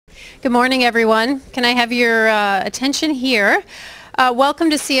Good morning, everyone. Can I have your attention here?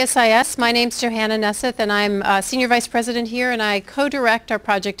 Welcome to CSIS. My name's Johanna Nesseth, and I'm Senior Vice President here, and I co-direct our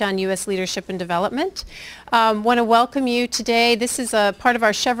project on U.S. leadership and development. Want to welcome you today. This is a part of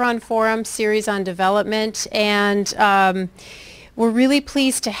our Chevron Forum series on development, and we're really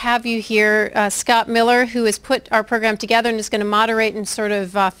pleased to have you here. Scott Miller, who has put our program together and is going to moderate and sort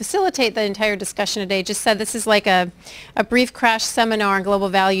of facilitate the entire discussion today, just said this is like a brief crash seminar on global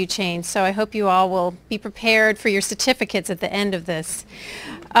value chains. So I hope you all will be prepared for your certificates at the end of this.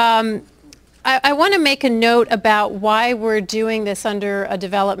 I want to make a note about why we're doing this under a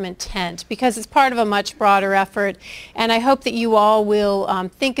development tent, because it's part of a much broader effort, and I hope that you all will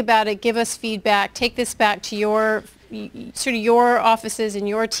think about it, give us feedback, take this back to your offices and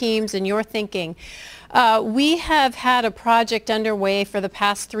your teams and your thinking. We have had a project underway for the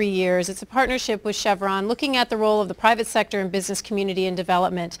past 3 years. It's a partnership with Chevron looking at the role of the private sector and business community in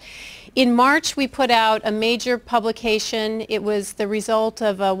development. In March, we put out a major publication. It was the result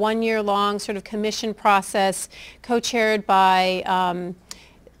of a one-year-long sort of commission process co-chaired by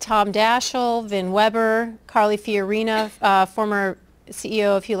Tom Daschle, Vin Weber, Carly Fiorina, former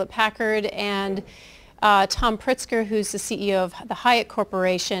CEO of Hewlett-Packard, and Tom Pritzker, who's the CEO of the Hyatt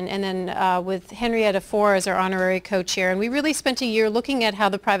Corporation, and then with Henrietta Fore as our honorary co-chair. And we really spent a year looking at how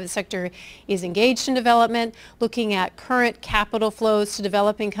the private sector is engaged in development, looking at current capital flows to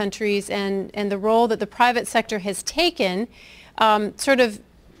developing countries, and the role that the private sector has taken, sort of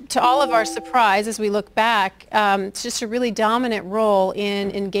to all of our surprise as we look back. It's just a really dominant role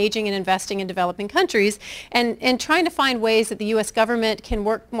in engaging and investing in developing countries, and trying to find ways that the U.S. government can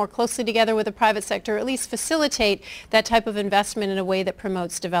work more closely together with the private sector, or at least facilitate that type of investment in a way that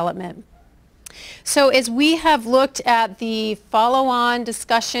promotes development. So as we have looked at the follow-on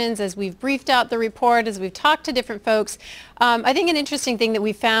discussions, as we've briefed out the report, as we've talked to different folks, I think an interesting thing that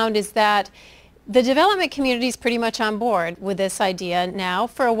we found is that the development community is pretty much on board with this idea now.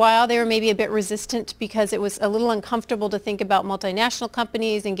 For a while, they were maybe a bit resistant because it was a little uncomfortable to think about multinational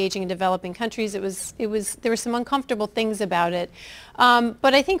companies engaging in developing countries. There were some uncomfortable things about it.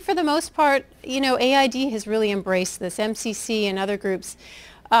 But I think for the most part, AID has really embraced this. MCC and other groups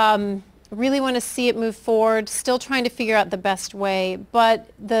really want to see it move forward, still trying to figure out the best way.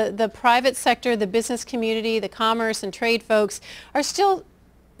 But the private sector, the business community, the commerce and trade folks are still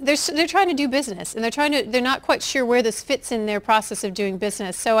they're trying to do business, and they're not quite sure where this fits in their process of doing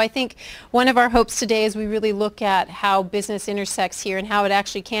business. So I think one of our hopes today is we really look at how business intersects here and how it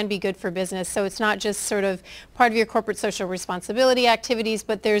actually can be good for business. So it's not just sort of part of your corporate social responsibility activities,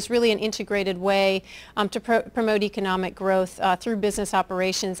 but there's really an integrated way to promote economic growth through business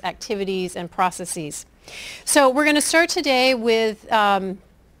operations, activities, and processes. So we're going to start today with a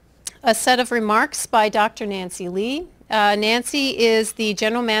set of remarks by Dr. Nancy Lee. Nancy is the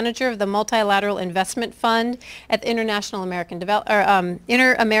General Manager of the Multilateral Investment Fund at the Inter-American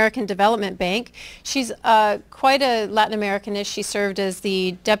Development Bank. She's quite a Latin Americanist. She served as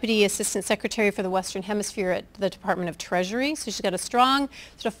the Deputy Assistant Secretary for the Western Hemisphere at the Department of Treasury. So she's got a strong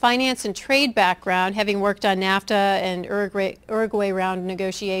sort of finance and trade background, having worked on NAFTA and Uruguay round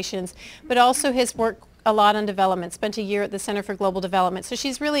negotiations, but also has worked a lot on development, spent a year at the Center for Global Development. So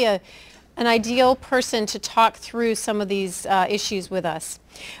she's really an ideal person to talk through some of these issues with us.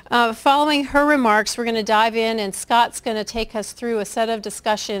 Following her remarks, we're going to dive in, and Scott's going to take us through a set of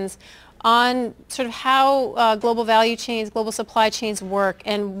discussions on sort of how global value chains, global supply chains work,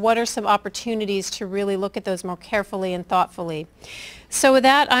 and what are some opportunities to really look at those more carefully and thoughtfully. So with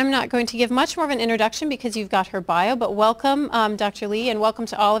that, I'm not going to give much more of an introduction because you've got her bio, but welcome, Dr. Lee, and welcome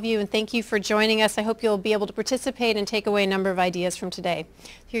to all of you, and thank you for joining us. I hope you'll be able to participate and take away a number of ideas from today.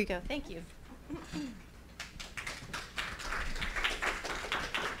 Here you go. Thank you.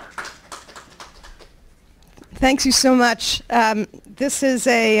 Thank you so much. This is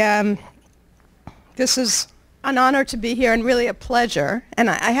an honor to be here and really a pleasure. And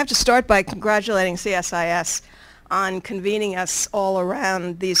I have to start by congratulating CSIS on convening us all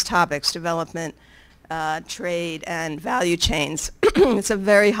around these topics: development, trade, and value chains. It's a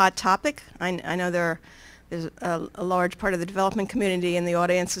very hot topic. I know there's a large part of the development community in the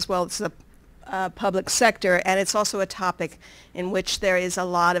audience as well. It's the public sector, and it's also a topic in which there is a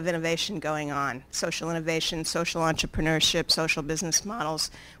lot of innovation going on: social innovation, social entrepreneurship, social business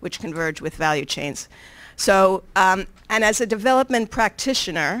models which converge with value chains. So, and as a development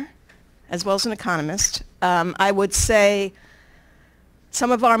practitioner, as well as an economist, I would say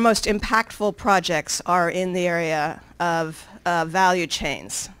some of our most impactful projects are in the area of value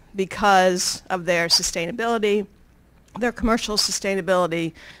chains because of their sustainability, their commercial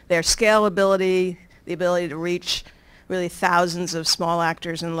sustainability, their scalability, the ability to reach really thousands of small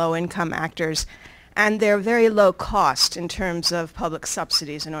actors and low-income actors, and they're very low cost in terms of public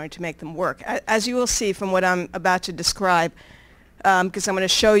subsidies in order to make them work. As you will see from what I'm about to describe, because I'm going to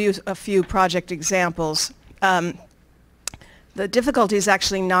show you a few project examples, the difficulty is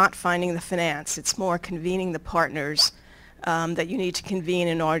actually not finding the finance. It's more convening the partners that you need to convene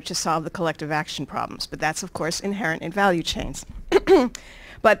in order to solve the collective action problems. But that's, of course, inherent in value chains.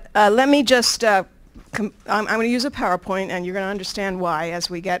 But let me just, I'm going to use a PowerPoint, and you're going to understand why as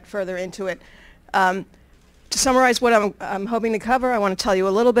we get further into it. To summarize what I'm hoping to cover, I want to tell you a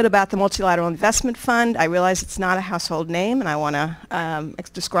little bit about the Multilateral Investment Fund. I realize it's not a household name, and I want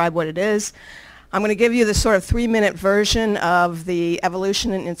to describe what it is. I'm going to give you the sort of 3-minute version of the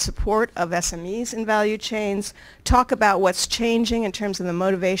evolution and support of SMEs in value chains, talk about what's changing in terms of the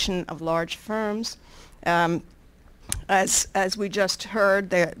motivation of large firms. As we just heard,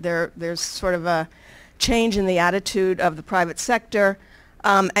 there's sort of a change in the attitude of the private sector,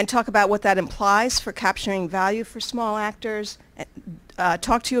 and talk about what that implies for capturing value for small actors,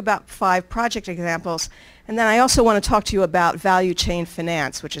 talk to you about 5 project examples, and then I also want to talk to you about value chain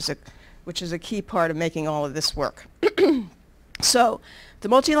finance, which is a key part of making all of this work. So the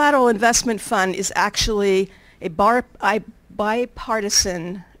Multilateral Investment Fund is actually a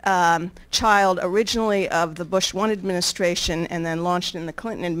bipartisan child originally of the Bush 1 administration and then launched in the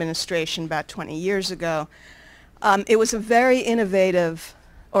Clinton administration about 20 years ago. It was a very innovative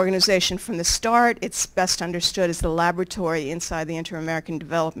organization from the start. It's best understood as the laboratory inside the Inter-American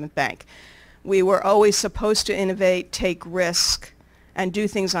Development Bank. We were always supposed to innovate, take risk, and do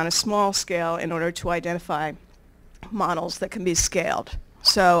things on a small scale in order to identify models that can be scaled.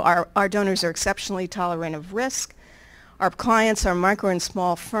 So our donors are exceptionally tolerant of risk. Our clients are micro and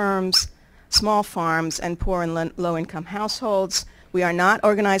small firms, small farms, and poor and low-income households. We are not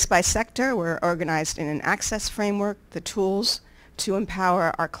organized by sector. We're organized in an access framework, the tools to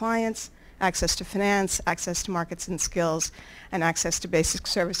empower our clients, access to finance, access to markets and skills, and access to basic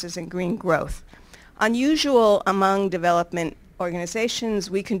services and green growth. Unusual among development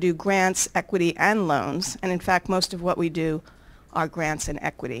organizations, we can do grants, equity, and loans, and in fact most of what we do are grants and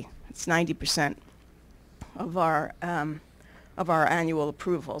equity. It's 90% of our annual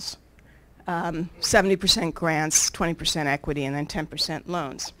approvals. 70% grants, 20% equity, and then 10%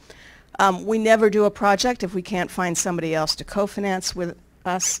 loans. We never do a project if we can't find somebody else to co-finance with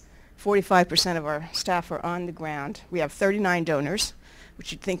us. 45% of our staff are on the ground. We have 39 donors,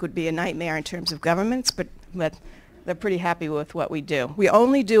 which you'd think would be a nightmare in terms of governments, but they're pretty happy with what we do. We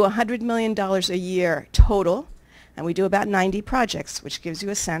only do $100 million a year total, and we do about 90 projects, which gives you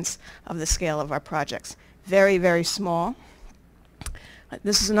a sense of the scale of our projects. Very, very small.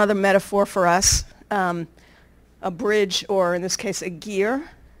 This is another metaphor for us, a bridge, or in this case, a gear.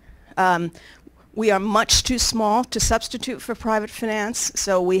 We are much too small to substitute for private finance,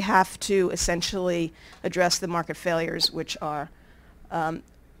 so we have to essentially address the market failures which are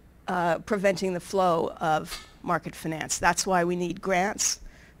preventing the flow of market finance. That's why we need grants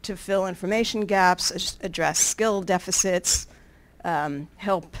to fill information gaps, address skill deficits,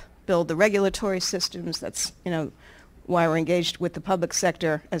 help build the regulatory systems. That's, why we're engaged with the public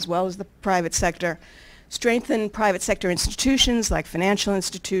sector as well as the private sector. Strengthen private sector institutions like financial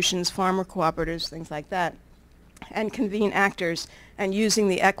institutions, farmer cooperatives, things like that, and convene actors, and using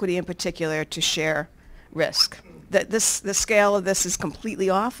the equity in particular to share risk. The scale of this is completely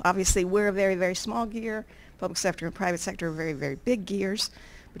off. Obviously, we're a very, very small gear. Public sector and private sector are very, very big gears.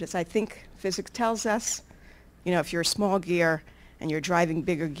 But as I think physics tells us, if you're a small gear and you're driving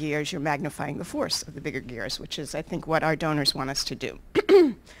bigger gears, you're magnifying the force of the bigger gears, which is, I think, what our donors want us to do.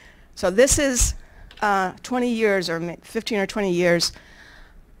 So this is 20 years or 15 or 20 years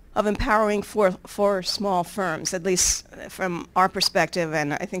of empowering for small firms, at least from our perspective,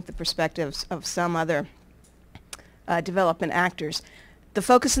 and I think the perspectives of some other development actors. The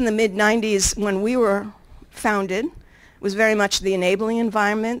focus in the mid-90s when we were founded was very much the enabling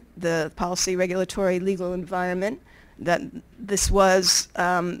environment, the policy, regulatory, legal environment. That this was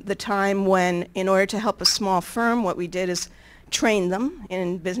the time when, in order to help a small firm, what we did is train them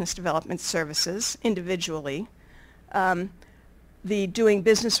in business development services individually. The doing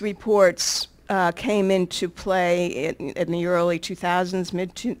business reports came into play in the early 2000s,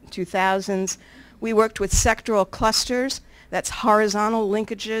 mid-2000s. We worked with sectoral clusters. That's horizontal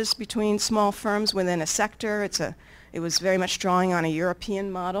linkages between small firms within a sector. It was very much drawing on a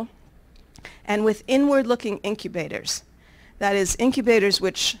European model. And with inward-looking incubators. That is, incubators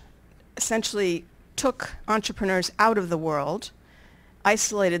which essentially took entrepreneurs out of the world,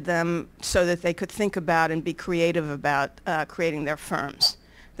 isolated them so that they could think about and be creative about creating their firms.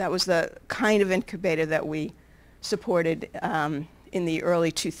 That was the kind of incubator that we supported in the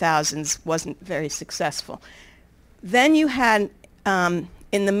early 2000s wasn't very successful. Then you had, in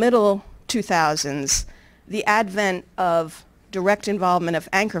the middle 2000s, the advent of direct involvement of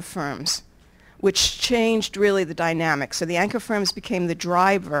anchor firms, which changed really the dynamic. So the anchor firms became the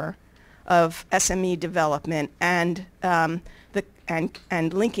driver of SME development and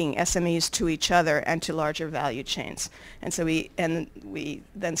linking SMEs to each other and to larger value chains. And so we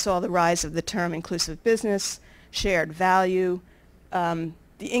then saw the rise of the term inclusive business, shared value. The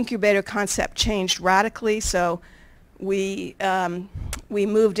incubator concept changed radically, so we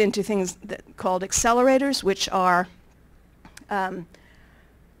moved into things called accelerators, which are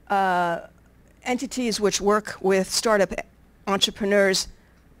entities which work with startup entrepreneurs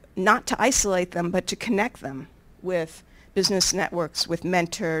not to isolate them, but to connect them with business networks, with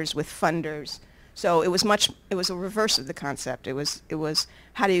mentors, with funders. So it was a reverse of the concept. It was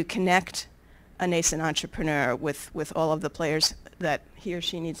how do you connect a nascent entrepreneur with all of the players that he or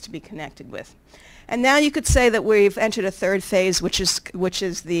she needs to be connected with. And now you could say that we've entered a third phase, which is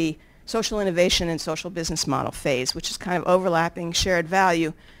the social innovation and social business model phase, which is kind of overlapping shared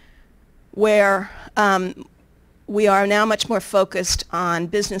value, where we are now much more focused on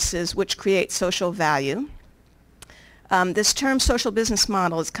businesses which create social value. This term social business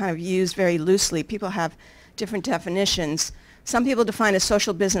model is kind of used very loosely. People have different definitions. Some people define a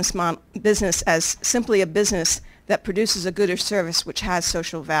social business as simply a business that produces a good or service which has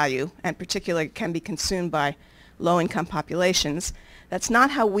social value and particularly can be consumed by low-income populations. That's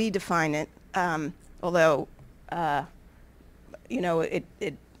not how we define it, although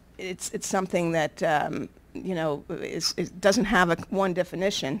it's something that doesn't have one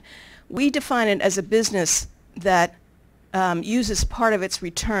definition. We define it as a business that uses part of its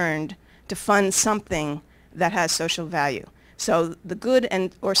return to fund something that has social value. So the good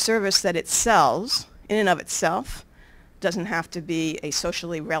or service that it sells in and of itself doesn't have to be a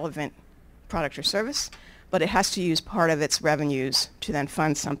socially relevant product or service, but it has to use part of its revenues to then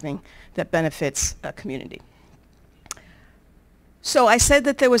fund something that benefits a community. So I said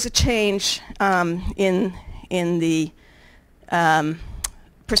that there was a change in the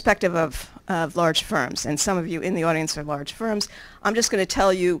perspective of large firms, and some of you in the audience are large firms. I'm just going to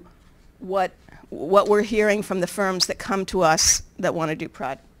tell you what we're hearing from the firms that come to us that want to do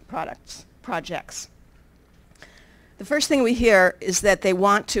projects. The first thing we hear is that they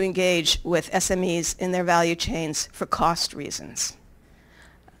want to engage with SMEs in their value chains for cost reasons.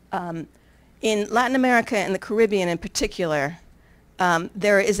 In Latin America and the Caribbean in particular,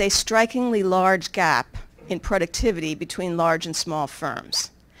 there is a strikingly large gap in productivity between large and small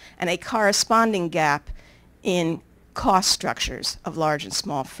firms, and a corresponding gap in cost structures of large and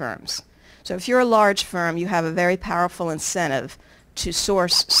small firms. So if you're a large firm, you have a very powerful incentive to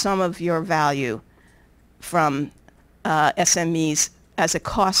source some of your value from SMEs as a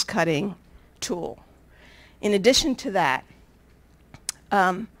cost-cutting tool. In addition to that,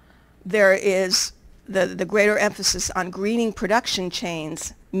 there is the greater emphasis on greening production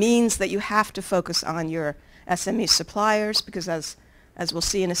chains means that you have to focus on your SME suppliers because, as we'll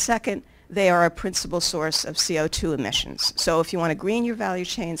see in a second, they are a principal source of CO2 emissions. So if you want to green your value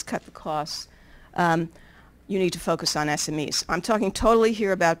chains, cut the costs, you need to focus on SMEs. I'm talking totally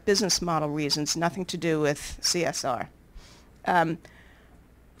here about business model reasons, nothing to do with CSR.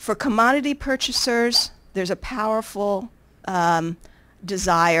 For commodity purchasers, there's a powerful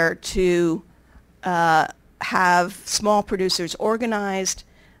desire to have small producers organized,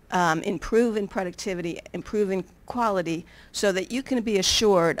 improve in productivity, improve in quality, so that you can be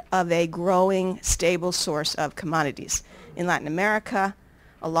assured of a growing, stable source of commodities. In Latin America,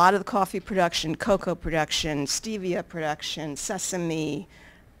 a lot of the coffee production, cocoa production, stevia production, sesame,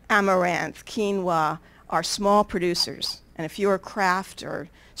 amaranth, quinoa are small producers. And if you're Kraft or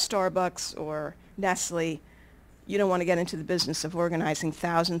Starbucks or Nestle, you don't want to get into the business of organizing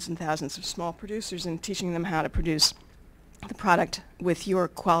thousands and thousands of small producers and teaching them how to produce the product with your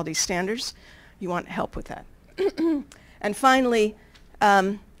quality standards. You want help with that. And finally,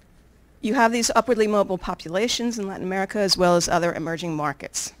 you have these upwardly mobile populations in Latin America as well as other emerging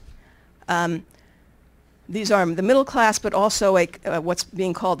markets. These are the middle class, but also what's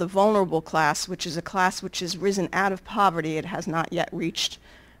being called the vulnerable class, which is a class which has risen out of poverty. It has not yet reached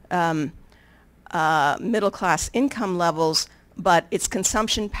middle class income levels, but its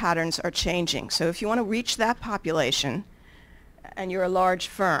consumption patterns are changing. So if you want to reach that population, and you're a large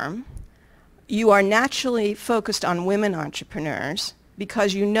firm, you are naturally focused on women entrepreneurs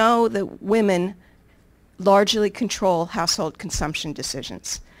because you know that women largely control household consumption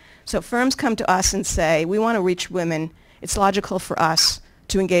decisions. So firms come to us and say, we want to reach women. It's logical for us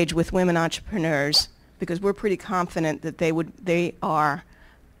to engage with women entrepreneurs because we're pretty confident that they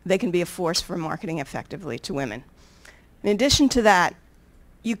can be a force for marketing effectively to women. In addition to that,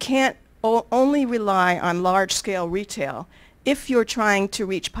 you can't only rely on large-scale retail if you're trying to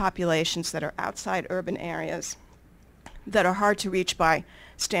reach populations that are outside urban areas that are hard to reach by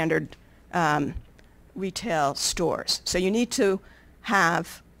standard retail stores. So you need to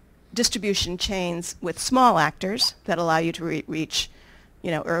have distribution chains with small actors that allow you to reach,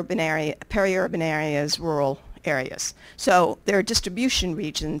 urban area, peri-urban areas, rural areas. So there are distribution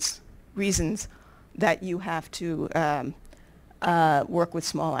reasons that you have to work with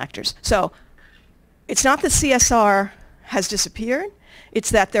small actors. So it's not that CSR has disappeared,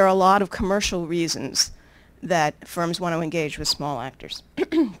 it's that there are a lot of commercial reasons that firms want to engage with small actors.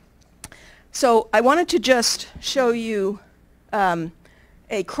 So I wanted to just show you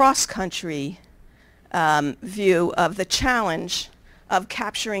a cross-country view of the challenge of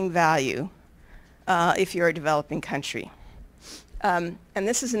capturing value if you're a developing country. And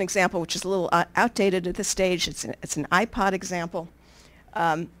this is an example which is a little outdated at this stage. It's an iPod example.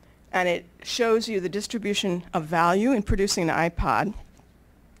 And it shows you the distribution of value in producing an iPod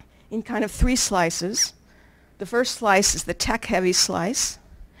in kind of 3 slices. The first slice is the tech-heavy slice.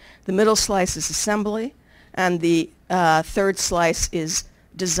 The middle slice is assembly. And the third slice is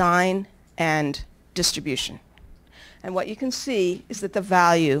design and distribution. And what you can see is that the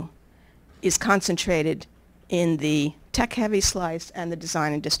value is concentrated in the tech-heavy slice and the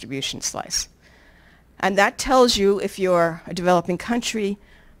design and distribution slice. And that tells you, if you're a developing country,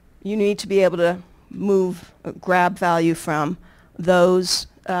 you need to be able to grab value from those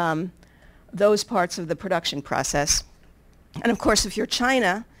parts of the production process. And of course, if you're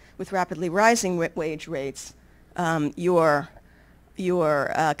China, with rapidly rising wage rates, your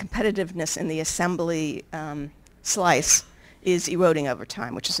competitiveness in the assembly slice is eroding over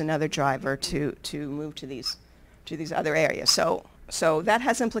time, which is another driver to move to these other areas. So that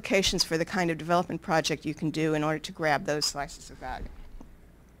has implications for the kind of development project you can do in order to grab those slices of value.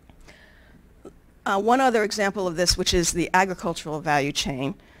 One other example of this, which is the agricultural value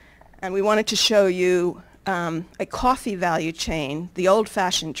chain, and we wanted to show you a coffee value chain, the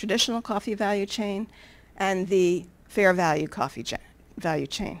old-fashioned traditional coffee value chain, and the fair value coffee value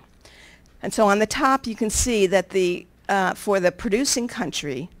chain. And so on the top you can see that for the producing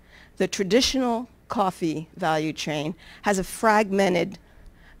country, the traditional coffee value chain has a fragmented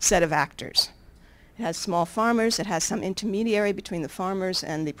set of actors. It has small farmers, it has some intermediary between the farmers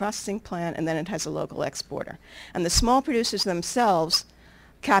and the processing plant, and then it has a local exporter. And the small producers themselves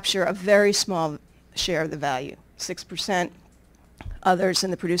capture a very small share of the value, 6%, others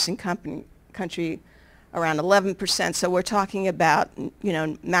in the producing country around 11%. So we're talking about,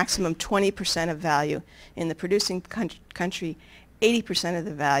 maximum 20% of value in the producing country, 80% of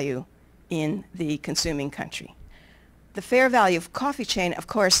the value in the consuming country. The fair value of coffee chain, of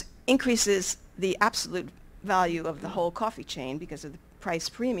course, increases the absolute value of the whole coffee chain because of the price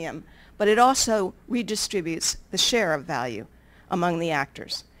premium, but it also redistributes the share of value among the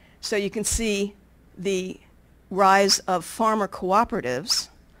actors. So you can see the rise of farmer cooperatives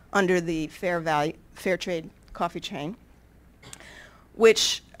under the fair trade coffee chain,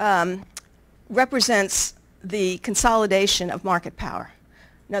 which represents the consolidation of market power.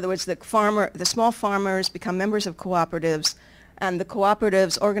 In other words, the small farmers become members of cooperatives, and the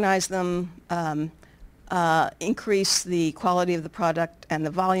cooperatives organize them, increase the quality of the product and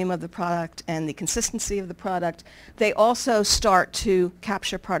the volume of the product and the consistency of the product. They also start to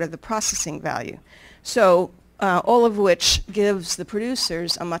capture part of the processing value. So all of which gives the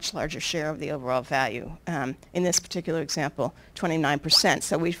producers a much larger share of the overall value. In this particular example, 29%.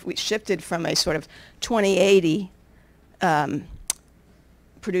 So we shifted from a sort of 20-80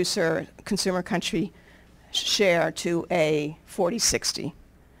 producer-consumer country share to a 40-60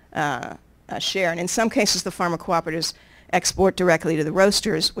 share. And in some cases, the farmer cooperatives export directly to the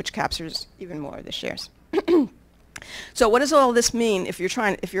roasters, which captures even more of the shares. So what does all this mean if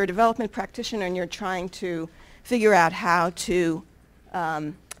you're a development practitioner and you're trying to figure out how to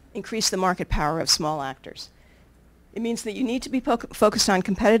increase the market power of small actors? It means that you need to be focused on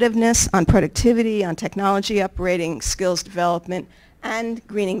competitiveness, on productivity, on technology upgrading, skills development, and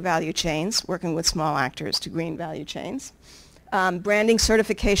greening value chains, working with small actors to green value chains. Branding,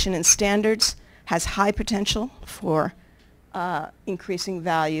 certification, and standards has high potential for increasing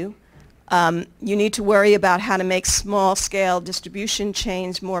value. You need to worry about how to make small-scale distribution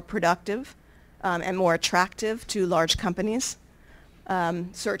chains more productive and more attractive to large companies,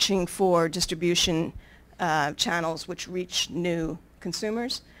 searching for distribution channels which reach new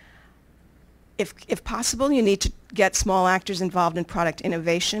consumers. If possible, you need to get small actors involved in product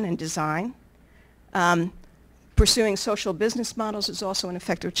innovation and design. Pursuing social business models is also an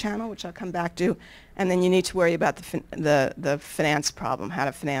effective channel, which I'll come back to. And then you need to worry about the finance problem, how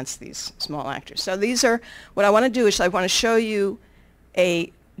to finance these small actors. So these are, what I want to do is I want to show you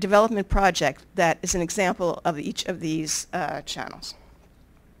a development project that is an example of each of these channels.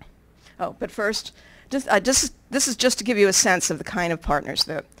 Oh, but first, this is just to give you a sense of the kind of partners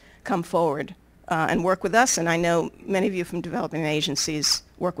that come forward and work with us. And I know many of you from development agencies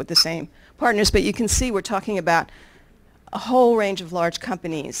work with the same partners, but you can see we're talking about a whole range of large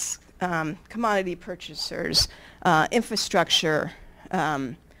companies, commodity purchasers, infrastructure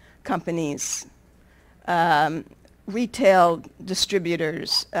companies, retail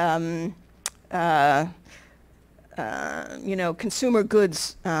distributors, consumer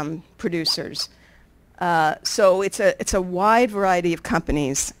goods producers. So it's a wide variety of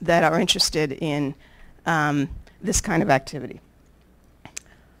companies that are interested in this kind of activity.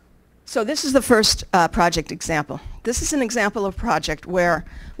 So this is the first project example. This is an example of a project where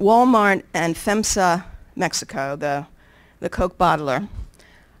Walmart and FEMSA Mexico, the Coke bottler,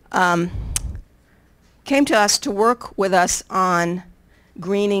 came to us to work with us on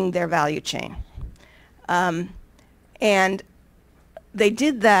greening their value chain. And they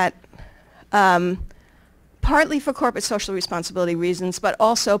did that partly for corporate social responsibility reasons, but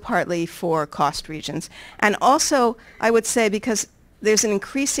also partly for cost reasons. And also, I would say, because there's an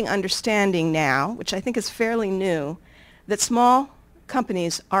increasing understanding now, which I think is fairly new, that small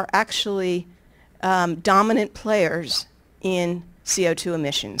companies are actually dominant players in CO2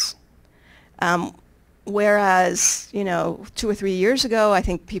 emissions. Whereas, 2 or 3 years ago, I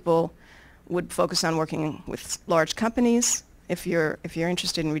think people would focus on working with large companies if you're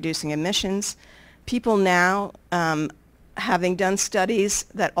interested in reducing emissions. People now, having done studies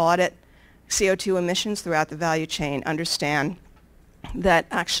that audit CO2 emissions throughout the value chain, understand that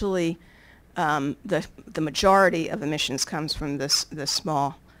actually the majority of emissions comes from the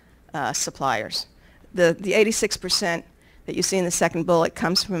small suppliers. The 86% that you see in the second bullet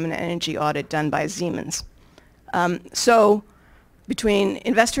comes from an energy audit done by Siemens. So between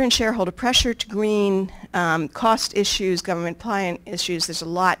investor and shareholder pressure to green, cost issues, government client issues, there's a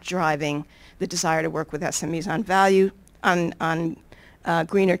lot driving the desire to work with SMEs on value, on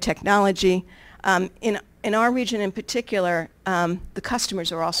greener technology. In our region in particular, the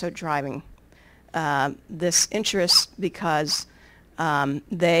customers are also driving this interest because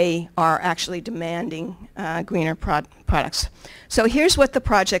they are actually demanding greener products. So here's what the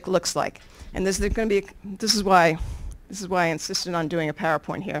project looks like, and this is why I insisted on doing a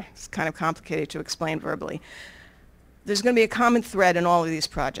PowerPoint here. It's kind of complicated to explain verbally. There's going to be a common thread in all of these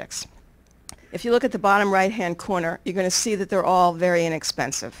projects. If you look at the bottom right-hand corner, you're going to see that they're all very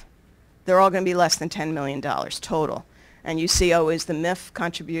inexpensive. They're all going to be less than $10 million total. And you see always the MIF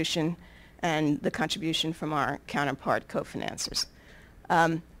contribution and the contribution from our counterpart co-financers.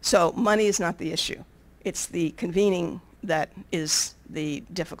 So money is not the issue. It's the convening that is the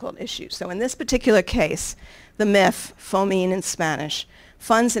difficult issue. So in this particular case, the MIF, FOMIN in Spanish,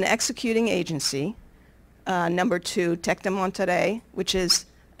 funds an executing agency, number 2, Tec de Monterrey, which is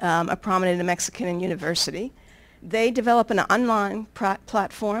a prominent Mexican university. They develop an online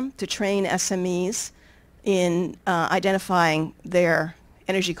platform to train SMEs in identifying their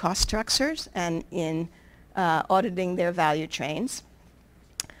energy cost structures and in auditing their value chains.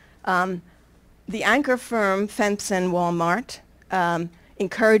 The anchor firm, FEMSA and Walmart,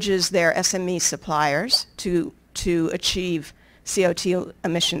 encourages their SME suppliers to achieve CO2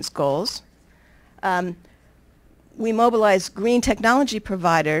 emissions goals. We mobilize green technology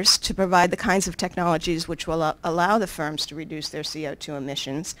providers to provide the kinds of technologies which will allow the firms to reduce their CO2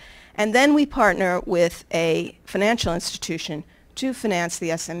 emissions. And then we partner with a financial institution to finance the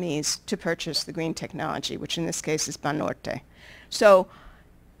SMEs to purchase the green technology, which in this case is Banorte. So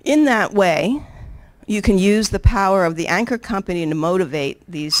in that way, you can use the power of the anchor company to motivate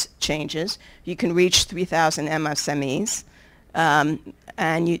these changes. You can reach 3,000 MSMEs.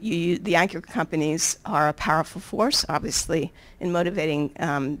 And the anchor companies are a powerful force, obviously, in motivating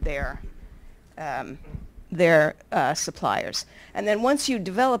their suppliers. And then once you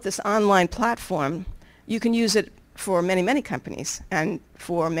develop this online platform, you can use it for many, many companies and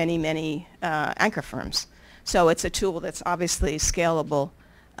for many, many anchor firms. So it's a tool that's obviously scalable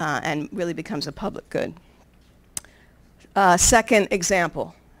and really becomes a public good. Second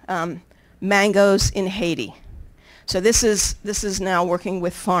example, mangoes in Haiti. So this is now working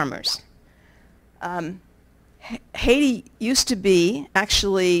with farmers. Haiti used to be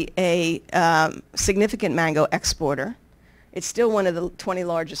actually a significant mango exporter. It's still one of the 20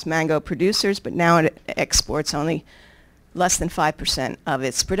 largest mango producers, but now it exports only less than 5% of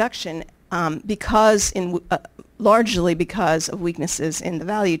its production. largely because of weaknesses in the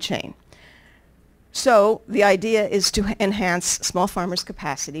value chain. So the idea is to enhance small farmers'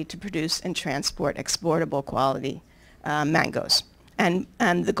 capacity to produce and transport exportable quality mangoes. And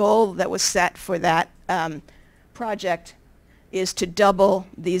the goal that was set for that project is to double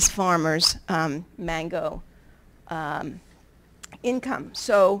these farmers' mango income.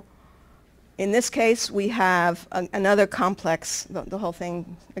 So in this case, we have another complex, the whole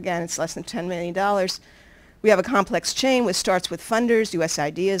thing, again, it's less than $10 million. We have a complex chain which starts with funders.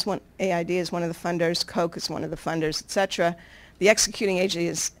 USAID is one of the funders. Koch is one of the funders, etc. The executing agency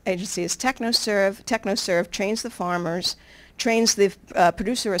is TechnoServe. TechnoServe trains the farmers, trains the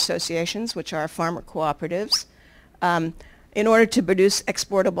producer associations, which are farmer cooperatives, in order to produce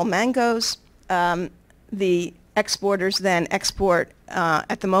exportable mangoes. The exporters then export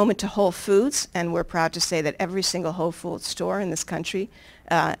at the moment to Whole Foods, and we're proud to say that every single Whole Foods store in this country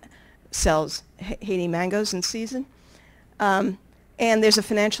sells Haiti mangoes in season. And there's a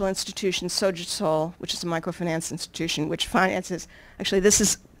financial institution, Sojital, which is a microfinance institution, which finances, actually this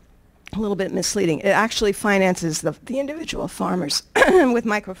is a little bit misleading, it actually finances the individual farmers with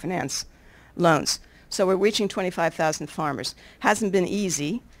microfinance loans. So we're reaching 25,000 farmers. Hasn't been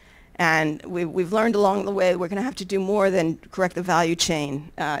easy, and we've learned along the way we're going to have to do more than correct the value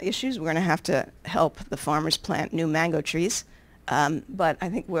chain issues. We're going to have to help the farmers plant new mango trees. But I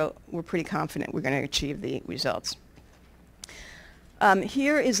think we're pretty confident we're going to achieve the results.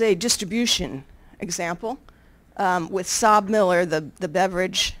 Here is a distribution example with Saab Miller, the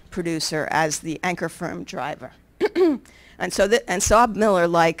beverage producer, as the anchor firm driver. And Saab Miller,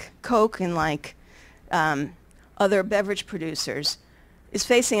 like Coke and like other beverage producers, is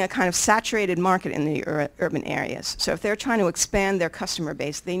facing a kind of saturated market in the urban areas. So if they're trying to expand their customer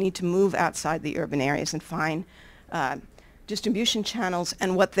base, they need to move outside the urban areas and find distribution channels,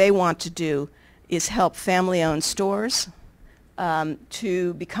 and what they want to do is help family-owned stores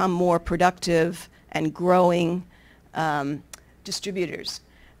to become more productive and growing distributors.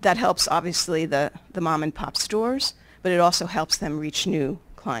 That helps, obviously, the mom-and-pop stores, but it also helps them reach new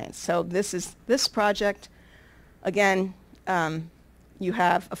clients. So this project, again, you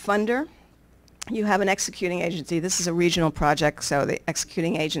have a funder, you have an executing agency. This is a regional project, so the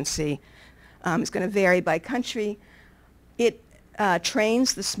executing agency is going to vary by country. It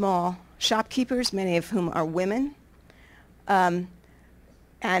trains the small shopkeepers, many of whom are women. And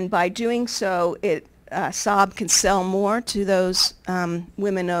by doing so, Saab can sell more to those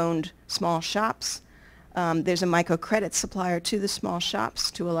women-owned small shops. There's a microcredit supplier to the small shops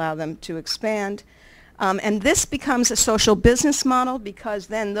to allow them to expand. And this becomes a social business model, because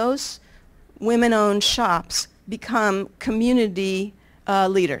then those women-owned shops become community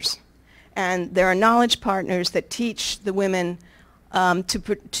leaders. And there are knowledge partners that teach the women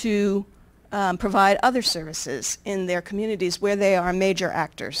to provide other services in their communities where they are major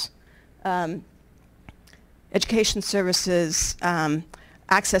actors. Education services,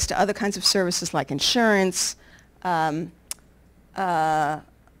 access to other kinds of services like insurance,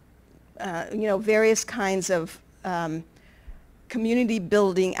 various kinds of community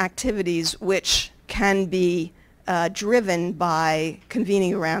building activities which can be driven by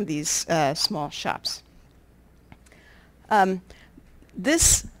convening around these small shops.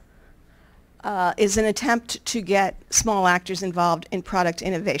 This is an attempt to get small actors involved in product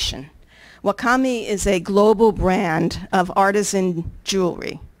innovation. Wakami is a global brand of artisan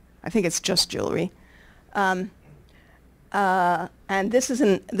jewelry. I think it's just jewelry. And this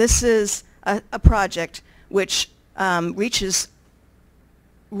is a project which reaches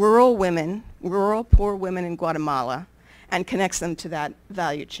rural women, rural poor women in Guatemala, and connects them to that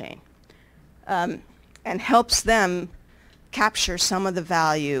value chain, and helps them capture some of the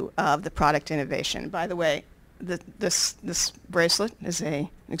value of the product innovation. By the way, this bracelet is an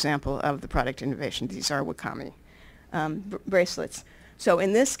example of the product innovation. These are Wakami bracelets. So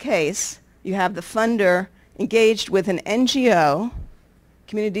in this case, you have the funder engaged with an NGO,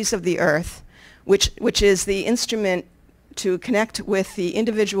 Communities of the Earth, which is the instrument to connect with the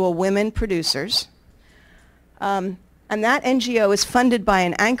individual women producers. And that NGO is funded by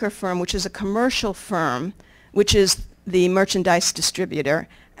an anchor firm, which is a commercial firm, which is the merchandise distributor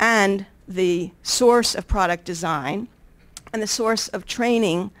and the source of product design and the source of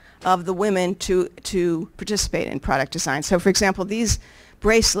training of the women to participate in product design. So for example, these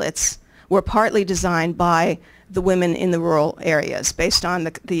bracelets were partly designed by the women in the rural areas based on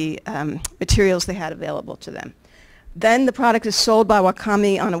the materials they had available to them. Then the product is sold by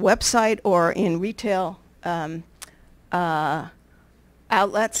Wakami on a website or in retail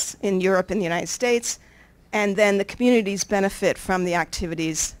outlets in Europe and the United States, and then the communities benefit from the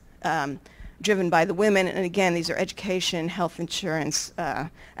activities driven by the women. And again, these are education, health insurance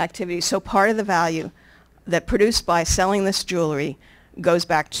activities. So part of the value that produced by selling this jewelry goes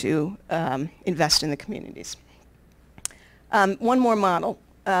back to invest in the communities. One more model,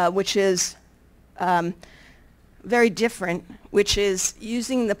 which is very different, which is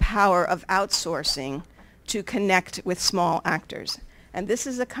using the power of outsourcing to connect with small actors. And this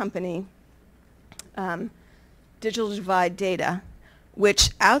is a company, Digital Divide Data,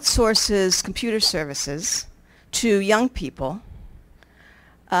 which outsources computer services to young people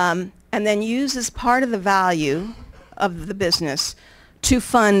and then uses part of the value of the business to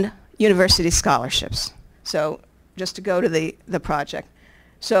fund university scholarships. So just to go to the project.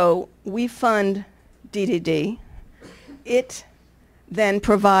 So we fund DDD. It then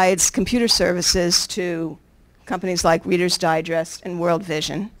provides computer services to companies like Reader's Digest and World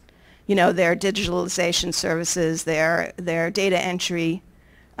Vision. You know, their digitalization services, their data entry,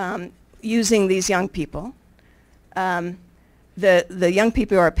 using these young people. The young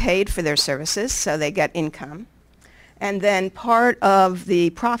people are paid for their services, so they get income. And then part of the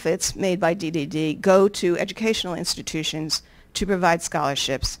profits made by DDD go to educational institutions to provide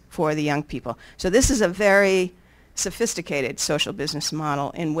scholarships for the young people. So this is a very sophisticated social business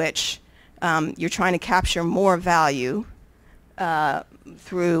model in which you're trying to capture more value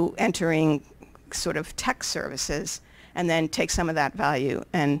through entering sort of tech services and then take some of that value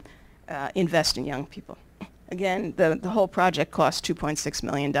and invest in young people. Again, the whole project cost $2.6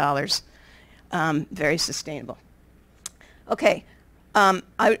 million, very sustainable. Okay,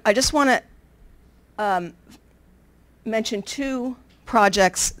 I just want to mention two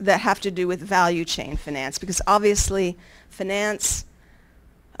projects that have to do with value chain finance, because obviously finance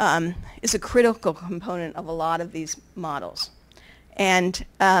is a critical component of a lot of these models. And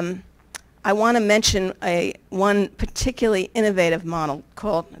I want to mention one particularly innovative model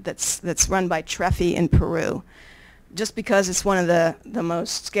that's run by Trefi in Peru, just because it's one of the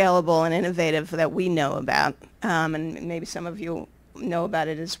most scalable and innovative that we know about, and maybe some of you know about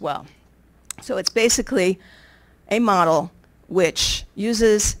it as well. So it's basically a model which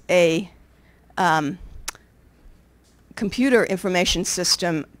uses a computer information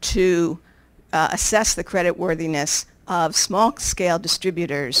system to assess the creditworthiness of small-scale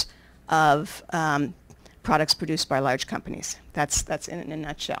distributors of products produced by large companies. That's in a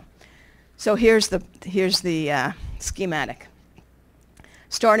nutshell. So here's the schematic.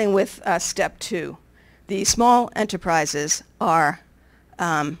 Starting with step 2, the small enterprises are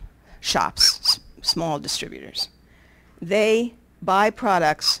shops, small distributors. They buy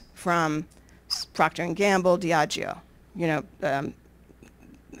products from Procter & Gamble, Diageo, you know,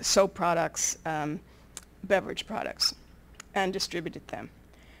 soap products, beverage products, and distributed them.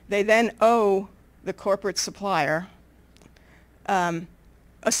 They then owe the corporate supplier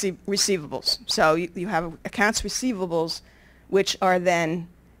receivables. So you have accounts receivables which are then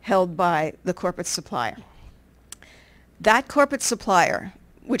held by the corporate supplier. That corporate supplier,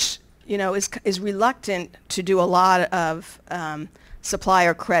 which you know is reluctant to do a lot of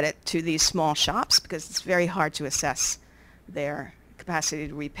supplier credit to these small shops because it's very hard to assess their capacity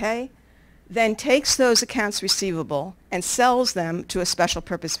to repay, then takes those accounts receivable and sells them to a special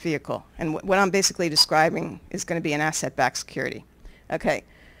purpose vehicle. And what I'm basically describing is going to be an asset-backed security. Okay,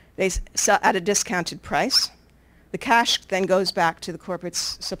 they sell at a discounted price. The cash then goes back to the corporate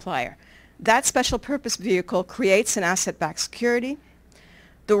supplier. That special purpose vehicle creates an asset-backed security.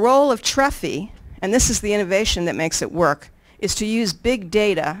 The role of Trefi, and this is the innovation that makes it work, is to use big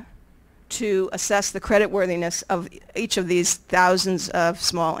data to assess the creditworthiness of each of these thousands of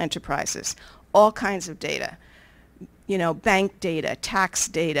small enterprises. All kinds of data, you know, bank data, tax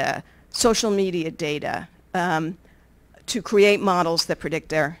data, social media data, to create models that predict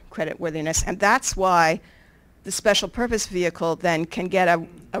their creditworthiness. And that's why the special purpose vehicle then can get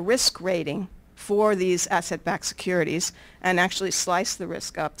a risk rating for these asset-backed securities and actually slice the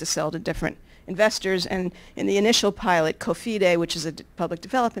risk up to sell to different investors. And in the initial pilot, Cofide, which is a public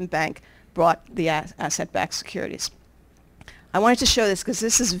development bank, brought the asset-backed securities. I wanted to show this because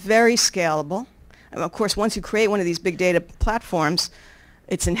this is very scalable. And of course, once you create one of these big data platforms,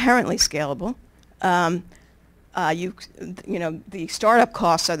 it's inherently scalable. You know, the startup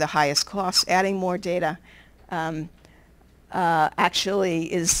costs are the highest costs. Adding more data actually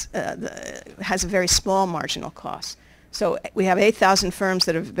has a very small marginal cost. So we have 8,000 firms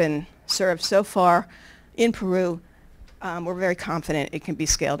that have been served so far in Peru. We're very confident it can be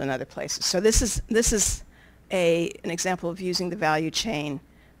scaled in other places. So this is an example of using the value chain,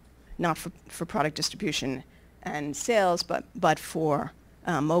 not for product distribution and sales, but for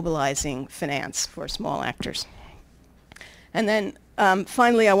mobilizing finance for small actors. And then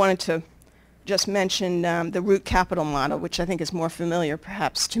Finally, I wanted to just mention the Root Capital model, which I think is more familiar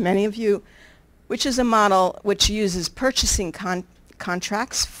perhaps to many of you, which is a model which uses purchasing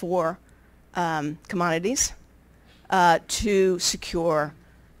contracts for commodities to secure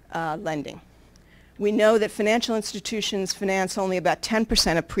lending. We know that financial institutions finance only about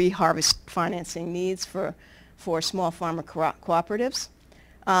 10% of pre-harvest financing needs for small farmer cooperatives,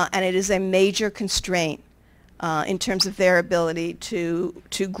 and it is a major constraint in terms of their ability to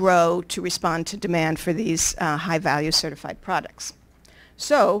grow, to respond to demand for these high-value certified products.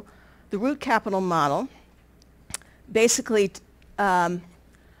 So the Root Capital model basically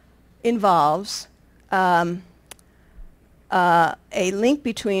involves a link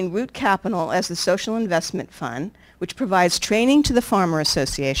between Root Capital as the social investment fund, which provides training to the farmer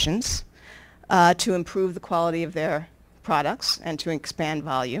associations to improve the quality of their products and to expand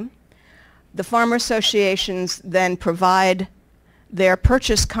volume. The farmer associations then provide their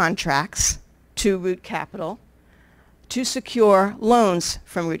purchase contracts to Root Capital to secure loans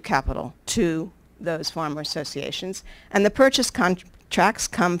from Root Capital to those farmer associations. And the purchase contracts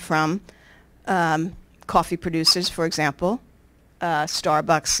come from coffee producers, for example,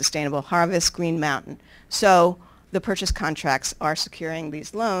 Starbucks, Sustainable Harvest, Green Mountain. So the purchase contracts are securing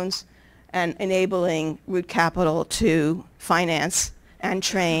these loans and enabling Root Capital to finance and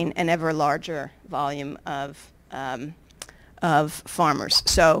train an ever larger volume of farmers.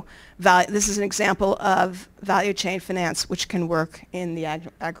 So this is an example of value chain finance which can work in the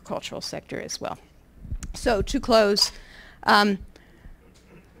agricultural sector as well. So to close, to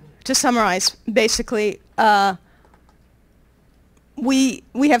summarize, basically, we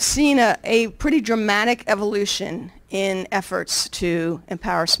have seen a pretty dramatic evolution in efforts to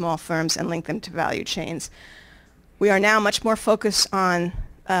empower small firms and link them to value chains. We are now much more focused on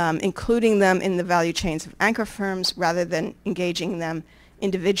including them in the value chains of anchor firms rather than engaging them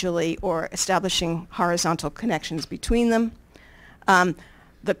individually or establishing horizontal connections between them.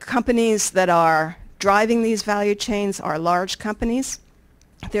 The companies that are driving these value chains are large companies.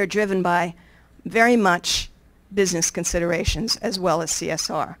 They're driven by very much business considerations as well as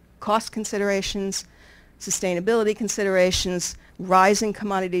CSR. Cost considerations, sustainability considerations, rising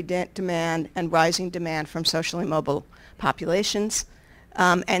commodity demand, and rising demand from socially mobile populations.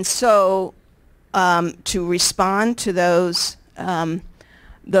 And so to respond to those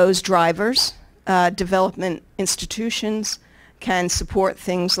drivers, development institutions can support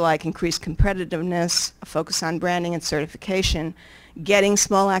things like increased competitiveness, a focus on branding and certification, getting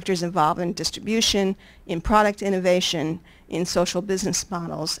small actors involved in distribution, in product innovation, in social business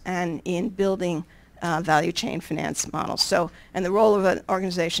models, and in building value chain finance models. So, and the role of an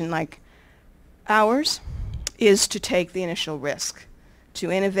organization like ours is to take the initial risk, to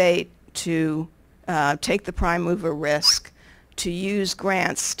innovate, to take the prime mover risk, to use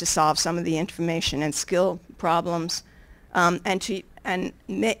grants to solve some of the information and skill problems, and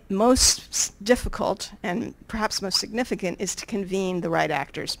most difficult and perhaps most significant is to convene the right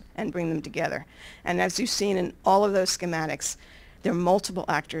actors and bring them together. And as you've seen in all of those schematics, there are multiple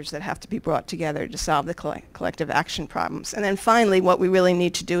actors that have to be brought together to solve the collective action problems. And then finally, what we really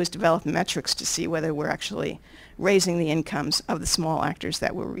need to do is develop metrics to see whether we're actually raising the incomes of the small actors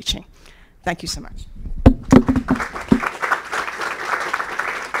that we're reaching. Thank you so much.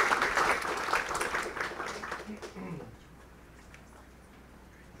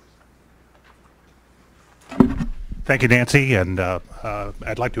 Thank you, Nancy, and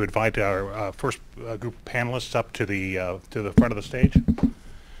I'd like to invite our first group of panelists up to the front of the stage.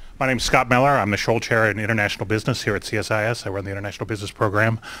 My name is Scott Miller. I'm the Scholl Chair in International Business here at CSIS. I run the International Business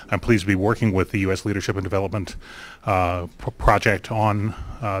Program. I'm pleased to be working with the U.S. Leadership and Development project on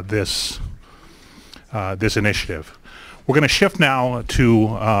this initiative. We're going to shift now to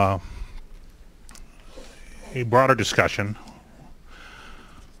a broader discussion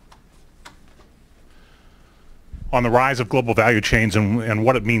on the rise of global value chains and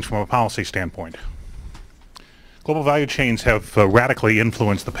what it means from a policy standpoint. Global value chains have radically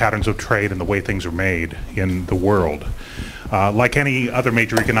influenced the patterns of trade and the way things are made in the world. Like any other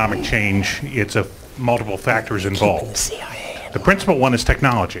major economic change, it's multiple factors involved. The principal one is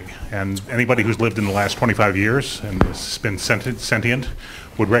technology, and anybody who's lived in the last 25 years and has been sentient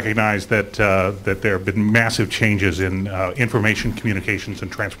would recognize that there have been massive changes in information, communications, and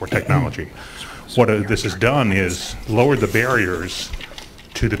transport technology. What this has done is lowered the barriers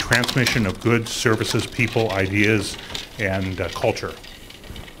to the transmission of goods, services, people, ideas, and culture.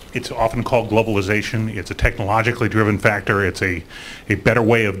 It's often called globalization. It's a technologically driven factor. It's a better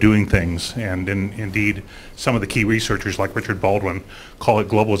way of doing things. And indeed, some of the key researchers like Richard Baldwin call it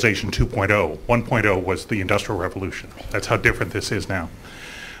globalization 2.0. 1.0 was the Industrial Revolution. That's how different this is now.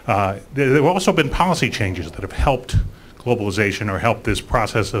 There have also been policy changes that have helped globalization or helped this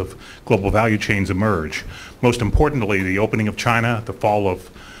process of global value chains emerge. Most importantly, the opening of China, the fall of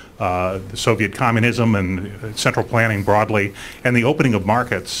the Soviet communism and central planning broadly, and the opening of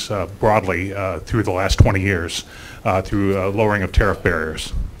markets broadly through the last 20 years through lowering of tariff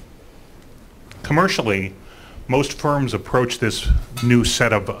barriers. Commercially, most firms approach this new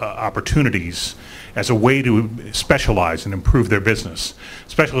set of opportunities as a way to specialize and improve their business.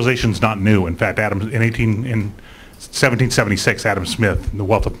 Specialization is not new. In fact, in 1776, Adam Smith, in The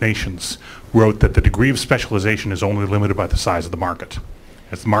Wealth of Nations, wrote that the degree of specialization is only limited by the size of the market.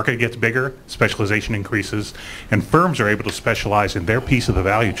 As the market gets bigger, specialization increases, and firms are able to specialize in their piece of the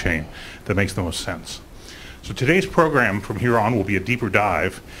value chain that makes the most sense. So today's program from here on will be a deeper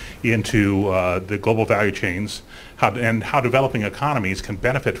dive into the global value chains and how developing economies can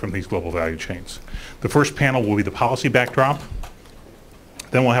benefit from these global value chains. The first panel will be the policy backdrop.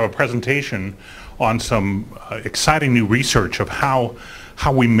 Then we'll have a presentation on some exciting new research of how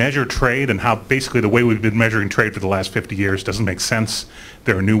we measure trade and how basically the way we've been measuring trade for the last 50 years doesn't make sense.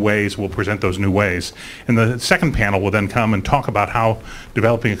 There are new ways. We'll present those new ways. And the second panel will then come and talk about how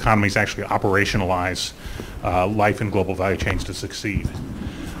developing economies actually operationalize life in global value chains to succeed.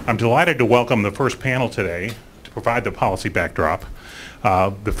 I'm delighted to welcome the first panel today to provide the policy backdrop.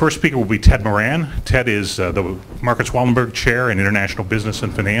 The first speaker will be Ted Moran. Ted is the Marcus Wallenberg Chair in International Business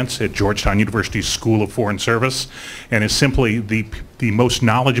and Finance at Georgetown University's School of Foreign Service, and is simply the most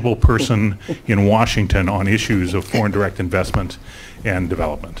knowledgeable person in Washington on issues of foreign direct investment and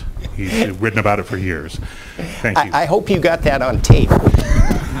development. He's written about it for years. Thank you. I hope you got that on tape.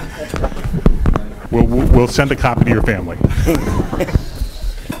 We'll send a copy to your family.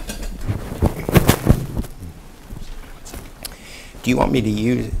 Do you want me to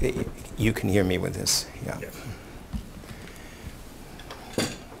use, you can hear me with this, yeah. Yes.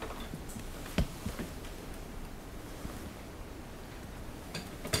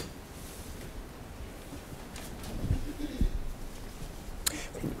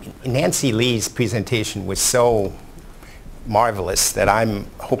 Nancy Lee's presentation was so marvelous that I'm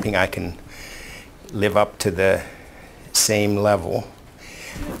hoping I can live up to the same level.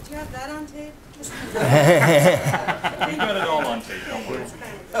 Do you have that on tape? We've got it all on tape, don't worry.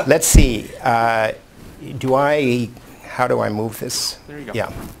 Let's see, how do I move this? There you go.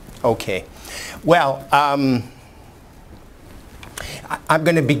 Yeah, okay. Well, I'm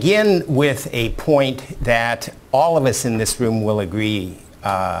going to begin with a point that all of us in this room will agree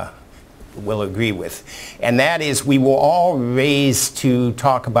with, and that is we were all raised to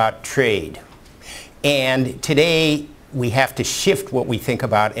talk about trade. And today we have to shift what we think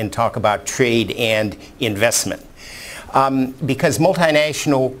about and talk about trade and investment. Because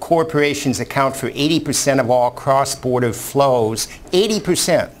multinational corporations account for 80% of all cross-border flows,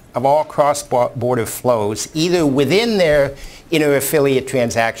 80% of all cross-border flows, either within their inter-affiliate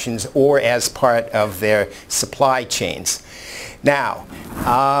transactions or as part of their supply chains. Now,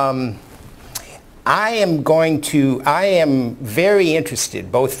 I am very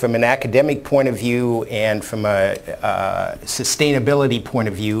interested, both from an academic point of view and from a sustainability point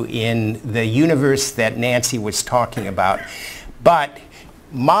of view, in the universe that Nancy was talking about. But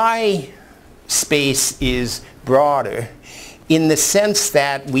my space is broader in the sense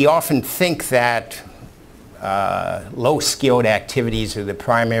that we often think that low-skilled activities are the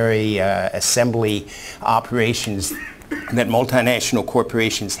primary assembly operations that multinational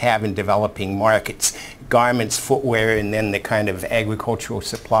corporations have in developing markets, garments, footwear, and then the kind of agricultural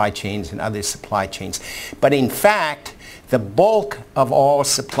supply chains and other supply chains. But in fact, the bulk of all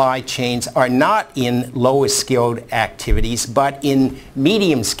supply chains are not in lower skilled activities, but in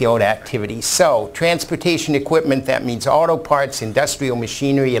medium skilled activities. So transportation equipment, that means auto parts, industrial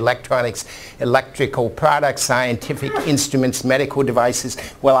machinery, electronics, electrical products, scientific instruments, medical devices.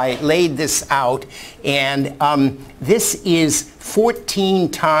 Well, I laid this out, and this is 14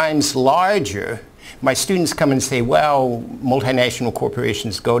 times larger. My students come and say, well, multinational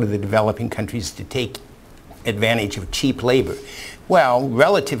corporations go to the developing countries to take advantage of cheap labor. Well,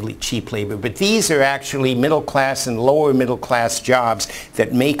 relatively cheap labor, but these are actually middle class and lower middle class jobs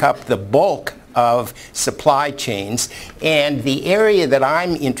that make up the bulk of supply chains. And the area that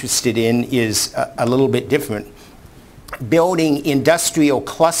I'm interested in is a little bit different. Building industrial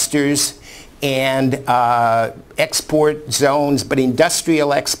clusters and export zones, but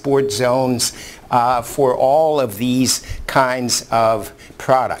industrial export zones for all of these kinds of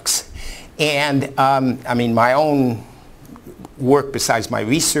products. And I mean, my own work besides my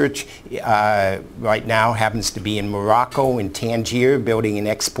research right now happens to be in Morocco, in Tangier, building an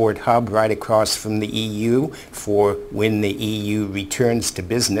export hub right across from the EU for when the EU returns to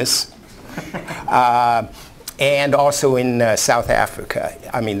business. And also in South Africa.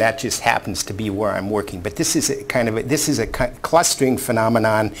 I mean, that just happens to be where I'm working. But this is a clustering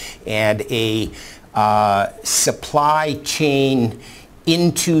phenomenon and a supply chain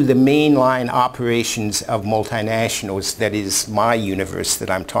into the mainline operations of multinationals that is my universe that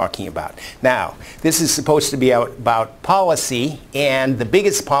I'm talking about. Now, this is supposed to be about policy, and the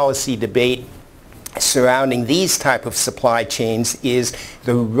biggest policy debate surrounding these type of supply chains is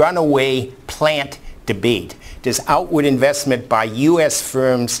the runaway plant debate. Does outward investment by U.S.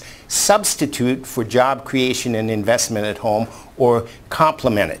 firms substitute for job creation and investment at home or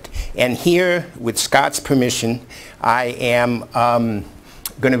complement it? And here, with Scott's permission, I am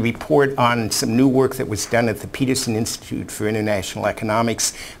going to report on some new work that was done at the Peterson Institute for International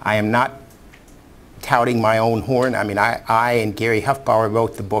Economics. I am not touting my own horn. I mean, I and Gary Huffbauer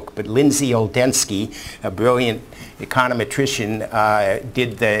wrote the book, but Lindsay Oldensky, a brilliant econometrician,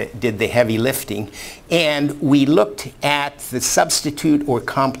 did the heavy lifting. And we looked at the substitute or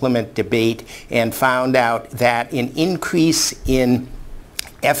complement debate and found out that an increase in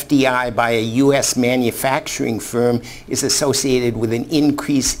FDI by a U.S. manufacturing firm is associated with an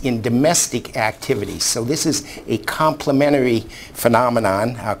increase in domestic activity. So this is a complementary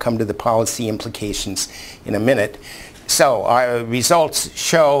phenomenon. I'll come to the policy implications in a minute. So our results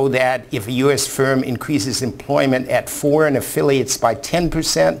show that if a U.S. firm increases employment at foreign affiliates by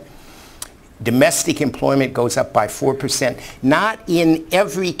 10%, domestic employment goes up by 4%. Not in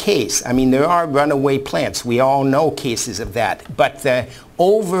every case. I mean, there are runaway plants. We all know cases of that. But the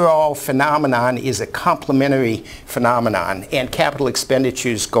overall phenomenon is a complementary phenomenon, and capital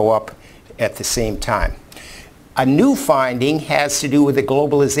expenditures go up at the same time. A new finding has to do with the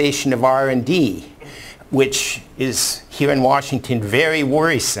globalization of R&D, which is here in Washington very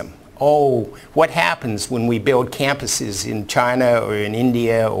worrisome. Oh, what happens when we build campuses in China or in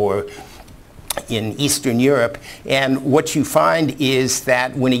India or in Eastern Europe? And what you find is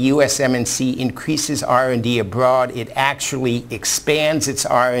that when a U.S. MNC increases R&D abroad, it actually expands its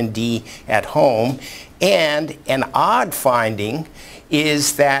R&D at home. And an odd finding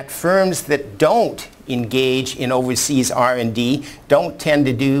is that firms that don't engage in overseas R&D don't tend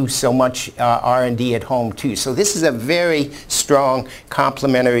to do so much R&D at home too. So this is a very strong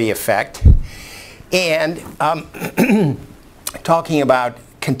complementary effect. And talking about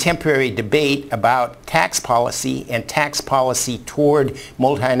contemporary debate about tax policy and tax policy toward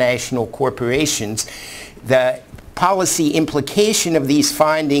multinational corporations, the policy implication of these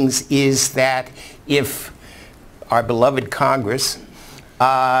findings is that if our beloved Congress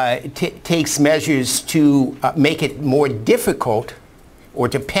takes measures to make it more difficult or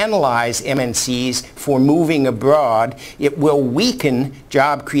to penalize MNCs for moving abroad, it will weaken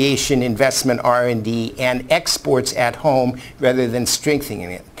job creation, investment, R&D, and exports at home rather than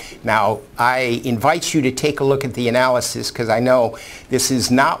strengthening it. Now, I invite you to take a look at the analysis, because I know this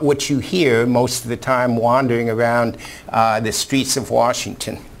is not what you hear most of the time wandering around the streets of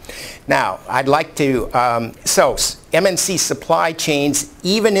Washington. Now, I'd like to, so MNC supply chains,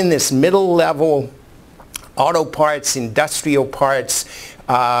 even in this middle level, auto parts, industrial parts,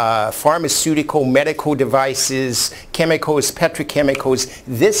 pharmaceutical, medical devices, chemicals, petrochemicals,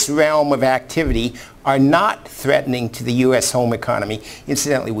 this realm of activity are not threatening to the U.S. home economy.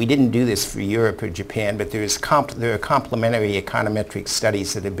 Incidentally, we didn't do this for Europe or Japan, but there are complementary econometric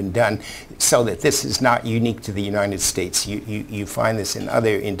studies that have been done so that this is not unique to the United States. You find this in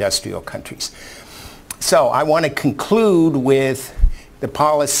other industrial countries. So I want to conclude with the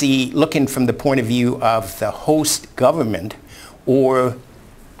policy looking from the point of view of the host government or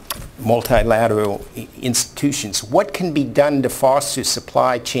multilateral institutions. What can be done to foster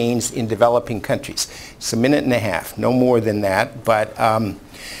supply chains in developing countries? It's a minute and a half, no more than that. But,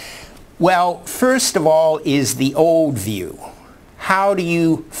 well, first of all is the old view. How do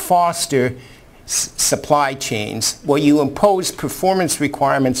you foster supply chains? Well, you impose performance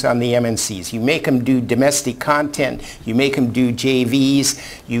requirements on the MNCs. You make them do domestic content. You make them do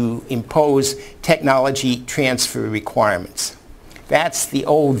JVs. You impose technology transfer requirements. That's the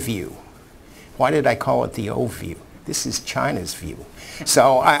old view. Why did I call it the old view? This is China's view.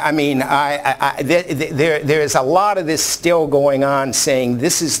 So, I mean, there is a lot of this still going on saying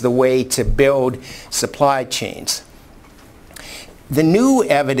this is the way to build supply chains. The new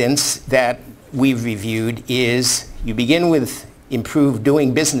evidence that we've reviewed is you begin with improve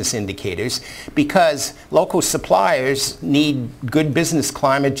doing business indicators, because local suppliers need good business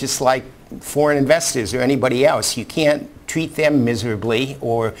climate just like foreign investors or anybody else. You can't treat them miserably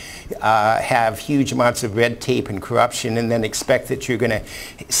or have huge amounts of red tape and corruption and then expect that you're going to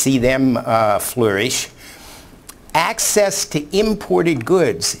see them flourish. Access to imported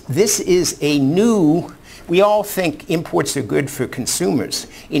goods. This is a new, we all think imports are good for consumers.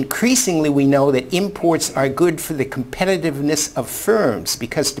 Increasingly, we know that imports are good for the competitiveness of firms,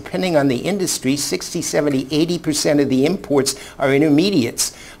 because depending on the industry, 60, 70, 80% of the imports are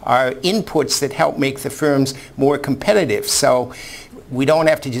intermediates, are inputs that help make the firms more competitive. So we don't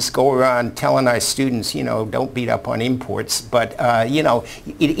have to just go around telling our students, you know, don't beat up on imports, but you know,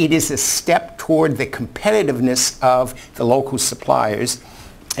 it is a step toward the competitiveness of the local suppliers.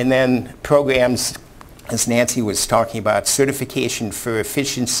 And then programs, as Nancy was talking about, certification for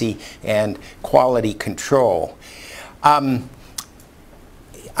efficiency and quality control.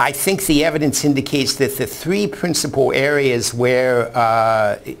 I think the evidence indicates that the three principal areas where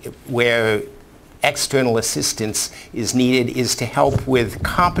external assistance is needed is to help with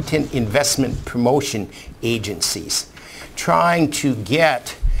competent investment promotion agencies, trying to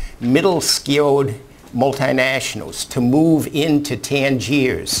get middle-skilled multinationals to move into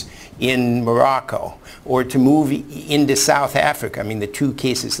Tangiers in Morocco or to move into South Africa. I mean, the two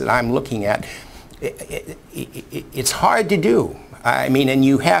cases that I'm looking at, it's hard to do. I mean, and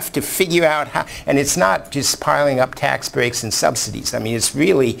you have to figure out how, and it's not just piling up tax breaks and subsidies. I mean, it's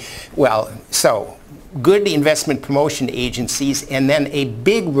really, well, so good investment promotion agencies, and then a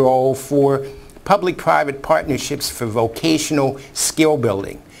big role for public-private partnerships for vocational skill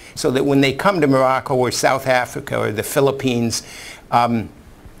building, so that when they come to Morocco or South Africa or the Philippines,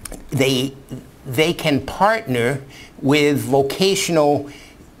 they can partner with vocational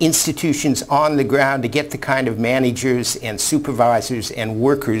institutions on the ground to get the kind of managers and supervisors and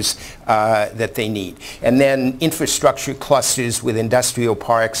workers that they need. And then infrastructure clusters with industrial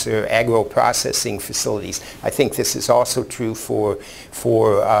parks or agro-processing facilities. I think this is also true for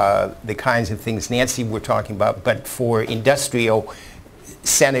the kinds of things Nancy were talking about, but for industrial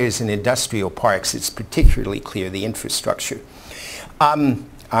centers and industrial parks, it's particularly clear, the infrastructure. I'm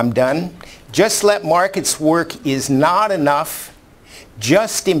done. Just let markets work is not enough.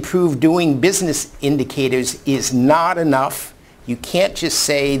 Just improve doing business indicators is not enough. You can't just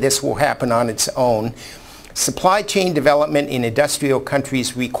say this will happen on its own. Supply chain development in industrial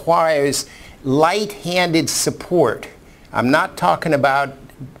countries requires light-handed support. I'm not talking about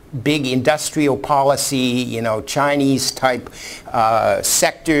big industrial policy, you know, Chinese-type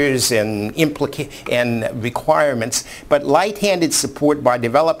sectors and requirements, but light-handed support by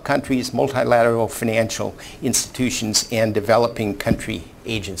developed countries, multilateral financial institutions, and developing country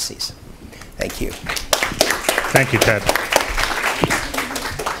agencies. Thank you. Thank you, Ted.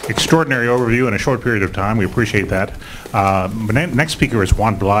 Extraordinary overview in a short period of time. We appreciate that. Next speaker is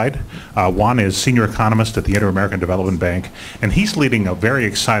Juan Blide. Juan is senior economist at the Inter-American Development Bank, and he's leading a very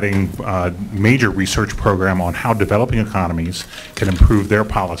exciting major research program on how developing economies can improve their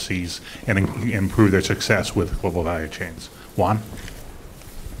policies and improve their success with global value chains. Juan?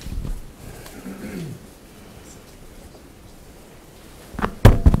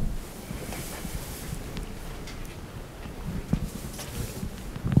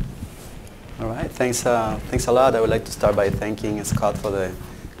 All right, thanks a lot. I would like to start by thanking Scott for the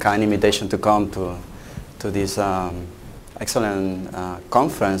kind invitation to come to this excellent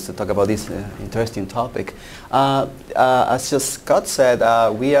conference to talk about this interesting topic. As just Scott said,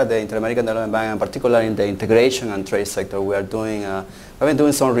 we at the Inter-American Development Bank, and particularly in the integration and trade sector, we've been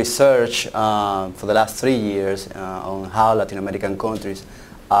doing some research for the last 3 years on how Latin American countries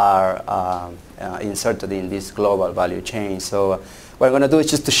are inserted in this global value chain. So what I'm going to do is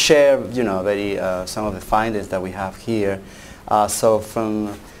just to share, you know, some of the findings that we have here.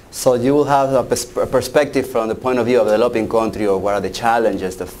 So you will have a perspective from the point of view of the developing country, or what are the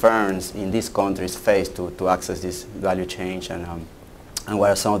challenges the firms in these countries face to access this value chain, and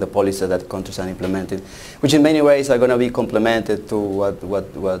what are some of the policies that countries are implemented, which in many ways are going to be complemented to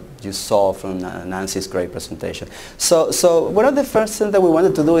what you saw from Nancy's great presentation. So one of the first things that we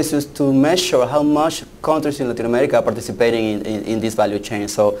wanted to do is just to measure how much countries in Latin America are participating in this value chain.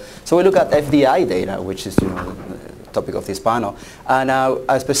 So we look at FDI data, which is, you know, topic of this panel,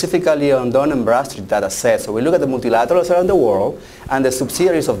 and specifically on Dun & Bradstreet data set. So we look at the multilaterals around the world and the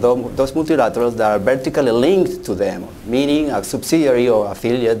subsidiaries of those multilaterals that are vertically linked to them, meaning a subsidiary or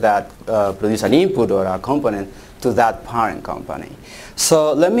affiliate that produce an input or a component to that parent company.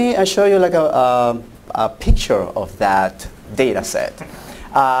 So let me show you like a picture of that data set.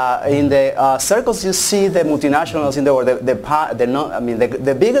 In the circles, you see the multinationals in the world.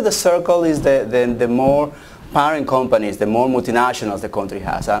 The bigger the circle is, the more parent companies, the more multinationals the country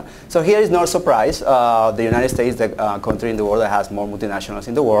has. So here is no surprise. The United States, the country in the world that has more multinationals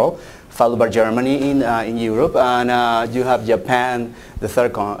in the world, followed by Germany in Europe, and you have Japan, the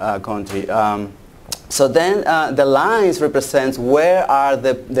third country. So then the lines represents where are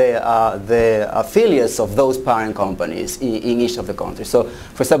the affiliates of those parent companies in each of the countries. So,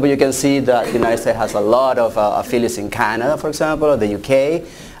 for example, you can see that the United States has a lot of affiliates in Canada, for example, or the UK.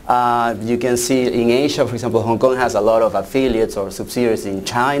 You can see in Asia, for example, Hong Kong has a lot of affiliates or subsidiaries in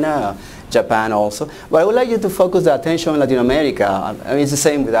China, Japan also. But I would like you to focus the attention on Latin America. I mean, it's the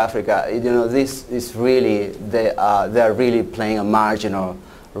same with Africa. You know, this is really, they are really playing a marginal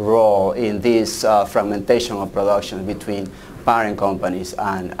role in this fragmentation of production between parent companies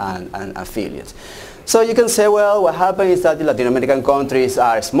and affiliates. So you can say, well, what happened is that the Latin American countries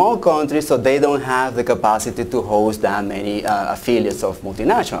are small countries, so they don't have the capacity to host that many affiliates of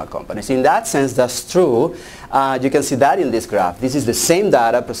multinational companies. In that sense, that's true. You can see that in this graph. This is the same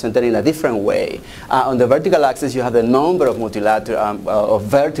data presented in a different way. On the vertical axis, you have the number of of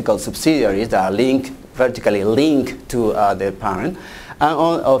vertical subsidiaries that are vertically linked to the parent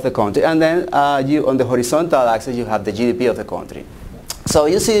of the country. And then on the horizontal axis, you have the GDP of the country. So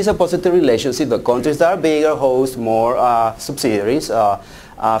you see it's a positive relationship. The countries that are bigger host more subsidiaries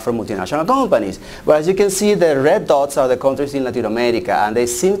from multinational companies. But as you can see, the red dots are the countries in Latin America, and they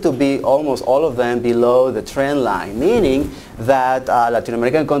seem to be almost all of them below the trend line, meaning that Latin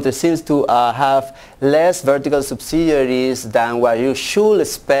American countries seems to have less vertical subsidiaries than what you should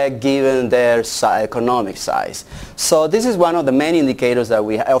expect given their economic size. So this is one of the main indicators that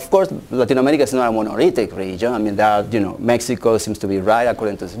we have. Of course, Latin America is not a monolithic region. I mean, there are, Mexico seems to be right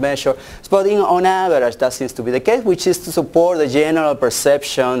according to this measure. But on average, that seems to be the case, which is to support the general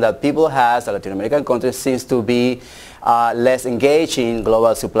perception that people have that Latin American countries seems to be less engaged in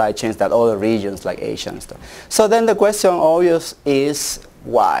global supply chains than other regions like Asia and stuff. So then the question obvious is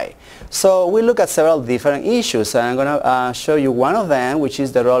why? So we look at several different issues, and I'm going to show you one of them, which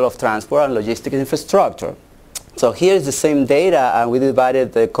is the role of transport and logistics infrastructure. So here is the same data, and we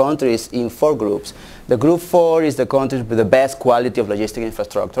divided the countries in 4 groups. The group 4 is the countries with the best quality of logistic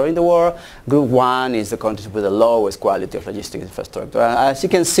infrastructure in the world. Group 1 is the countries with the lowest quality of logistic infrastructure. As you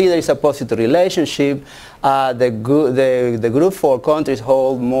can see, there is a positive relationship. The group 4 countries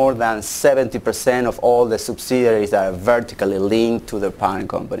hold more than 70% of all the subsidiaries that are vertically linked to their parent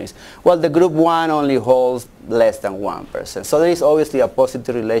companies, while the group 1 only holds less than 1%. So there is obviously a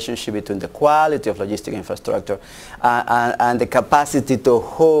positive relationship between the quality of logistic infrastructure and the capacity to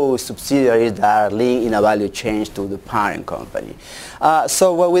host subsidiaries that are linked in a value chain to the parent company.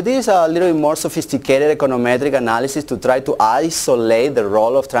 So what we did is a little bit more sophisticated econometric analysis to try to isolate the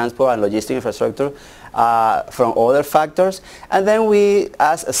role of transport and logistic infrastructure from other factors. And then we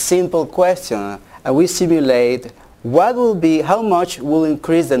ask a simple question, and we simulate how much will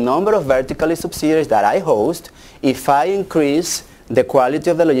increase the number of vertically subsidiaries that I host if I increase the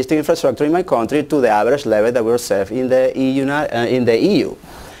quality of the logistic infrastructure in my country to the average level that we observe in the EU.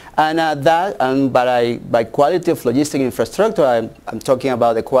 And by quality of logistic infrastructure, I'm talking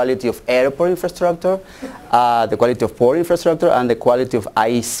about the quality of airport infrastructure, the quality of port infrastructure, and the quality of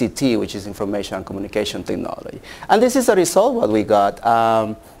ICT, which is information and communication technology. And this is the result what we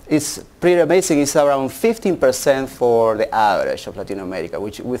got. It's pretty amazing. It's around 15% for the average of Latin America,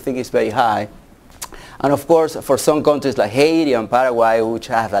 which we think is very high. And of course, for some countries like Haiti and Paraguay, which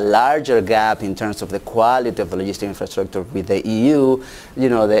have a larger gap in terms of the quality of the logistic infrastructure with the EU,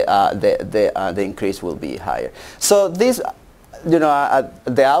 the increase will be higher. So this,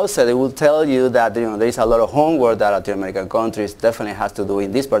 at the outset, it will tell you that there is a lot of homework that Latin American countries definitely has to do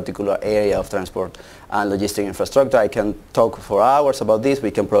in this particular area of transport and logistic infrastructure. I can talk for hours about this. We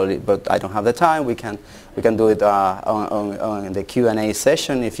can probably, but I don't have the time. We can do it on the Q&A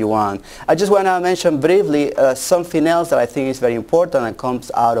session if you want. I just want to mention briefly something else that I think is very important and comes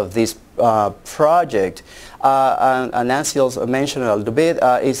out of this project. And Nancy also mentioned a little bit,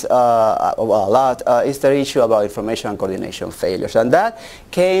 is the issue about information and coordination failures. And that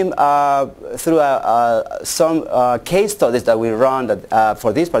came through some case studies that we run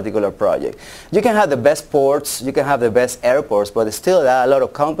for this particular project. You can have the best ports, you can have the best airports, but still there are a lot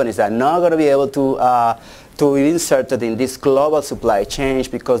of companies that are not going to be able to be inserted in this global supply chain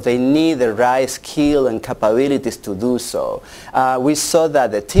because they need the right skill and capabilities to do so. We saw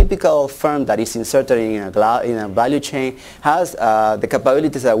that the typical firm that is inserted in a value chain has the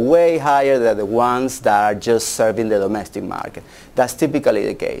capabilities are way higher than the ones that are just serving the domestic market. That's typically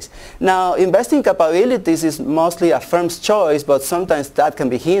the case. Now, investing capabilities is mostly a firm's choice, but sometimes that can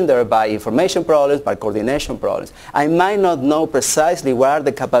be hindered by information problems, by coordination problems. I might not know precisely what are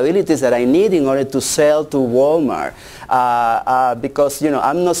the capabilities that I need in order to sell to Walmart because,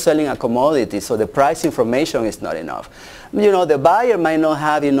 I'm not selling a commodity, so the price information is not enough. The buyer might not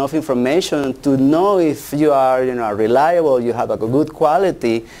have enough information to know if you are, reliable, you have a good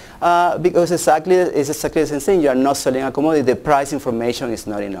quality, because it's exactly the same thing. You are not selling a commodity. The price information is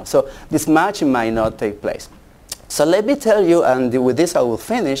not enough. So this matching might not take place. So let me tell you, and with this I will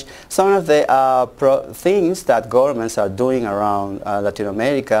finish, some of the things that governments are doing around Latin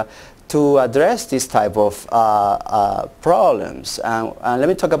America to address this type of problems. And let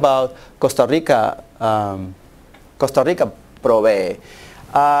me talk about Costa Rica. Costa Rica Provee.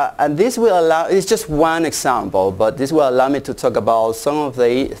 And this will allow, it's just one example, but this will allow me to talk about some of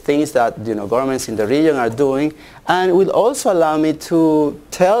the things that governments in the region are doing, and will also allow me to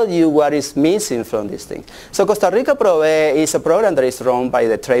tell you what is missing from these things. So Costa Rica Provee is a program that is run by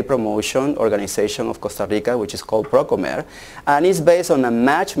the Trade Promotion Organization of Costa Rica, which is called Procomer, and it's based on a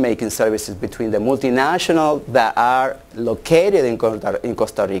matchmaking services between the multinationals that are located in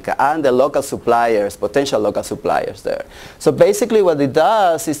Costa Rica and the local suppliers, potential local suppliers there. So basically what it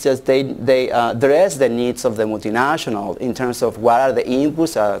does is just they address the needs of the multinational in terms of what are the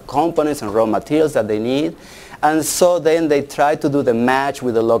inputs, components and raw materials that they need. And so then they try to do the match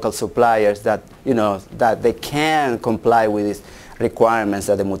with the local suppliers that, that they can comply with these requirements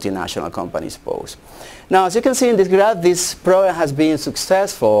that the multinational companies pose. Now, as you can see in this graph, this program has been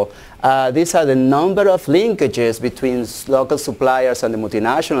successful. These are the number of linkages between local suppliers and the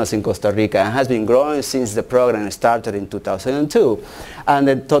multinationals in Costa Rica, and has been growing since the program started in 2002. And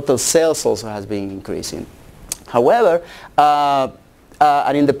the total sales also has been increasing. However,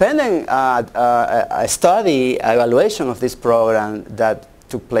 an independent study evaluation of this program that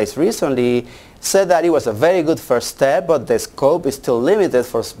took place recently said that it was a very good first step, but the scope is still limited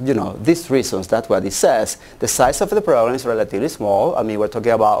for these reasons. That's what it says. The size of the program is relatively small. I mean, we're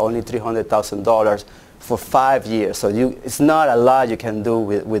talking about only $300,000 for 5 years. So it's not a lot you can do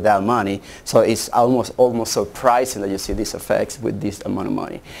with that money. So it's almost surprising that you see these effects with this amount of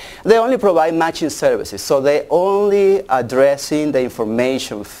money. They only provide matching services. So they only addressing the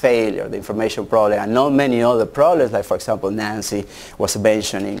information failure, the information problem, and not many other problems, like for example Nancy was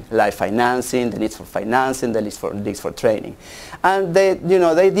mentioning, like financing, the needs for financing, the needs for training. And they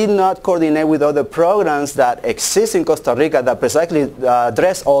did not coordinate with other programs that exist in Costa Rica that precisely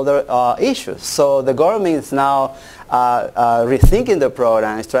address other issues. So the government is now rethinking the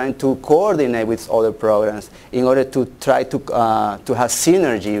program, is trying to coordinate with other programs in order to try to have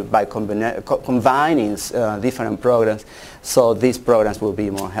synergy by combining different programs, so these programs will be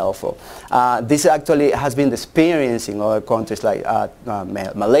more helpful. This actually has been the experience in other countries like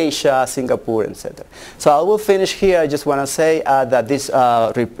Malaysia, Singapore, etc. So I will finish here. I just want to say that this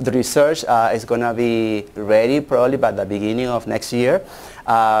the research is going to be ready probably by the beginning of next year.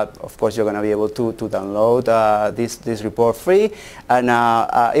 Of course, you're going to be able to download this report free, and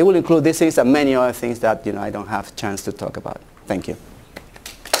it will include these things and many other things that I don't have a chance to talk about. Thank you.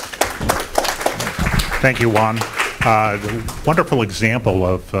 Thank you, Juan. The wonderful example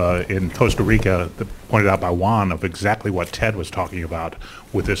of in Costa Rica, pointed out by Juan, of exactly what Ted was talking about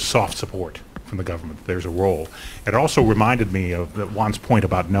with this soft support from the government. There's a role. It also reminded me of Juan's point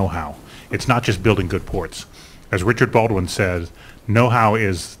about know-how. It's not just building good ports. As Richard Baldwin says, know-how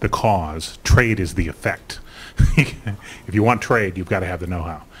is the cause, trade is the effect. If you want trade, you've got to have the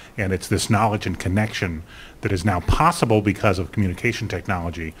know-how. And it's this knowledge and connection that is now possible because of communication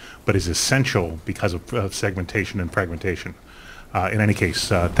technology, but is essential because of segmentation and fragmentation. In any case,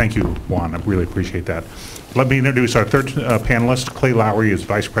 thank you, Juan. I really appreciate that. Let me introduce our third panelist. Clay Lowry is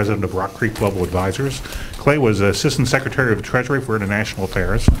Vice President of Rock Creek Global Advisors. Clay was Assistant Secretary of the Treasury for International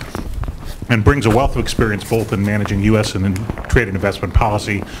Affairs and brings a wealth of experience both in managing U.S. and trade and investment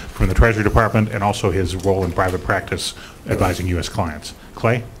policy from the Treasury Department and also his role in private practice advising U.S. clients.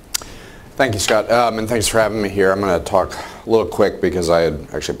 Clay? Thank you, Scott, and thanks for having me here. I'm going to talk a little quick because I had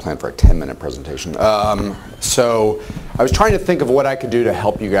actually planned for a 10-minute presentation. So I was trying to think of what I could do to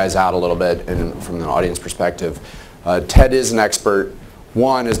help you guys out a little bit from the audience perspective. Ted is an expert.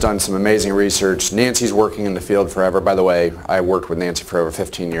 Juan has done some amazing research. Nancy's working in the field forever. By the way, I worked with Nancy for over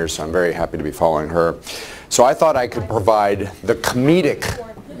 15 years, so I'm very happy to be following her. So I thought I could provide the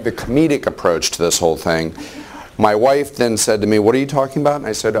comedic the comedic approach to this whole thing. My wife then said to me, "What are you talking about?" And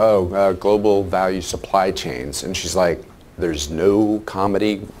I said, global value supply chains. And she's like, "There's no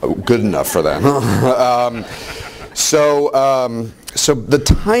comedy good enough for them." So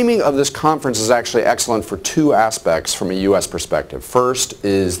the timing of this conference is actually excellent for two aspects from a U.S. perspective. First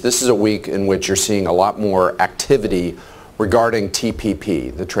is this is a week in which you're seeing a lot more activity regarding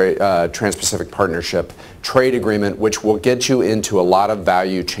TPP, the Trans-Pacific Partnership Trade Agreement, which will get you into a lot of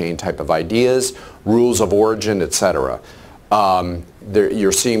value chain type of ideas, rules of origin, etc.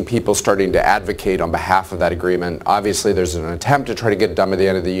 You're seeing people starting to advocate on behalf of that agreement. Obviously, there's an attempt to try to get it done by the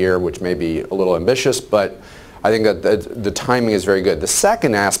end of the year, which may be a little ambitious, but I think that the timing is very good. The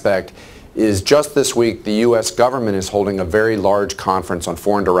second aspect is just this week, the U.S. government is holding a very large conference on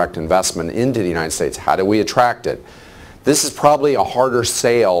foreign direct investment into the United States. How do we attract it? This is probably a harder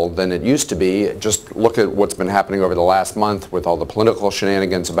sale than it used to be. Just look at what's been happening over the last month with all the political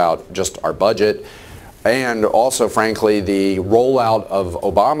shenanigans about just our budget. And also, frankly, the rollout of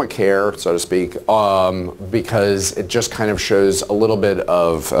Obamacare, so to speak, because it just kind of shows a little bit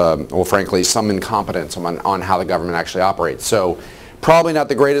of, well, frankly, some incompetence on how the government actually operates. So probably not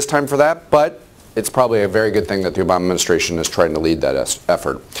the greatest time for that, but it's probably a very good thing that the Obama administration is trying to lead that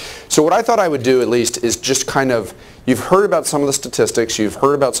effort. So what I thought I would do, at least, is just kind of, you've heard about some of the statistics, you've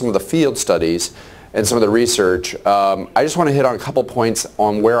heard about some of the field studies, and some of the research. I just want to hit on a couple points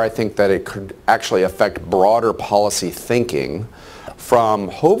on where I think that it could actually affect broader policy thinking from,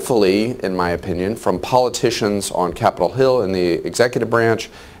 hopefully, in my opinion, from politicians on Capitol Hill in the executive branch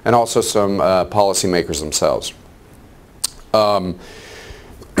and also some policymakers themselves. The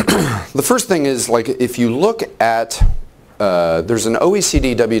first thing is, like, if you look at, there's an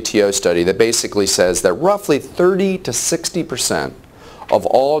OECD WTO study that basically says that roughly 30 to 60% of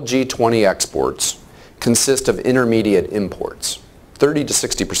all G20 exports consist of intermediate imports, 30 to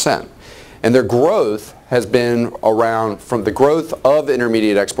 60%. And their growth has been around, from the growth of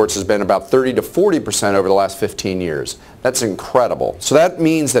intermediate exports has been about 30 to 40% over the last 15 years. That's incredible. So that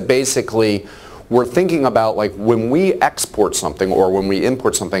means that basically we're thinking about, like, when we export something or when we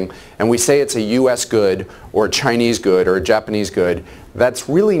import something and we say it's a US good or a Chinese good or a Japanese good, that's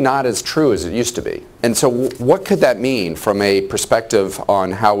really not as true as it used to be. And so what could that mean from a perspective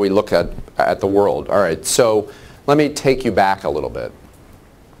on how we look at the world? All right, so let me take you back a little bit.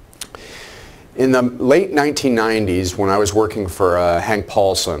 In the late 1990s, when I was working for Hank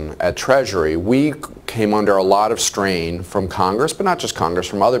Paulson at Treasury, we came under a lot of strain from Congress, but not just Congress,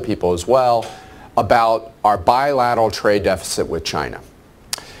 from other people as well, about our bilateral trade deficit with China.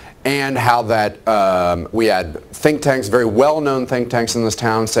 And how that we had think tanks, very well-known think tanks in this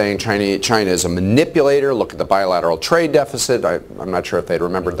town saying China is a manipulator, look at the bilateral trade deficit. I'm not sure if they'd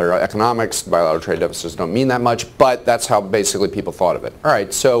remembered their economics. Bilateral trade deficits don't mean that much, but that's how basically people thought of it. All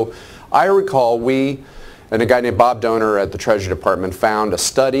right, so I recall we and a guy named Bob Donor at the Treasury Department found a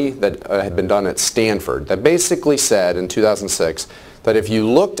study that had been done at Stanford that basically said in 2006 that if you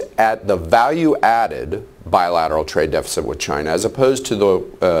looked at the value-added bilateral trade deficit with China as opposed to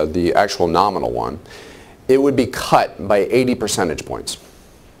the actual nominal one, it would be cut by 80 percentage points.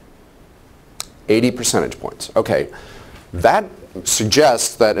 80 percentage points. Okay, that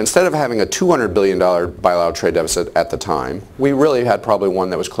suggests that instead of having a $200 billion bilateral trade deficit at the time, we really had probably one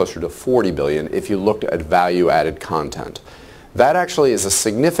that was closer to $40 billion if you looked at value-added content. That actually is a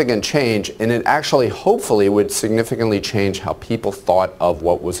significant change, and it actually hopefully would significantly change how people thought of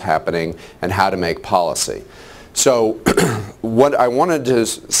what was happening and how to make policy. So what I wanted to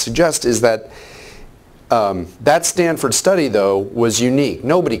suggest is that that Stanford study, though, was unique.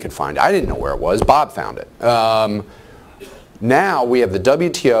 Nobody could find it. I didn't know where it was. Bob found it. Now we have the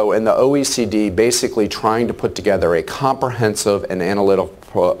WTO and the OECD basically trying to put together a comprehensive and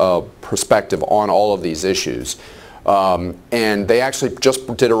analytical perspective on all of these issues. And they actually just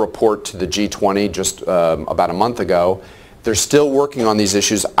did a report to the G20 just about a month ago. They're still working on these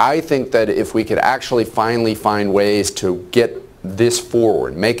issues. I think that if we could actually finally find ways to get this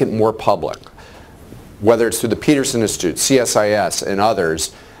forward, make it more public, whether it's through the Peterson Institute, CSIS, and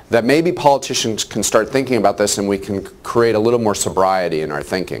others, that maybe politicians can start thinking about this and we can create a little more sobriety in our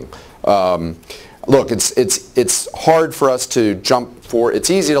thinking. Look, it's hard for us to jump for, it's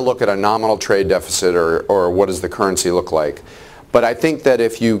easy to look at a nominal trade deficit or what does the currency look like. But I think that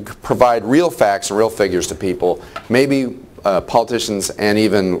if you provide real facts and real figures to people, maybe politicians and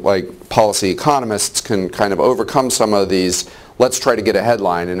even like policy economists can kind of overcome some of these, let's try to get a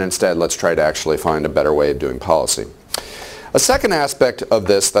headline, and instead let's try to actually find a better way of doing policy. A second aspect of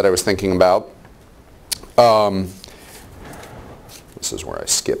this that I was thinking about, this is where I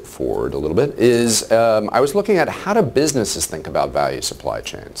skip forward a little bit, is I was looking at how do businesses think about value supply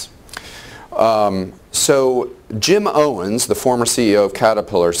chains. So Jim Owens, the former CEO of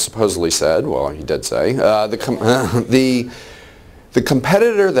Caterpillar, supposedly said, well, he did say, the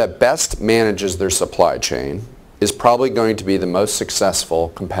competitor that best manages their supply chain is probably going to be the most successful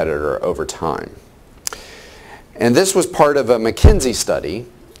competitor over time. And this was part of a McKinsey study.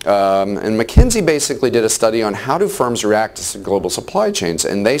 And McKinsey basically did a study on how do firms react to global supply chains.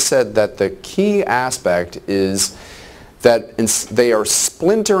 And they said that the key aspect is that they are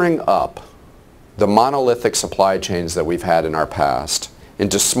splintering up the monolithic supply chains that we've had in our past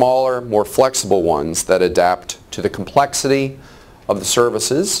into smaller, more flexible ones that adapt to the complexity of the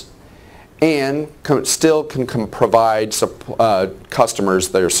services and still can provide customers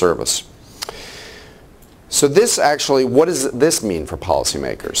their service. So this actually, what does this mean for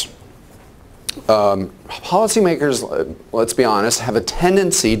policymakers? Policymakers, let's be honest, have a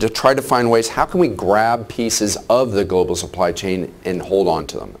tendency to try to find ways, how can we grab pieces of the global supply chain and hold on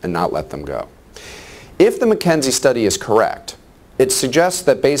to them and not let them go? If the McKinsey study is correct, it suggests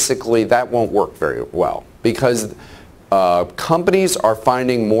that basically that won't work very well because companies are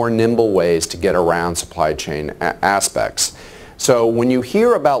finding more nimble ways to get around supply chain aspects. So when you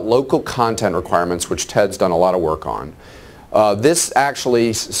hear about local content requirements, which Ted's done a lot of work on, this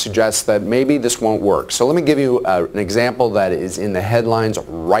actually suggests that maybe this won't work. So let me give you an example that is in the headlines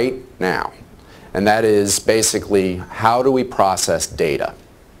right now. And that is basically, how do we process data?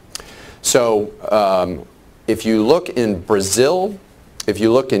 So if you look in Brazil, if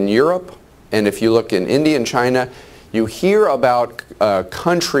you look in Europe, and if you look in India and China, you hear about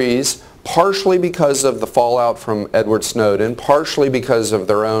countries, partially because of the fallout from Edward Snowden, partially because of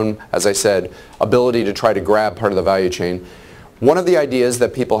their own, as I said, ability to try to grab part of the value chain. One of the ideas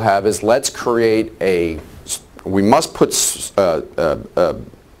that people have is let's create we must put a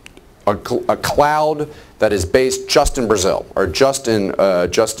cloud that is based just in Brazil or just in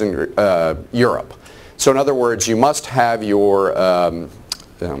Europe. So in other words, you must have your, I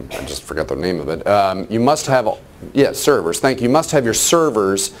just forgot the name of it, you must have, servers, thank you. You must have your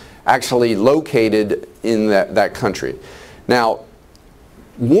servers actually located in that country. Now,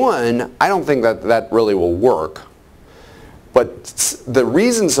 one, I don't think that really will work. But the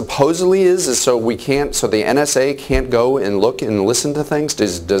reason supposedly is so the NSA can't go and look and listen to things.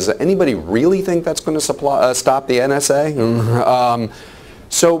 Does anybody really think that's going to stop the NSA?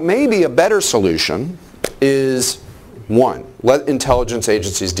 So maybe a better solution is, one, let intelligence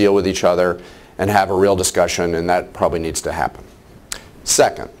agencies deal with each other and have a real discussion, and that probably needs to happen.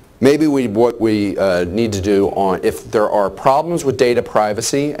 Second, maybe what we need to do if there are problems with data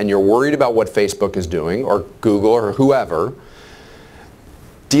privacy and you're worried about what Facebook is doing or Google or whoever,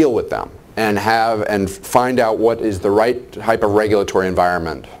 deal with them and find out what is the right type of regulatory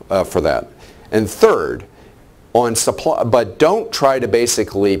environment for that. And third, on supply, but don't try to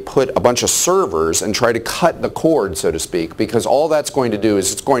basically put a bunch of servers and try to cut the cord, so to speak, because all that's going to do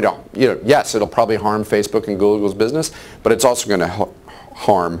is it's going to, yes, it'll probably harm Facebook and Google's business, but it's also going to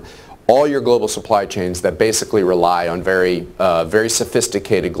harm all your global supply chains that basically rely on very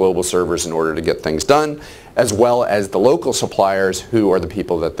sophisticated global servers in order to get things done, as well as the local suppliers who are the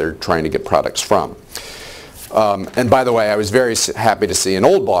people that they're trying to get products from. And by the way, I was very happy to see an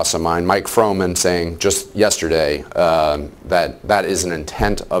old boss of mine, Mike Froman, saying just yesterday that is an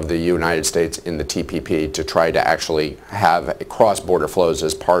intent of the United States in the TPP to try to actually have cross-border flows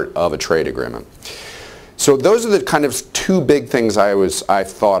as part of a trade agreement. So those are the kind of two big things I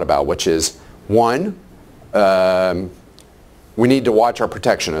thought about, which is, one, we need to watch our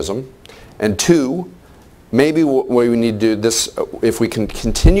protectionism, and two, maybe what we need to do this, if we can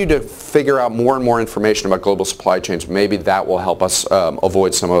continue to figure out more and more information about global supply chains, maybe that will help us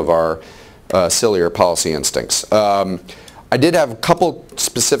avoid some of our sillier policy instincts. I did have a couple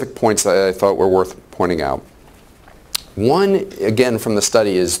specific points that I thought were worth pointing out. One, again, from the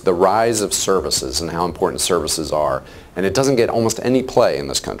study is the rise of services and how important services are. And it doesn't get almost any play in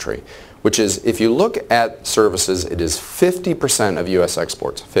this country, which is if you look at services, it is 50% of U.S.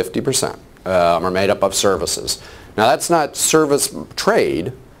 exports, 50%. Are made up of services. Now that's not service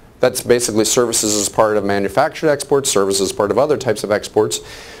trade, that's basically services as part of manufactured exports, services as part of other types of exports.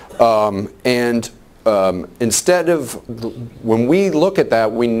 Instead of, when we look at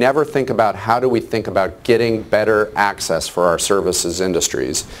that, we never think about how do we think about getting better access for our services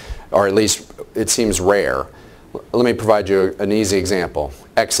industries, or at least it seems rare. Let me provide you an easy example,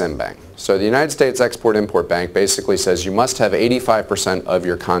 Ex-Im Bank. So the United States Export-Import Bank basically says you must have 85% of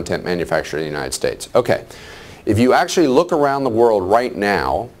your content manufactured in the United States. Okay, if you actually look around the world right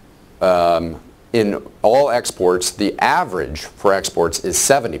now, in all exports, the average for exports is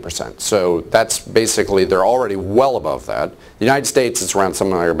 70%. So that's basically, they're already well above that. The United States, it's around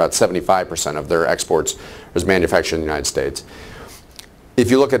something like about 75% of their exports is manufactured in the United States. If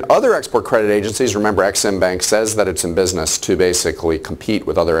you look at other export credit agencies, remember Ex-Im Bank says that it's in business to basically compete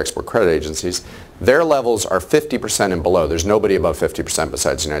with other export credit agencies. Their levels are 50% and below. There's nobody above 50%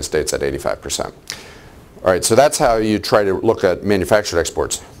 besides the United States at 85%. All right, so that's how you try to look at manufactured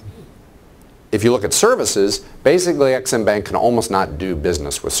exports. If you look at services, basically Ex-Im Bank can almost not do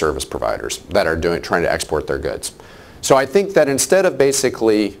business with service providers that are trying to export their goods. So I think that instead of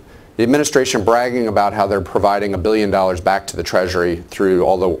basically the administration bragging about how they're providing $1 billion back to the Treasury through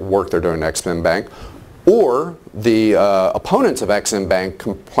all the work they're doing at Ex-Im Bank, or the opponents of Ex-Im Bank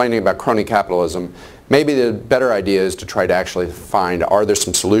complaining about crony capitalism, maybe the better idea is to try to actually find, are there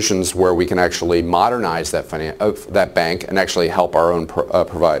some solutions where we can actually modernize that bank and actually help our own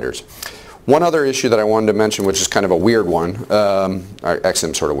providers. One other issue that I wanted to mention, which is kind of a weird one,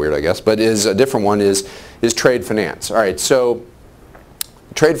 Ex-Im's sort of weird I guess, but is a different one, is trade finance. All right, so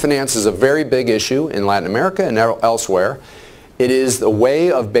trade finance is a very big issue in Latin America and elsewhere. It is the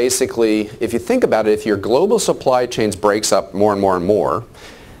way of basically, if you think about it, if your global supply chains breaks up more and more and more,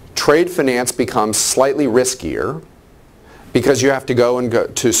 trade finance becomes slightly riskier because you have to go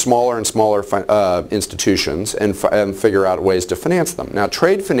to smaller and smaller institutions and figure out ways to finance them. Now,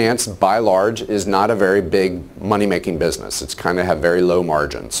 trade finance, by large, is not a very big money-making business. It's kind of have very low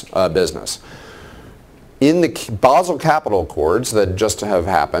margins business. In the Basel Capital Accords that just have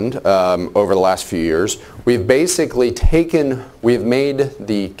happened over the last few years, we've basically we've made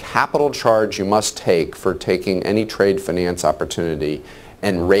the capital charge you must take for taking any trade finance opportunity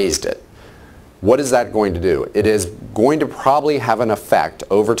and raised it. What is that going to do? It is going to probably have an effect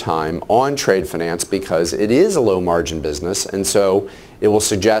over time on trade finance because it is a low margin business, and so it will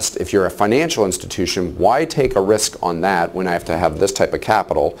suggest if you're a financial institution, why take a risk on that when I have to have this type of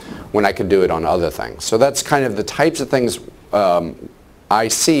capital when I could do it on other things? So that's kind of the types of things I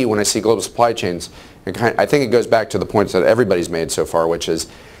see when I see global supply chains. I think it goes back to the points that everybody's made so far, which is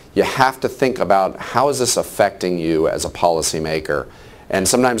you have to think about how is this affecting you as a policymaker. And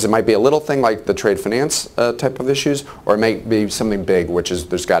sometimes it might be a little thing like the trade finance type of issues, or it may be something big, which is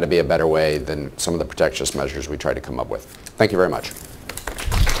there's got to be a better way than some of the protectionist measures we try to come up with. Thank you very much.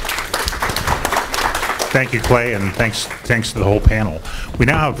 Thank you, Clay, and thanks to the whole panel. We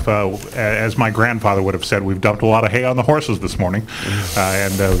now have, as my grandfather would have said, we've dumped a lot of hay on the horses this morning,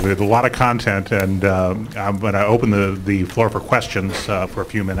 and there's a lot of content, and I'm going to open the floor for questions for a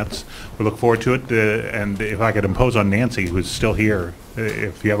few minutes. We look forward to it, and if I could impose on Nancy, who's still here,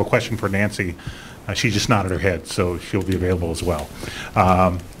 if you have a question for Nancy, she just nodded her head, so she'll be available as well.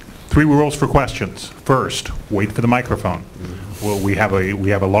 3 rules for questions. First, wait for the microphone. Well, we have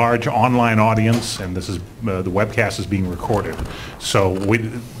a large online audience, and this is the webcast is being recorded, so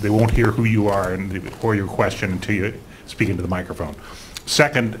they won't hear who you are or your question until you speak into the microphone.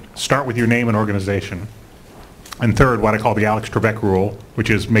 Second, start with your name and organization. And third, what I call the Alex Trebek rule, which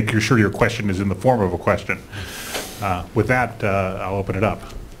is make sure your question is in the form of a question. With that, I'll open it up.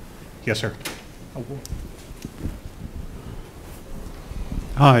 Yes, sir.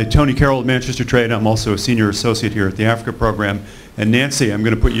 Hi, Tony Carroll at Manchester Trade. I'm also a senior associate here at the Africa program. And Nancy, I'm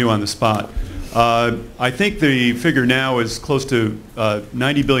going to put you on the spot. I think the figure now is close to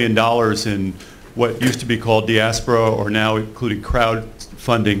 $90 billion in what used to be called diaspora, or now including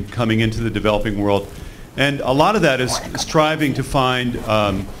crowdfunding, coming into the developing world. And a lot of that is striving to find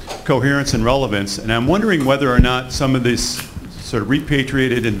coherence and relevance. And I'm wondering whether or not some of this sort of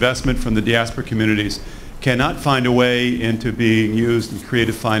repatriated investment from the diaspora communities cannot find a way into being used in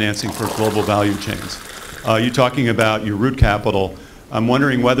creative financing for global value chains. You're talking about your root capital. I'm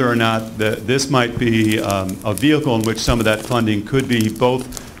wondering whether or not this might be a vehicle in which some of that funding could be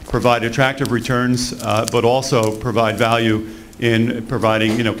both provide attractive returns, but also provide value in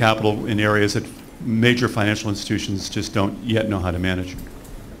providing capital in areas that major financial institutions just don't yet know how to manage.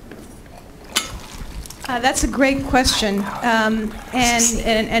 That's a great question,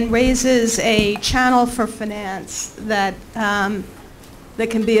 and raises a channel for finance that can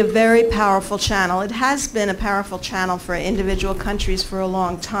be a very powerful channel. It has been a powerful channel for individual countries for a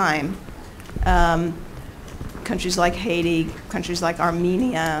long time. Countries like Haiti, countries like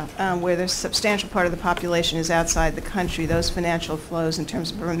Armenia, where there's a substantial part of the population is outside the country, those financial flows in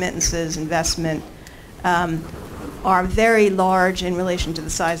terms of remittances, investment, are very large in relation to the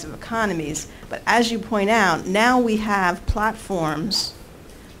size of economies. But as you point out, now we have platforms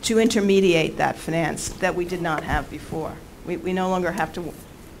to intermediate that finance that we did not have before. We no longer have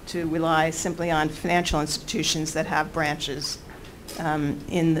to rely simply on financial institutions that have branches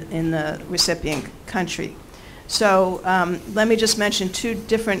in the recipient country. So let me just mention two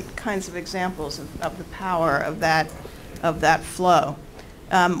different kinds of examples of the power of that flow.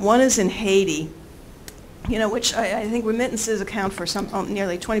 One is in Haiti, which I think remittances account for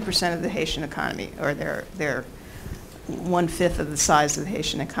nearly 20% of the Haitian economy, or they're 1/5 of the size of the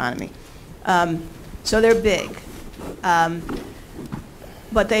Haitian economy. So they're big.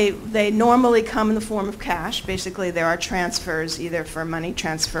 But they normally come in the form of cash. Basically, there are transfers either for money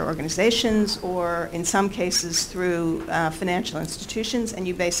transfer organizations or in some cases through financial institutions, and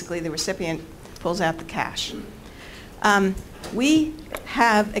the recipient pulls out the cash. We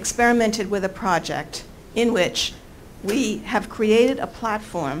have experimented with a project in which we have created a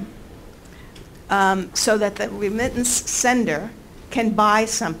platform so that the remittance sender can buy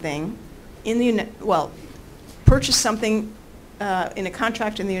something purchase something in a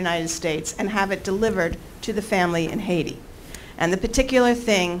contract in the United States and have it delivered to the family in Haiti. And the particular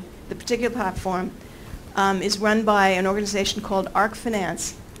platform is run by an organization called ARC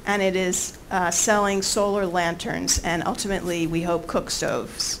Finance, and it is selling solar lanterns and ultimately, we hope, cook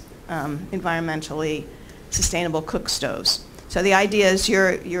stoves, environmentally sustainable cook stoves. So the idea is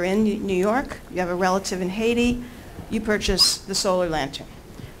you're in New York, you have a relative in Haiti, you purchase the solar lantern.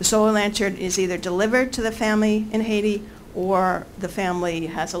 The solar lantern is either delivered to the family in Haiti or the family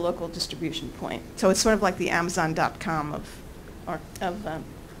has a local distribution point. So it's sort of like the Amazon.com of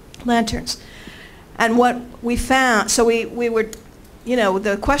lanterns. And what we found, so we were,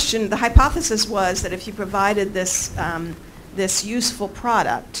 the hypothesis was that if you provided this, this useful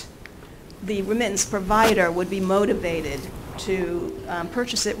product, the remittance provider would be motivated to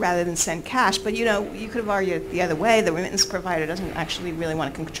purchase it rather than send cash. But you could have argued the other way. The remittance provider doesn't actually really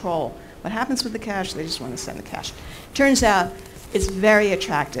want to control what happens with the cash. They just want to send the cash. Turns out it's very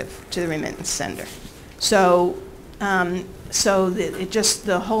attractive to the remittance sender. So, the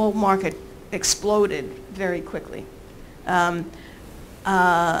whole market exploded very quickly. And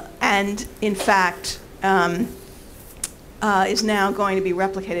in fact, is now going to be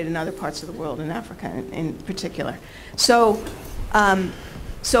replicated in other parts of the world, in Africa in particular. So,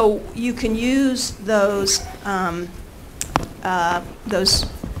 so you can use those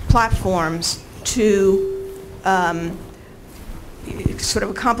platforms to sort of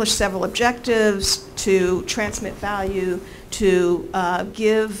accomplish several objectives, to transmit value, to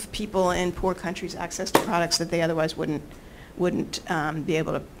give people in poor countries access to products that they otherwise wouldn't be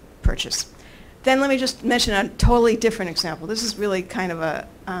able to purchase. Then let me just mention a totally different example. This is really kind of a...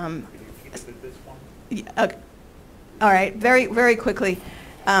 all right, very, very quickly.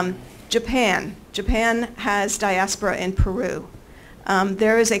 Japan. Japan has diaspora in Peru.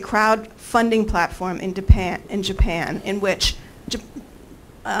 There is a crowdfunding platform in Japan in which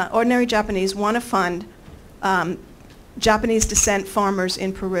ordinary Japanese want to fund Japanese descent farmers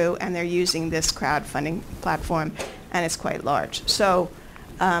in Peru, and they're using this crowdfunding platform, and it's quite large. So,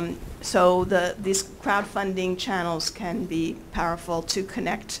 these crowdfunding channels can be powerful to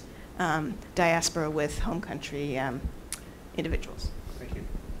connect diaspora with home country individuals. Thank you.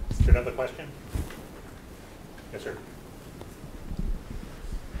 Is there another question? Yes, sir.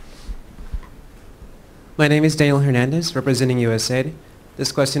 My name is Daniel Hernandez, representing USAID.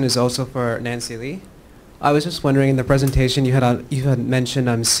 This question is also for Nancy Lee. I was just wondering, in the presentation you had mentioned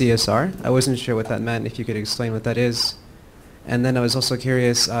CSR. I wasn't sure what that meant, if you could explain what that is. And then I was also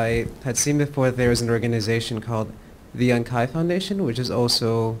curious, I had seen before there was an organization called the Ankai Foundation, which is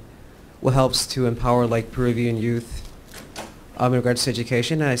also what helps to empower Peruvian youth in regards to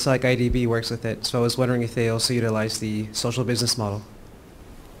education, and I saw IDB works with it. So I was wondering if they also utilize the social business model.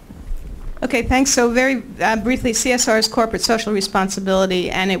 Okay, thanks. So very briefly, CSR is corporate social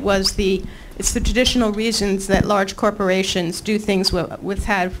responsibility, and it's the traditional reasons that large corporations do things which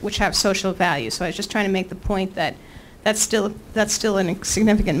have social value. So I was just trying to make the point that that's still a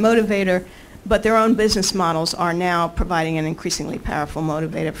significant motivator, but their own business models are now providing an increasingly powerful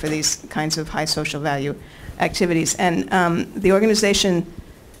motivator for these kinds of high social value activities. And the organization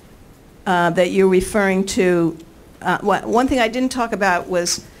that you're referring to, one thing I didn't talk about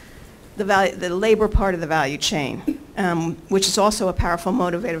was the labor part of the value chain, which is also a powerful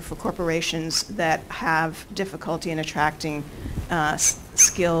motivator for corporations that have difficulty in attracting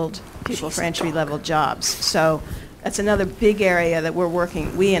skilled people for entry-level jobs. So that's another big area that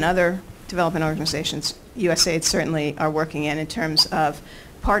we and other development organizations, USAID certainly, are working in terms of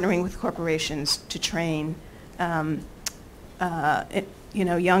partnering with corporations to train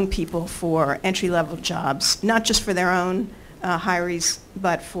young people for entry-level jobs, not just for their own hirees,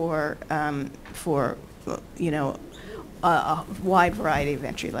 but for a wide variety of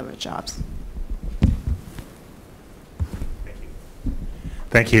entry-level jobs. Thank you.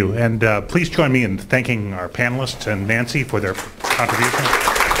 Thank you. And please join me in thanking our panelists and Nancy for their contribution.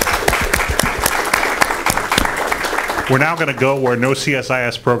 We're now going to go where no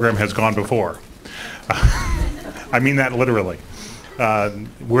CSIS program has gone before. I mean that literally.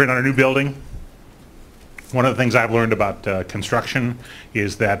 We're in our new building. One of the things I've learned about construction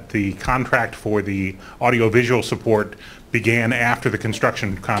is that the contract for the audiovisual support began after the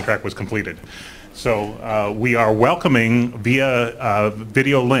construction contract was completed. So we are welcoming via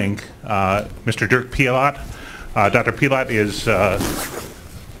video link Mr. Dirk Pielaert. Dr. Pielaert is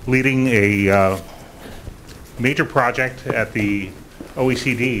leading a major project at the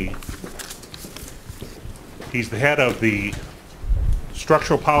OECD. He's the head of the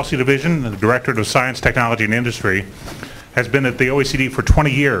Structural Policy Division and the Directorate of Science, Technology, and Industry, has been at the OECD for 20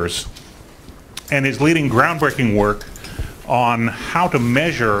 years and is leading groundbreaking work on how to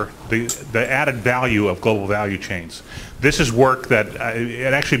measure the added value of global value chains. This is work that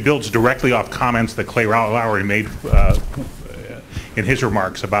it actually builds directly off comments that Clay Lowry made in his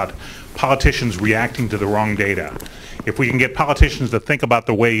remarks about politicians reacting to the wrong data. If we can get politicians to think about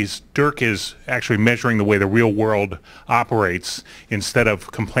the ways Dirk is actually measuring the way the real world operates instead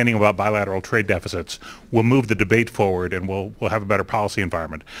of complaining about bilateral trade deficits, we'll move the debate forward and we'll have a better policy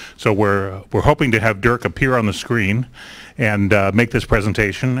environment. So we're hoping to have Dirk appear on the screen and make this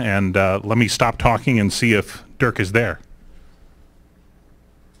presentation. And let me stop talking and see if Dirk is there.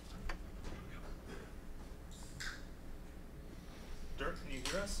 Dirk, can you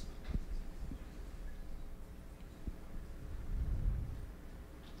hear us?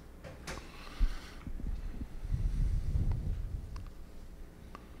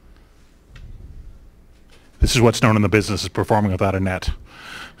 This is what's known in the business as performing without a net.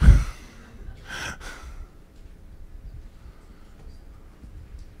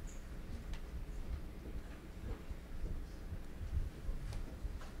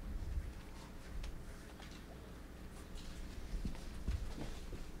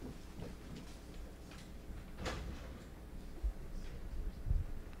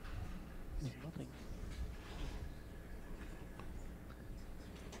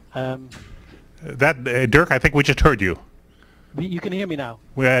 Dirk, I think we just heard you. You can hear me now.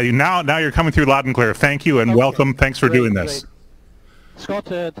 Well, now you're coming through loud and clear. Thank you and welcome. Thanks for doing this. Great.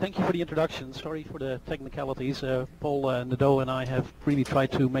 Scott, thank you for the introduction. Sorry for the technicalities. Paul Nadeau and I have really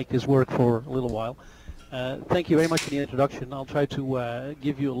tried to make this work for a little while. Thank you very much for the introduction. I'll try to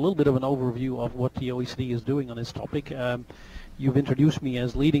give you a little bit of an overview of what the OECD is doing on this topic. You've introduced me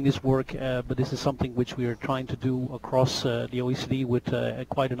as leading this work, but this is something which we are trying to do across the OECD with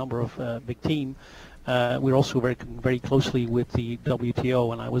quite a number of big team. We're also working very closely with the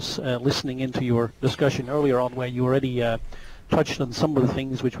WTO, and I was listening into your discussion earlier on where you already touched on some of the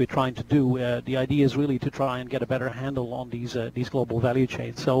things which we're trying to do. The idea is really to try and get a better handle on these global value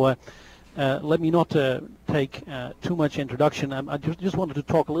chains. So let me not take too much introduction. I just wanted to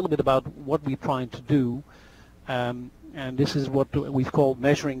talk a little bit about what we're trying to do. And this is what we've called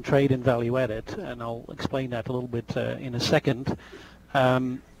measuring trade and value added, and I'll explain that a little bit in a second.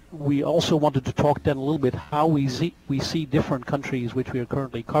 We also wanted to talk then a little bit how we see different countries which we are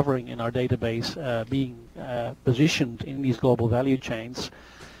currently covering in our database being positioned in these global value chains.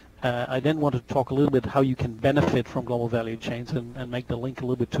 I then wanted to talk a little bit how you can benefit from global value chains and make the link a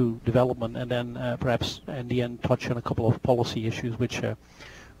little bit to development, and then perhaps in the end touch on a couple of policy issues which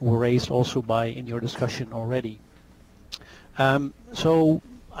were raised also in your discussion already. So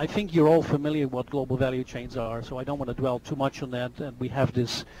I think you're all familiar what global value chains are, so I don't want to dwell too much on that. And we have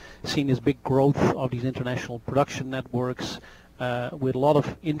seen this big growth of these international production networks with a lot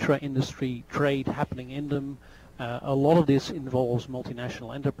of intra-industry trade happening in them. A lot of this involves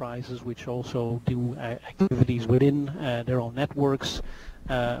multinational enterprises which also do activities within their own networks.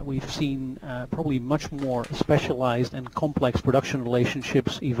 We've seen probably much more specialized and complex production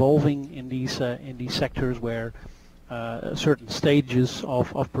relationships evolving in these sectors where certain stages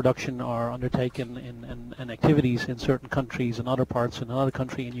of production are undertaken and activities in certain countries and other parts in another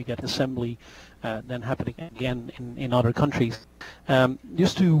country, and you get assembly then happening again in other countries.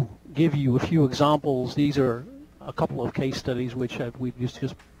 Just to give you a few examples, these are a couple of case studies which we've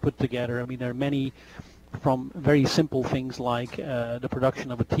just put together. I mean, there are many, from very simple things like the production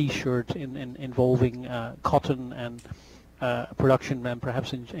of a T-shirt involving cotton and production, and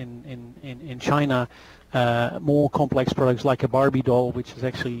perhaps in China, more complex products like a Barbie doll, which is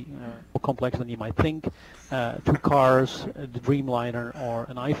actually more complex than you might think, to cars, the Dreamliner, or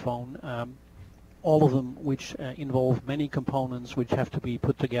an iPhone, all of them which involve many components which have to be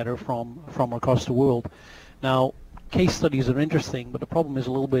put together from across the world. Now, case studies are interesting, but the problem is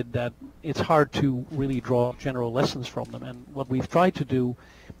a little bit that it's hard to really draw general lessons from them. And what we've tried to do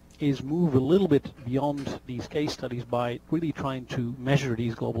is move a little bit beyond these case studies by really trying to measure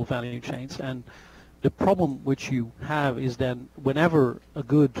these global value chains. And the problem which you have is that whenever a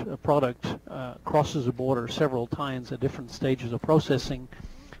good product crosses a border several times at different stages of processing,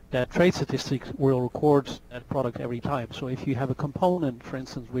 that trade statistics will record that product every time. So if you have a component, for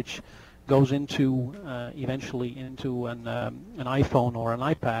instance, which goes into eventually into an iPhone or an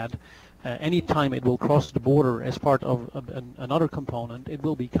iPad, anytime it will cross the border as part of another component, it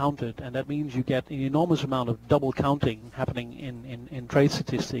will be counted, and that means you get an enormous amount of double counting happening in trade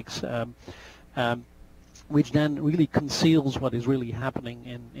statistics, which then really conceals what is really happening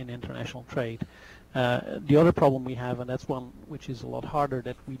in international trade. The other problem we have, and that's one which is a lot harder,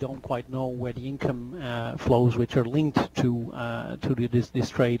 that we don't quite know where the income flows which are linked to this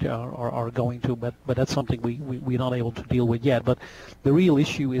trade are going to, but that's something we're not able to deal with yet. But the real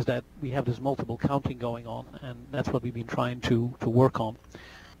issue is that we have this multiple counting going on, and that's what we've been trying to work on.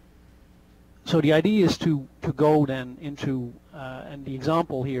 So the idea is to go then into, and the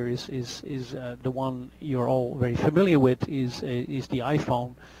example here is the one you're all very familiar with, is the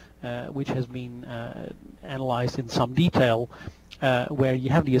iPhone, which has been analyzed in some detail, where you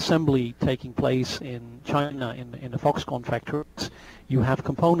have the assembly taking place in China in the Foxconn factories. You have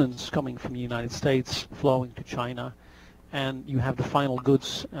components coming from the United States flowing to China, and you have the final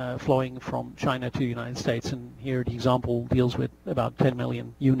goods flowing from China to the United States. And here the example deals with about 10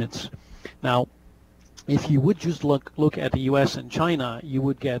 million units. Now, if you would just look at the US and China, you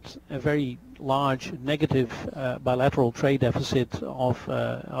would get a very large negative bilateral trade deficit of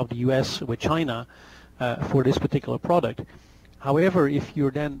the US with China for this particular product. However, if you're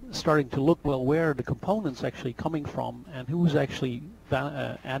then starting to look, well, where are the components actually coming from and who's actually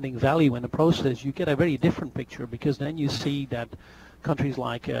adding value in the process, you get a very different picture, because then you see that countries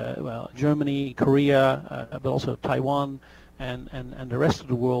like well, Germany, Korea, but also Taiwan and the rest of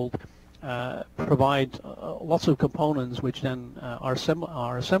the world provide lots of components which then are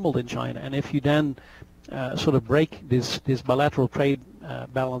assembled in China. And if you then sort of break this bilateral trade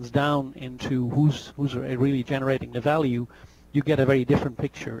balance down into who's really generating the value, you get a very different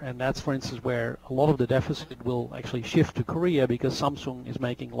picture. And that's, for instance, where a lot of the deficit will actually shift to Korea, because Samsung is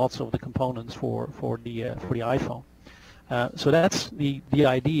making lots of the components for the iPhone. So that's the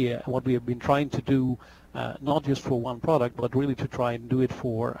idea, what we have been trying to do, not just for one product, but really to try and do it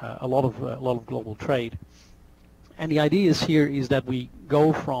for a lot of global trade. And the idea here is that we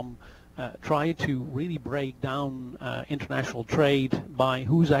go from try to really break down international trade by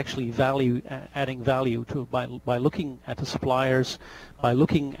who's actually adding value to, by looking at the suppliers, by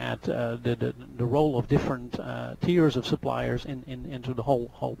looking at the role of different tiers of suppliers into the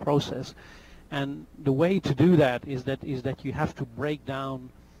whole process. And the way to do that is that you have to break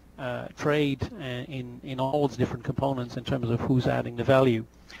down trade in all its different components in terms of who's adding the value.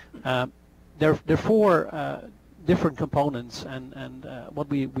 There are four different components, and what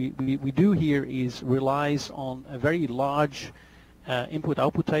we do here is relies on a very large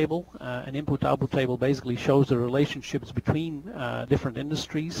input-output table. An input-output table basically shows the relationships between different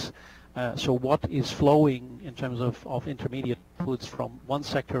industries. So what is flowing in terms of intermediate inputs from one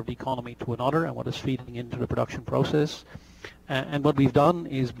sector of the economy to another, and what is feeding into the production process. And what we've done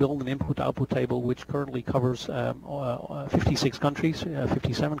is build an input-output table which currently covers 56 countries,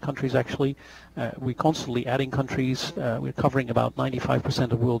 57 countries actually. We're constantly adding countries. We're covering about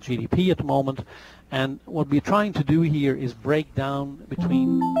 95% of world GDP at the moment. And what we're trying to do here is break down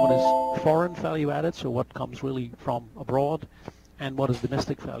between what is foreign value added, so what comes really from abroad, and what is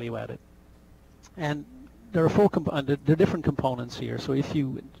domestic value added. And there are there are different components here. So if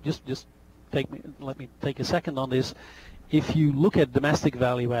you just let me take a second on this. If you look at domestic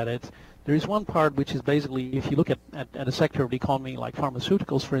value added, there is one part which is basically, if you look at a sector of the economy like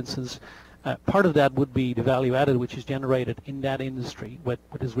pharmaceuticals, for instance, part of that would be the value added which is generated in that industry, what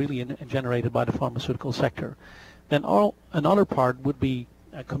is really generated by the pharmaceutical sector. Then another part would be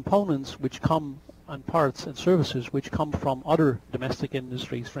components which come, and parts and services which come from other domestic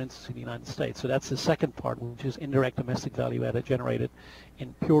industries, for instance in the United States. So that's the second part, which is indirect domestic value added generated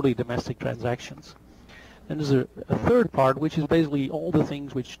in purely domestic transactions. Then there's a third part, which is basically all the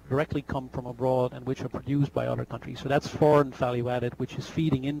things which directly come from abroad and which are produced by other countries. So that's foreign value added, which is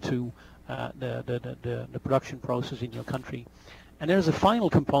feeding into the production process in your country. And there's a final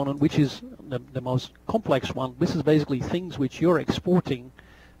component, which is the most complex one. This is basically things which you're exporting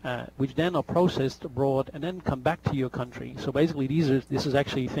which then are processed abroad and then come back to your country. So basically this is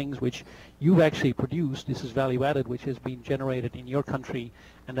actually things which you've actually produced. This is value added which has been generated in your country,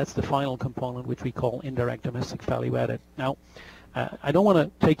 and that's the final component which we call indirect domestic value added. Now, I don't want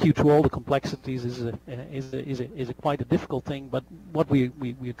to take you through all the complexities. This is a quite a difficult thing, but what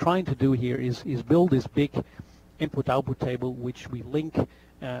we're trying to do here is build this big input-output table which we link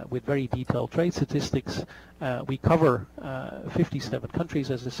with very detailed trade statistics. We cover 57 countries,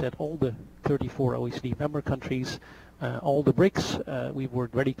 as I said, all the 34 OECD member countries, all the BRICS. We've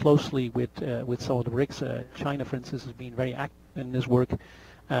worked very closely with some of the BRICS. China, for instance, has been very active in this work.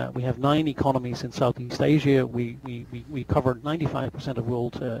 We have 9 economies in Southeast Asia. We cover 95% of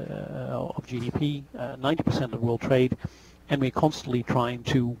world of GDP, 90% of world trade, and we're constantly trying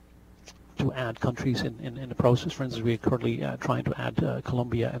to add countries in the process. For instance, we're currently trying to add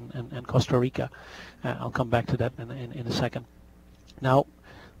Colombia and Costa Rica. I'll come back to that in a second. Now,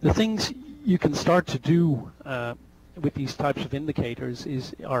 the things you can start to do with these types of indicators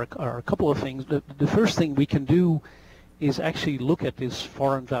are a couple of things. The first thing we can do is actually look at this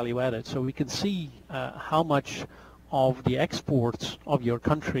foreign value added. So we can see how much of the exports of your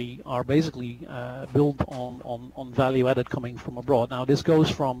country are basically built on value added coming from abroad. Now this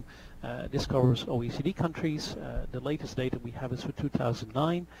goes from, this covers OECD countries. The latest data we have is for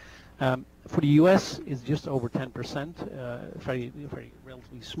 2009. For the US, it's just over 10%, very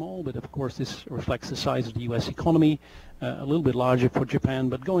relatively small, but of course this reflects the size of the US economy, a little bit larger for Japan,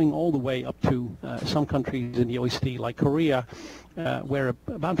 but going all the way up to some countries in the OECD like Korea, where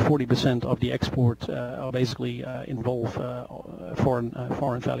about 40% of the exports are basically involve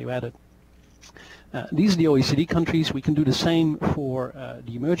foreign value added. These are the OECD countries. We can do the same for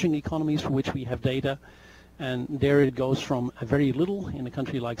the emerging economies for which we have data. And there it goes from a very little in a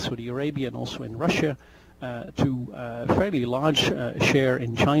country like Saudi Arabia and also in Russia to a fairly large share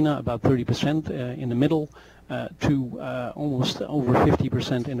in China, about 30% in the middle, to almost over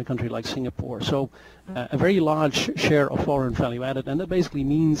 50% in a country like Singapore. So a very large share of foreign value added, and that basically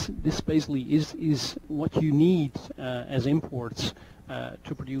means this basically is what you need as imports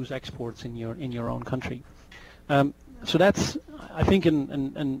to produce exports in your own country. So that's, I think,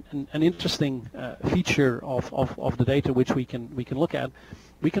 an interesting feature of the data which we can look at.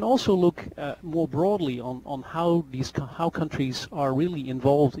 We can also look more broadly on how countries are really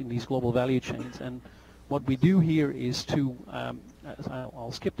involved in these global value chains. And what we do here is to,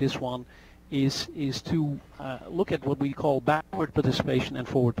 I'll skip this one, is to look at what we call backward participation and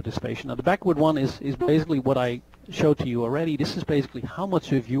forward participation. Now the backward one is basically what I showed to you already. This is basically how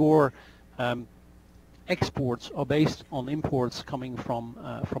much of your exports are based on imports coming from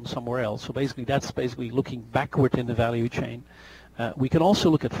somewhere else. So basically that's basically looking backward in the value chain. We can also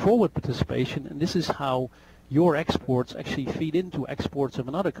look at forward participation, and this is how your exports actually feed into exports of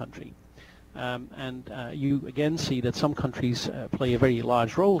another country. You again see that some countries play a very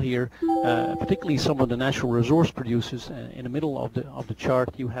large role here, particularly some of the natural resource producers. In the middle of the chart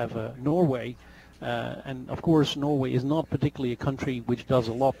you have Norway. And of course Norway is not particularly a country which does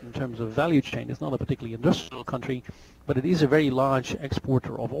a lot in terms of value chain. It's not a particularly industrial country, but it is a very large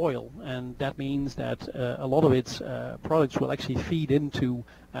exporter of oil, and that means that a lot of its products will actually feed into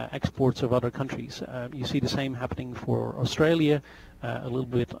exports of other countries. You see the same happening for Australia, a little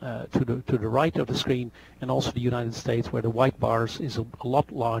bit to the right of the screen, and also the United States, where the white bars is a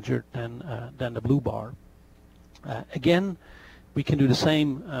lot larger than the blue bar. Again, we can do the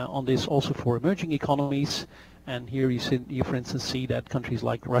same on this also for emerging economies, and here you for instance see that countries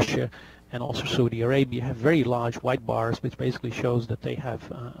like Russia and also Saudi Arabia have very large white bars, which basically shows that they have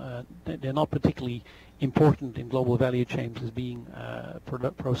they're not particularly important in global value chains as being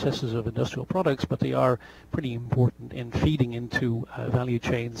processors of industrial products, but they are pretty important in feeding into value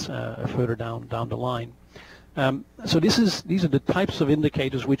chains further down the line. So these are the types of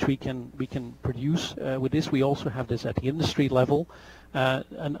indicators which we can produce with this. We also have this at the industry level.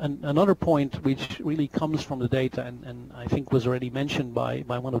 Another point which really comes from the data, and I think was already mentioned by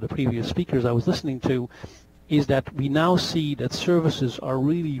one of the previous speakers I was listening to, is that we now see that services are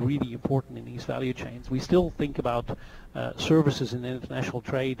really important in these value chains. We still think about services in international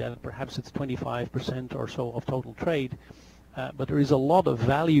trade, and perhaps it's 25% or so of total trade. But there is a lot of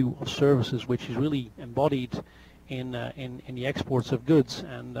value of services which is really embodied in the exports of goods,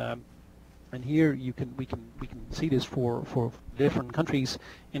 and here we can see this for different countries.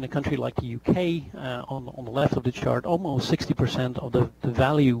 In a country like the UK, on the left of the chart, almost 60% of the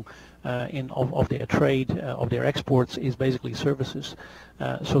value of their trade, of their exports, is basically services.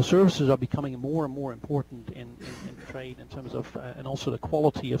 So services are becoming more and more important in trade in terms of, and also the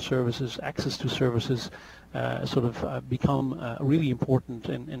quality of services, access to services, become really important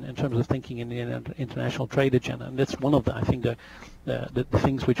in terms of thinking in the international trade agenda. And that's one of the, I think, the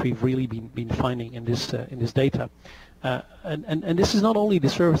things which we've really been finding in this data. And this is not only the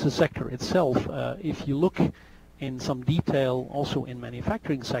services sector itself. If you look in some detail also in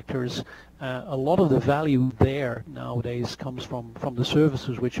manufacturing sectors, a lot of the value there nowadays comes from the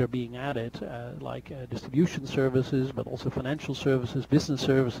services which are being added, like distribution services, but also financial services, business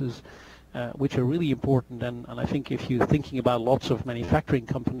services, which are really important. And I think if you're thinking about lots of manufacturing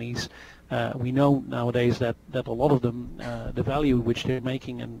companies, we know nowadays that a lot of them, the value which they're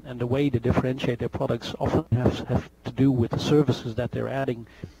making and the way they differentiate their products often have to do with the services that they're adding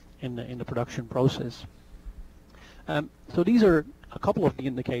in the production process. So these are a couple of the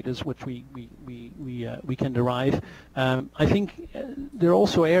indicators which we can derive. I think there are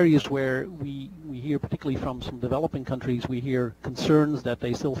also areas where we hear, particularly from some developing countries, we hear concerns that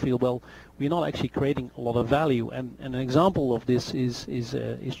they still feel, well, we're not actually creating a lot of value. And an example of this is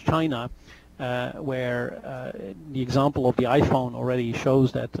China, where the example of the iPhone already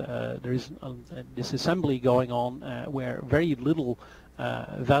shows that there is this assembly going on where very little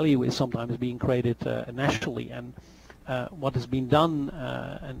value is sometimes being created nationally. And what has been done,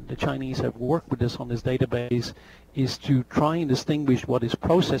 and the Chinese have worked with us on this database, is to try and distinguish what is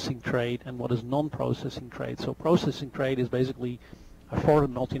processing trade and what is non-processing trade. So processing trade is basically a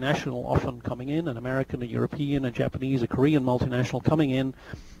foreign multinational often coming in, an American, a European, a Japanese, a Korean multinational coming in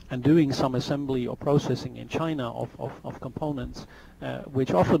and doing some assembly or processing in China of components,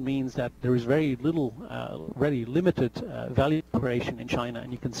 which often means that there is very little, very limited value creation in China.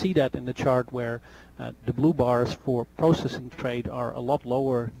 And you can see that in the chart where the blue bars for processing trade are a lot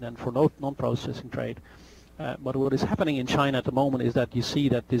lower than for non-processing trade. But what is happening in China at the moment is that you see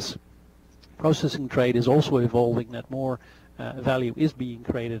that this processing trade is also evolving, that more value is being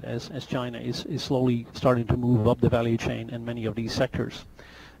created as China is slowly starting to move up the value chain in many of these sectors.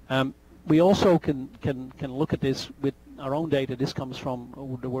 We also can look at this with our own data. This comes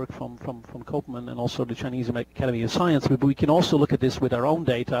from the work from Koopman and also the Chinese Academy of Science, but we can also look at this with our own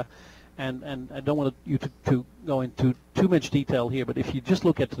data. And I don't want you to go into too much detail here, but if you just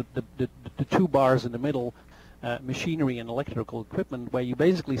look at the two bars in the middle, machinery and electrical equipment, where you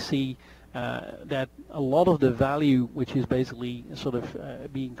basically see that a lot of the value which is basically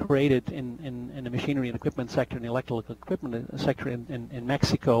being created in the machinery and equipment sector and the electrical equipment sector in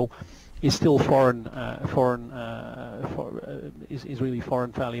Mexico is still is really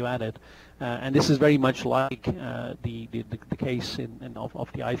foreign value added, and this is very much like the case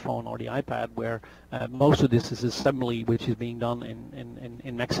of the iPhone or the iPad, where most of this is assembly which is being done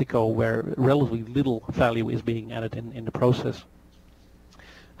in Mexico, where relatively little value is being added in the process.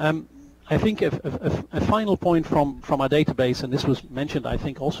 I think a final point from our database, and this was mentioned I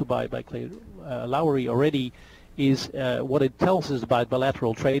think also by Claire Lowry already, is what it tells us about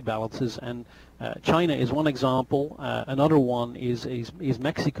bilateral trade balances. And China is one example. Another one is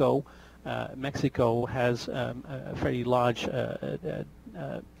Mexico. Mexico has a very large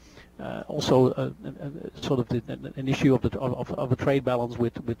also an issue of a trade balance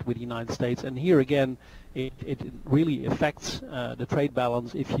with the United States, and here again it really affects the trade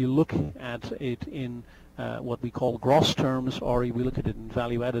balance if you look at it in what we call gross terms, or if we look at it in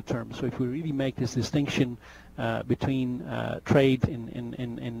value-added terms. So if we really make this distinction between trade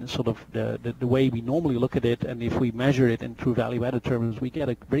in sort of the way we normally look at it, and if we measure it in true value-added terms, we get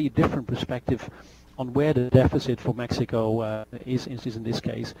a very different perspective on where the deficit for Mexico is in this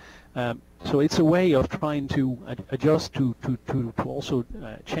case. So it's a way of trying to adjust to also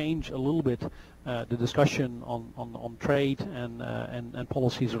change a little bit the discussion on trade and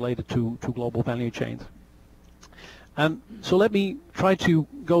policies related to global value chains. So let me try to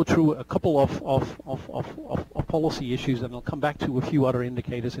go through a couple of policy issues, and I'll come back to a few other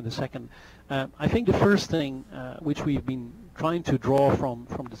indicators in a second. I think the first thing which we've been trying to draw from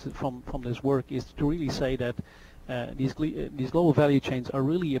this work is to really say that these global value chains are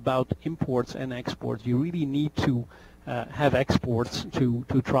really about imports and exports. You really need to have exports to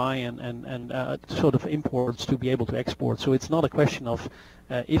try and sort of imports to be able to export. So it's not a question of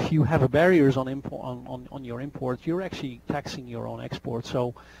if you have barriers on your imports, you're actually taxing your own exports.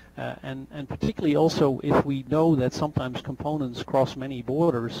 So and particularly also if we know that sometimes components cross many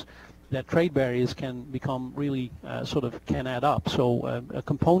borders, that trade barriers can become really can add up. So a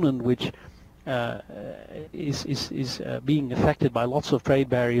component which is being affected by lots of trade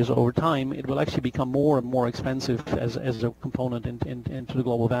barriers over time, it will actually become more and more expensive as a component into the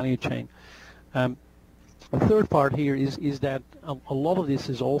global value chain. The third part here is that a lot of this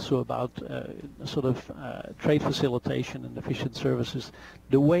is also about trade facilitation and efficient services.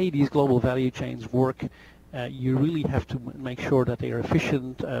 The way these global value chains work, you really have to make sure that they are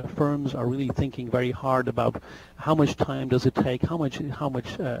efficient. Firms are really thinking very hard about how much time does it take,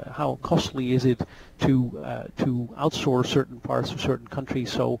 how costly is it to outsource certain parts of certain countries.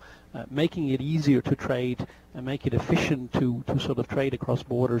 So making it easier to trade and make it efficient to sort of trade across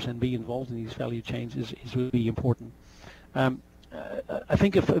borders and be involved in these value chains is really important. I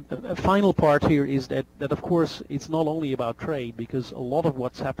think a final part here is that of course it's not only about trade, because a lot of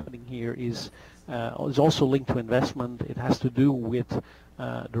what's happening here is also linked to investment. It has to do with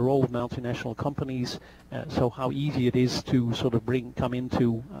the role of multinational companies, so how easy it is to sort of come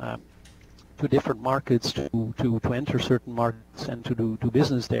into to different markets, to enter certain markets and to do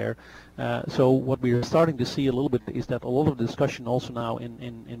business there. So what we are starting to see a little bit is that a lot of discussion also now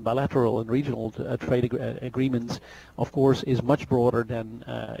in bilateral and regional trade agreements, of course, is much broader than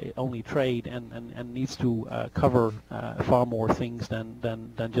only trade, and needs to cover far more things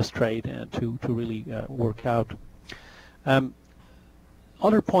than just trade to really work out.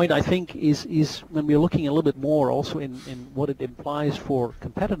 Other point I think is when we're looking a little bit more also in what it implies for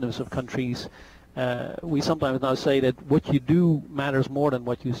competitiveness of countries. We sometimes now say that what you do matters more than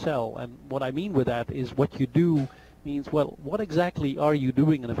what you sell, and what I mean with that is what you do means, well, what exactly are you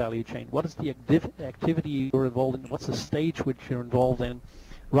doing in a value chain? What is the activity you're involved in? What's the stage which you're involved in,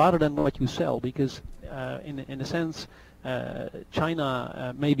 rather than what you sell? Because in a sense,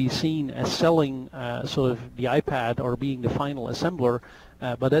 China may be seen as selling sort of the iPad or being the final assembler,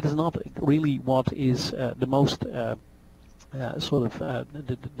 but that is not really what is the most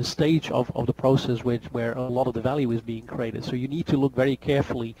the stage of the process where a lot of the value is being created. So you need to look very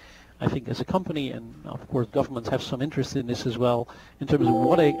carefully, I think, as a company, and of course governments have some interest in this as well, in terms of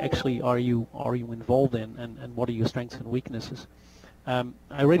what actually are you involved in, and what are your strengths and weaknesses. I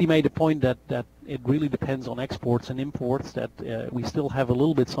already made a point that it really depends on exports and imports, that we still have a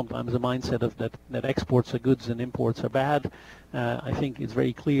little bit sometimes a mindset of that exports are goods and imports are bad. I think it's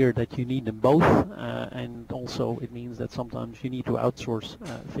very clear that you need them both, and also it means that sometimes you need to outsource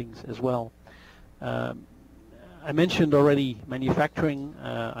things as well. I mentioned already manufacturing.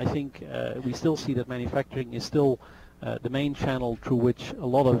 I think we still see that manufacturing is still the main channel through which a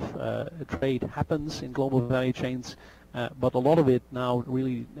lot of trade happens in global value chains. But a lot of it now,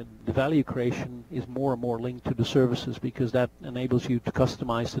 really, the value creation is more and more linked to the services, because that enables you to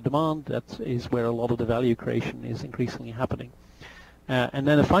customize the demand. That is where a lot of the value creation is increasingly happening. And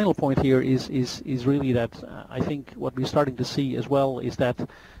then the final point here is really that I think what we're starting to see as well is that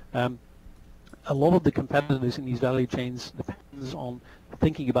a lot of the competitiveness in these value chains depends on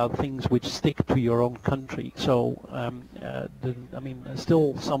thinking about things which stick to your own country. So,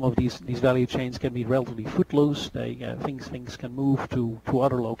 still some of these value chains can be relatively footloose. Things can move to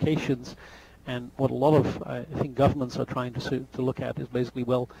other locations, and what a lot of I think governments are trying to look at is basically,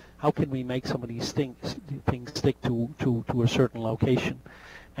 well, how can we make some of these things stick to a certain location?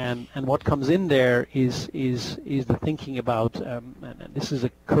 And what comes in there is the thinking about, and this is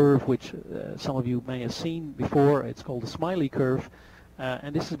a curve which some of you may have seen before. It's called the Smiley curve,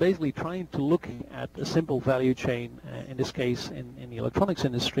 and this is basically trying to look at a simple value chain, in this case in the electronics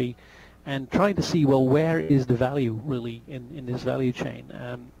industry, and trying to see, well, where is the value really in this value chain?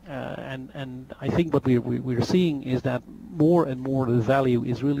 And I think what we're seeing is that more and more of the value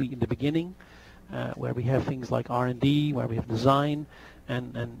is really in the beginning, where we have things like R&D, where we have design,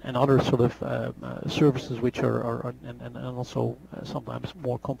 and other sort of services which are and also sometimes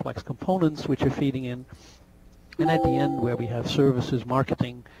more complex components which are feeding in, and at the end where we have services,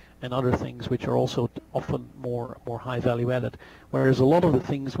 marketing, and other things which are also often more high value added. Whereas a lot of the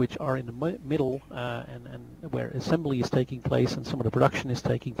things which are in the middle and where assembly is taking place and some of the production is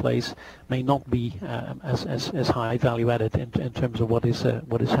taking place may not be as high value added in terms of what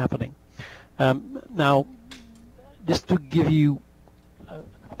is happening. Now, just to give you a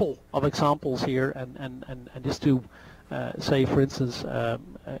couple of examples here, and just to say, for instance, a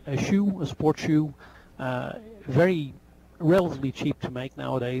sports shoe, very relatively cheap to make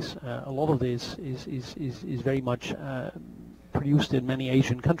nowadays. A lot of this is very much produced in many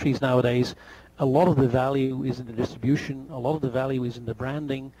Asian countries nowadays. A lot of the value is in the distribution. A lot of the value is in the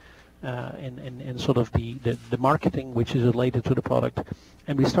branding, and sort of the marketing which is related to the product.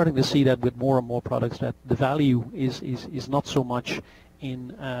 And we're starting to see that with more and more products, that the value is not so much in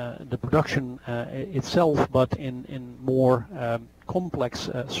the production itself, but in more complex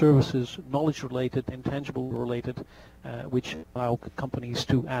services, knowledge-related, intangible-related, which allow companies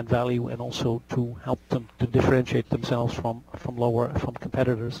to add value and also to help them to differentiate themselves from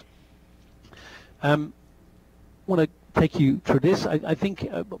competitors. I want to take you through this. I think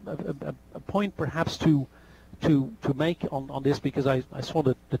a point perhaps to make on this, because I saw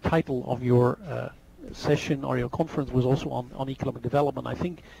that the title of your session or your conference was also on economic development. I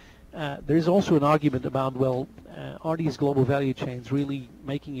think there is also an argument about, well, are these global value chains really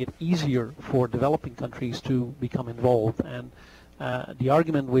making it easier for developing countries to become involved? And the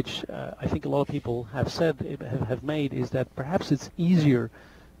argument which I think a lot of people have made is that perhaps it's easier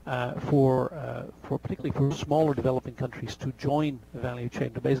particularly for smaller developing countries to join the value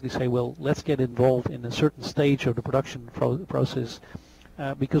chain, to basically say, well, let's get involved in a certain stage of the production process,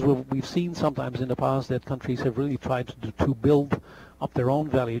 because we've seen sometimes in the past that countries have really tried to build up their own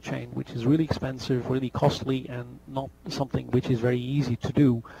value chain, which is really expensive, really costly, and not something which is very easy to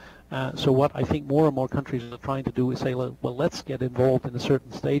do. So what I think more and more countries are trying to do is say, well, let's get involved in a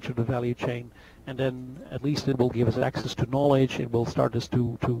certain stage of the value chain, and then at least it will give us access to knowledge, it will start us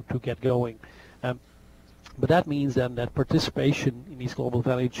to get going. But that means then that participation in these global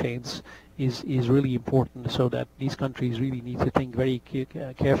value chains is really important, so that these countries really need to think very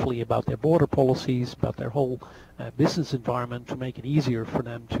carefully about their border policies, about their whole business environment, to make it easier for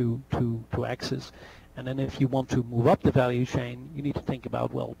them to access. And then if you want to move up the value chain, you need to think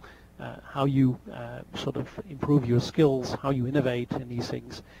about, well, how you sort of improve your skills, how you innovate in these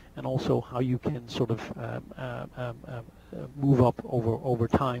things, and also how you can sort of move up over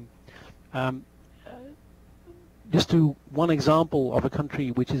time. Just one example of a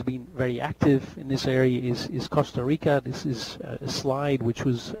country which has been very active in this area is Costa Rica. This is a slide which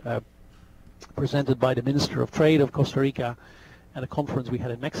was presented by the Minister of Trade of Costa Rica at a conference we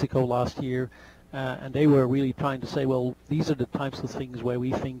had in Mexico last year. And they were really trying to say, well, these are the types of things where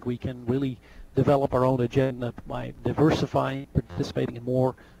we think we can really develop our own agenda by diversifying, participating in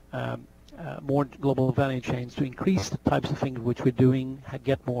more global value chains, to increase the types of things which we're doing,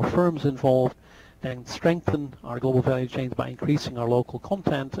 get more firms involved, and strengthen our global value chains by increasing our local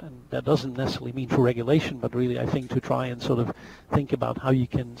content. And that doesn't necessarily mean for regulation, but really I think to try and sort of think about how you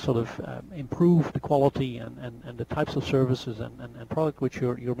can sort of improve the quality and the types of services and product which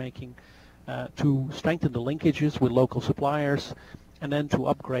you're making, to strengthen the linkages with local suppliers, and then to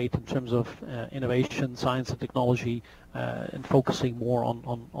upgrade in terms of innovation, science and technology, and focusing more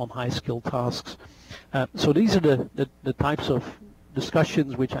on high-skilled tasks. So these are the types of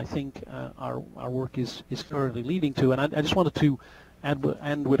discussions which I think our work is currently leading to. And I just wanted to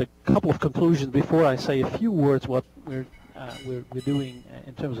end with a couple of conclusions before I say a few words what we're doing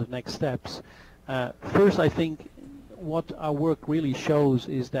in terms of next steps. First, I think what our work really shows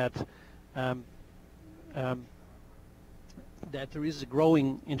is that that there is a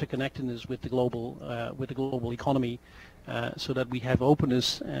growing interconnectedness with the global economy, so that we have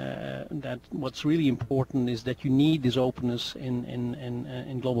openness. That what's really important is that you need this openness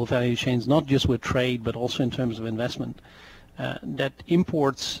in global value chains, not just with trade, but also in terms of investment. That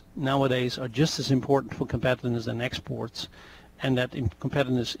imports nowadays are just as important for competitiveness than exports, and that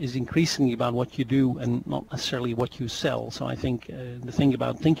competitiveness is increasingly about what you do and not necessarily what you sell. So I think the thing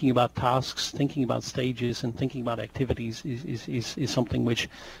about thinking about tasks, thinking about stages, and thinking about activities is something which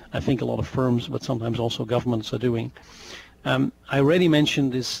I think a lot of firms, but sometimes also governments, are doing. I already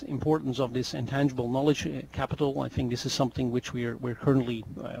mentioned this importance of this intangible knowledge capital. I think this is something which we're currently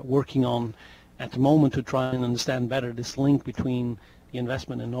working on at the moment to try and understand better this link between the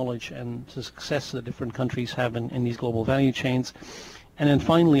investment in knowledge and the success that different countries have in these global value chains. And then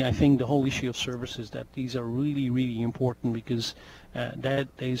finally, I think the whole issue of services, that these are really, really important, because that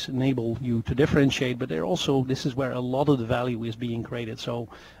they enable you to differentiate, but they're also, this is where a lot of the value is being created. So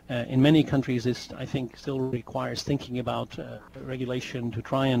in many countries, this, I think, still requires thinking about regulation to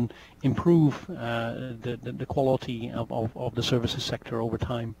try and improve the quality of the services sector over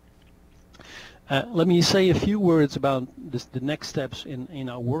time. Let me say a few words about the next steps in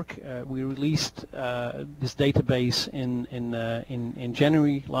our work. We released this database in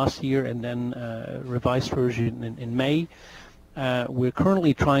January last year, and then a revised version in May. We're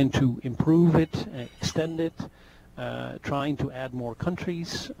currently trying to improve it, extend it, trying to add more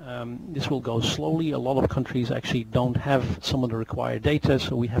countries. This will go slowly. A lot of countries actually don't have some of the required data,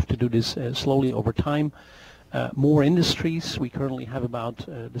 so we have to do this slowly over time. More industries. We currently have about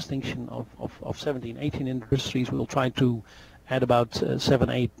a distinction of 17, 18 industries. We'll try to add about 7,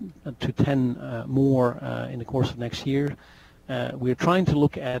 8 to 10 more in the course of next year. we're trying to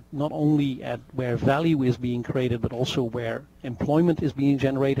look at not only at where value is being created, but also where employment is being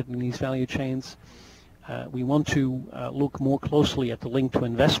generated in these value chains. We want to look more closely at the link to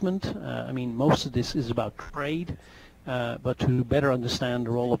investment. I mean, most of this is about trade, but to better understand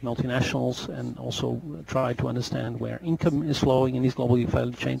the role of multinationals and also try to understand where income is flowing in these global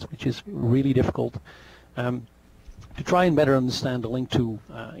value chains, which is really difficult. To try and better understand the link to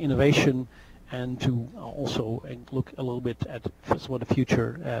innovation, and to also look a little bit at some of the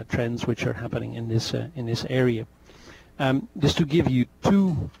future trends which are happening in this area. Just to give you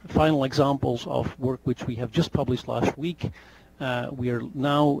two final examples of work which we have just published last week, we are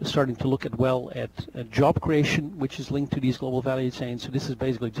now starting to look at job creation, which is linked to these global value chains. So this is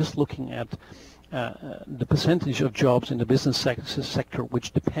basically just looking at the percentage of jobs in the business sector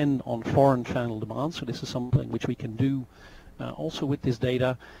which depend on foreign final demand. So this is something which we can do also with this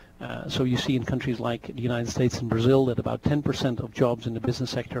data. So you see in countries like the United States and Brazil that about 10% of jobs in the business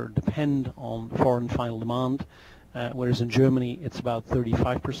sector depend on foreign final demand, whereas in Germany it's about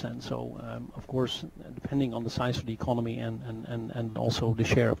 35%. So of course, depending on the size of the economy and also the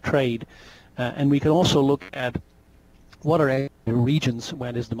share of trade. And we can also look at what are regions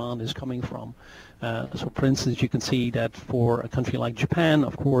where this demand is coming from. So for instance, you can see that for a country like Japan,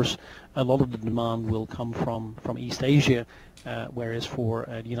 of course, a lot of the demand will come from East Asia, whereas for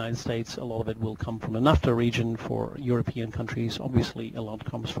the United States, a lot of it will come from the NAFTA region. For European countries, obviously, a lot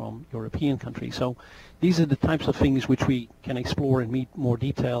comes from European countries. So these are the types of things which we can explore in more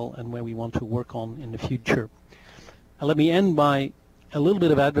detail and where we want to work on in the future. Let me end by a little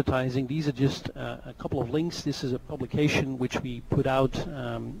bit of advertising. These are just a couple of links. This is a publication which we put out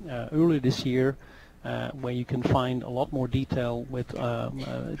earlier this year, where you can find a lot more detail with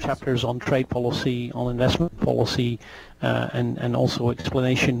chapters on trade policy, on investment policy, and also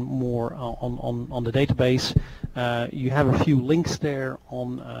explanation more on the database. You have a few links there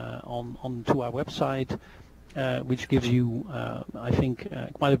on to our website, which gives you, I think,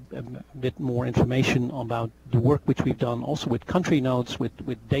 quite a bit more information about the work which we've done, also with country notes,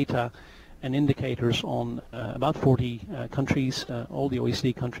 with data and indicators on about 40 countries, all the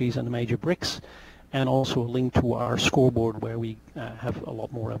OECD countries and the major BRICS, and also a link to our scoreboard where we have a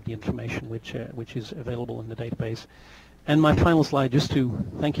lot more of the information which is available in the database. And my final slide, just to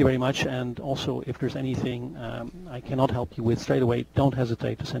thank you very much, and also if there's anything I cannot help you with straight away, don't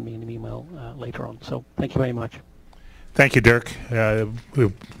hesitate to send me an email later on. So thank you very much. Thank you, Dirk.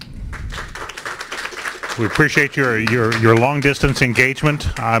 We appreciate your long-distance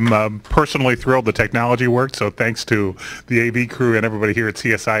engagement. I'm personally thrilled the technology worked, so thanks to the AV crew and everybody here at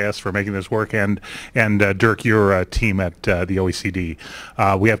CSIS for making this work, and Dirk, your team at the OECD.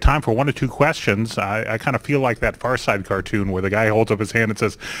 We have time for 1 or 2 questions. I kind of feel like that Far Side cartoon where the guy holds up his hand and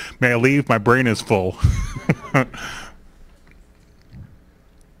says, "May I leave? My brain is full."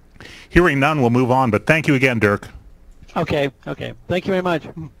 Hearing none, we'll move on, but thank you again, Dirk. Okay. Thank you very much.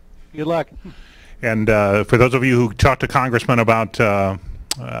 Good luck. And for those of you who talk to congressmen about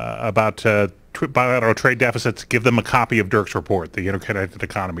bilateral trade deficits, give them a copy of Dirk's report, The Interconnected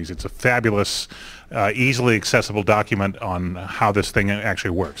Economies. It's a fabulous, easily accessible document on how this thing actually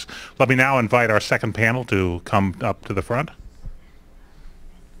works. Let me now invite our second panel to come up to the front.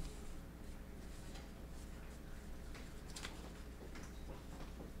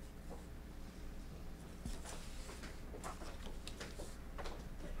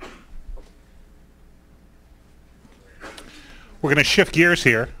 We're going to shift gears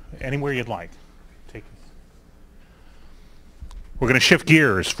here, anywhere you'd like. We're going to shift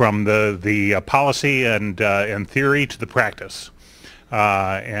gears from the policy and theory to the practice.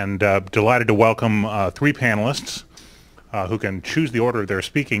 Delighted to welcome 3 panelists who can choose the order of their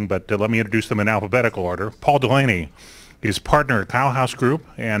speaking, but let me introduce them in alphabetical order. Paul Delaney is partner at Kyle House Group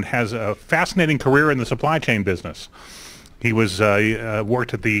and has a fascinating career in the supply chain business. He was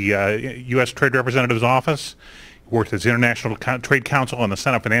worked at the U.S. Trade Representative's Office, worked as International Trade Counsel on the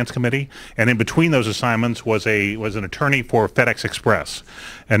Senate Finance Committee, and in between those assignments was an attorney for FedEx Express,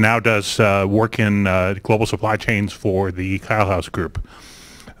 and now does work in global supply chains for the Kyle House Group.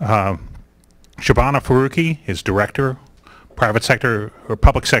 Shabana Faruqi is Director, Private Sector or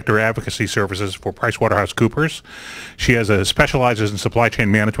Public Sector Advocacy Services for PricewaterhouseCoopers. She specializes in supply chain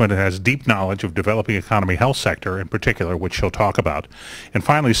management and has deep knowledge of developing economy health sector in particular, which she'll talk about. And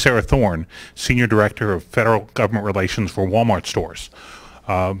finally, Sarah Thorne, Senior Director of Federal Government Relations for Walmart stores.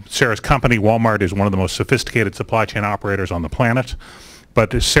 Sarah's company, Walmart, is one of the most sophisticated supply chain operators on the planet.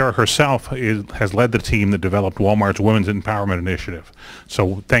 But Sarah herself has led the team that developed Walmart's Women's Empowerment Initiative.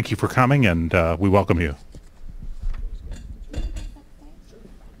 So thank you for coming, and we welcome you.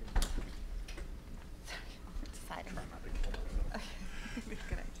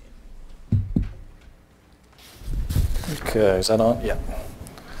 Is that on? Yeah.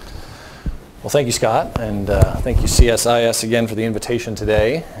 Well, thank you, Scott, and thank you, CSIS, again for the invitation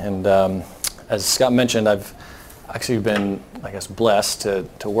today. And as Scott mentioned, I've actually been, I guess, blessed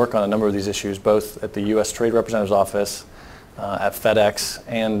to work on a number of these issues, both at the U.S. Trade Representative's Office, at FedEx,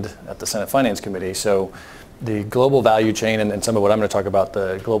 and at the Senate Finance Committee. So the global value chain and some of what I'm going to talk about,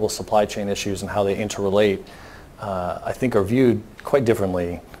 the global supply chain issues and how they interrelate, I think are viewed quite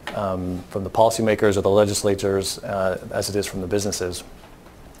differently from the policymakers or the legislators as it is from the businesses.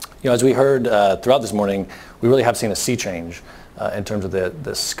 You know, as we heard throughout this morning, we really have seen a sea change in terms of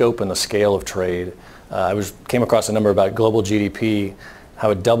the scope and the scale of trade. I came across a number about global GDP,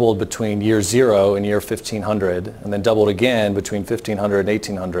 how it doubled between year 0 and year 1500, and then doubled again between 1500 and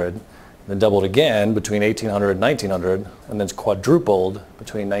 1800, then doubled again between 1800 and 1900, and then quadrupled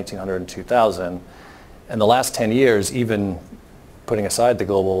between 1900 and 2000. And the last 10 years, even putting aside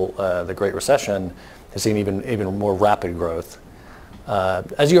the Great Recession, has seen even more rapid growth.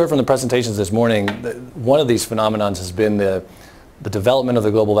 As you heard from the presentations this morning, one of these phenomenons has been the development of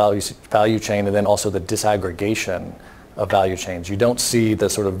the global value chain and then also the disaggregation of value chains. You don't see the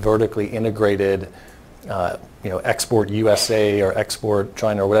sort of vertically integrated export USA or export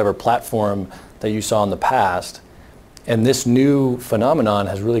China or whatever platform that you saw in the past. And this new phenomenon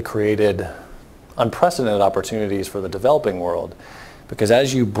has really created unprecedented opportunities for the developing world, because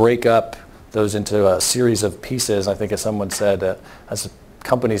as you break up those into a series of pieces, I think as someone said, as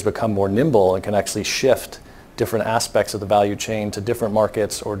companies become more nimble and can actually shift different aspects of the value chain to different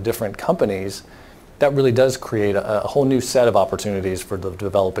markets or different companies, that really does create a whole new set of opportunities for the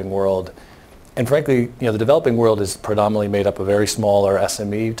developing world. And frankly, the developing world is predominantly made up of very small or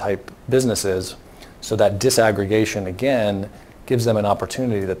SME type businesses, so that disaggregation again gives them an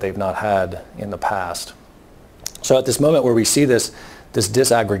opportunity that they've not had in the past. So at this moment where we see this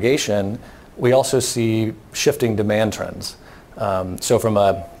disaggregation, we also see shifting demand trends. So from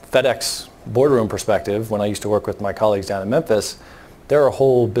a FedEx boardroom perspective, when I used to work with my colleagues down in Memphis, there are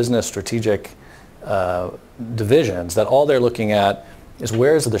whole business strategic divisions that all they're looking at is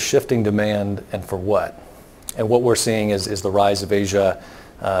where is the shifting demand and for what. And what we're seeing is the rise of Asia,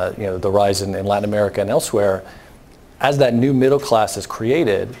 the rise in Latin America and elsewhere. As that new middle class is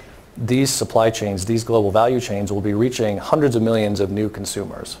created, these supply chains, these global value chains will be reaching hundreds of millions of new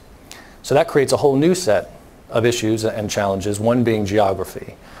consumers. So that creates a whole new set of issues and challenges, one being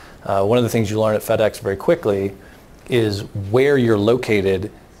geography. One of the things you learn at FedEx very quickly is where you're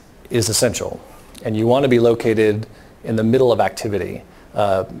located is essential. And you want to be located in the middle of activity.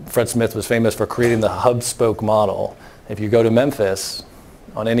 Fred Smith was famous for creating the hub-spoke model. If you go to Memphis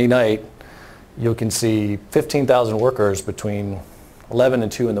on any night, you can see 15,000 workers between 11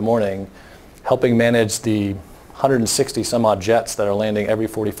 and 2 in the morning helping manage the 160 some odd jets that are landing every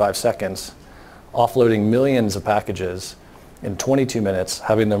 45 seconds, offloading millions of packages in 22 minutes,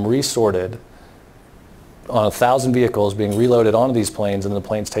 having them resorted on 1,000 vehicles being reloaded onto these planes, and the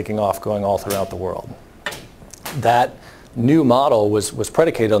planes taking off going all throughout the world. That new model was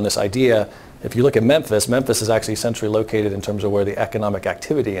predicated on this idea. If you look at Memphis is actually centrally located in terms of where the economic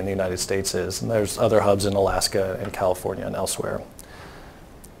activity in the United States is, and there's other hubs in Alaska and California and elsewhere.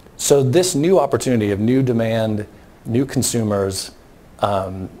 So this new opportunity of new demand, new consumers,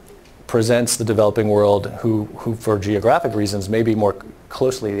 presents the developing world who for geographic reasons may be more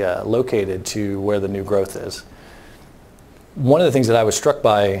closely located to where the new growth is. One of the things that I was struck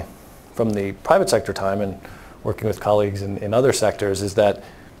by from the private sector time and working with colleagues in other sectors is that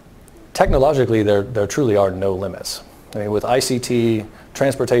technologically there truly are no limits. I mean, with ICT,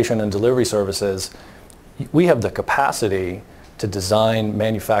 transportation and delivery services, we have the capacity to design,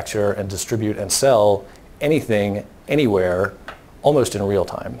 manufacture, and distribute and sell anything, anywhere, almost in real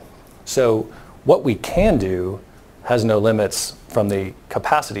time. So what we can do has no limits from the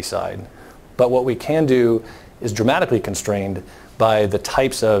capacity side, but what we can do is dramatically constrained by the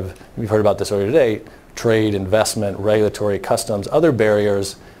types of, we've heard about this earlier today, trade, investment, regulatory, customs, other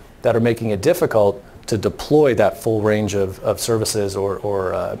barriers that are making it difficult to deploy that full range of services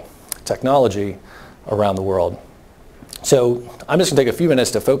or technology around the world. So I'm just going to take a few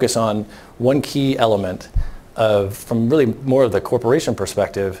minutes to focus on one key element from really more of the corporation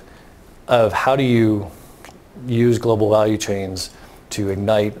perspective of how do you use global value chains to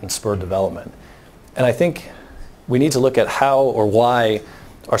ignite and spur development. And I think we need to look at how or why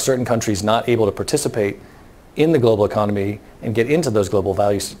are certain countries not able to participate in the global economy and get into those global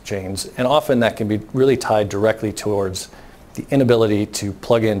value chains. And often that can be really tied directly towards the inability to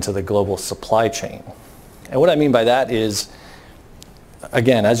plug into the global supply chain. And what I mean by that is,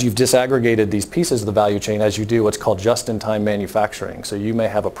 again, as you've disaggregated these pieces of the value chain, as you do what's called just-in-time manufacturing. So you may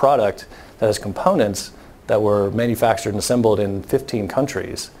have a product that has components that were manufactured and assembled in 15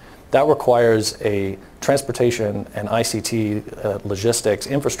 countries, that requires a transportation and ICT logistics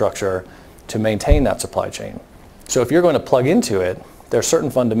infrastructure to maintain that supply chain. So if you're going to plug into it, there are certain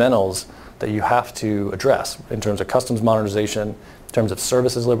fundamentals that you have to address in terms of customs modernization, in terms of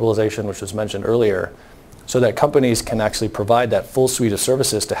services liberalization, which was mentioned earlier, so that companies can actually provide that full suite of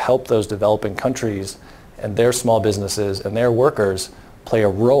services to help those developing countries and their small businesses and their workers play a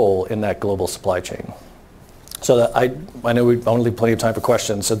role in that global supply chain. So that I know we only leave plenty of time for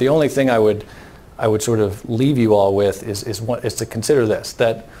questions. So the only thing I would sort of leave you all with is to consider this,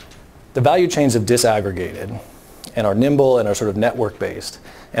 that the value chains have disaggregated and are nimble and are sort of network based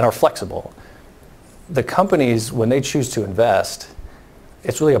and are flexible. The companies, when they choose to invest,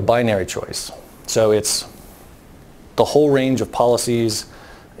 it's really a binary choice. So it's the whole range of policies,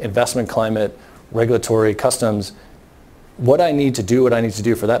 investment climate, regulatory, customs. What I need to do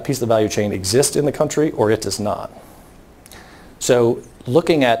for that piece of the value chain exists in the country or it does not. So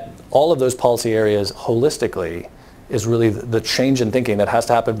looking at all of those policy areas holistically is really the change in thinking that has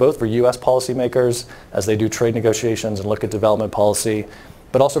to happen both for U.S. policymakers as they do trade negotiations and look at development policy,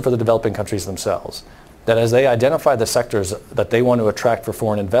 but also for the developing countries themselves. That as they identify the sectors that they want to attract for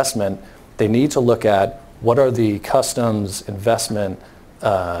foreign investment, they need to look at what are the customs, investment,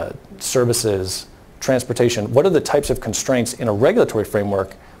 services, transportation, what are the types of constraints in a regulatory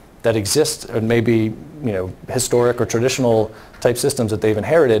framework that exist and maybe historic or traditional type systems that they've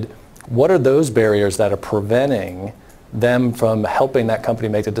inherited. What are those barriers that are preventing them from helping that company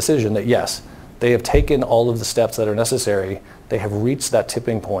make the decision that yes, they have taken all of the steps that are necessary, they have reached that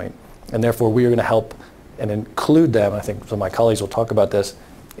tipping point, and therefore we are going to help and include them, I think some of my colleagues will talk about this,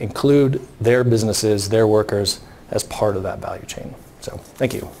 include their businesses, their workers as part of that value chain. So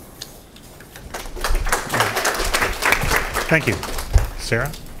thank you. Thank you.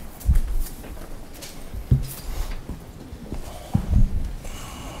 Sarah?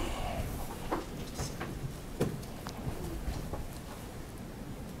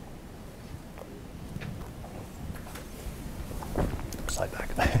 Slide back.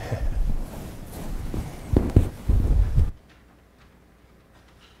 I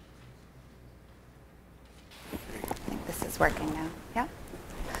think this is working now. Yeah?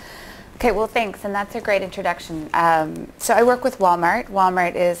 Okay, well thanks, and that's a great introduction. So I work with Walmart.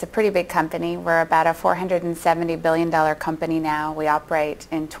 Walmart is a pretty big company. We're about a $470 billion company now. We operate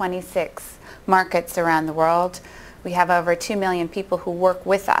in 26 markets around the world. We have over 2 million people who work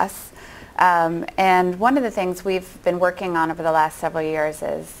with us. And one of the things we've been working on over the last several years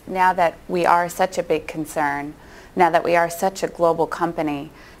is now that we are such a big concern, now that we are such a global company,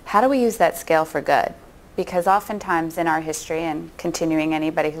 how do we use that scale for good? Because oftentimes in our history, and continuing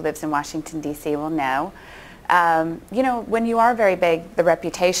anybody who lives in Washington, D.C. will know, when you are very big, the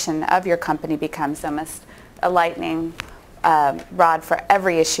reputation of your company becomes almost a lightning rod for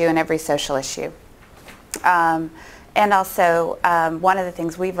every issue and every social issue. And also, one of the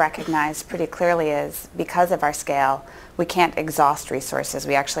things we've recognized pretty clearly is because of our scale, we can't exhaust resources.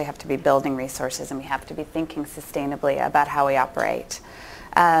 We actually have to be building resources, and we have to be thinking sustainably about how we operate.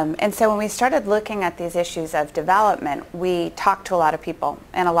 And so when we started looking at these issues of development, we talked to a lot of people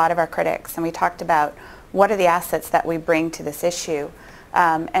and a lot of our critics, and we talked about what are the assets that we bring to this issue.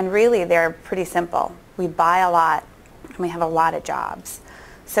 And really, they're pretty simple. We buy a lot, and we have a lot of jobs.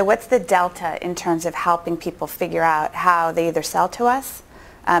 So what's the delta in terms of helping people figure out how they either sell to us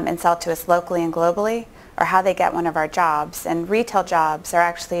and sell to us locally and globally, or how they get one of our jobs? And retail jobs are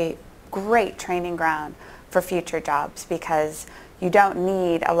actually great training ground for future jobs because you don't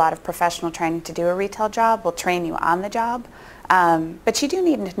need a lot of professional training to do a retail job. We'll train you on the job. But you do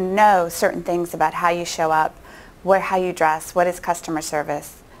need to know certain things about how you show up, how you dress, what is customer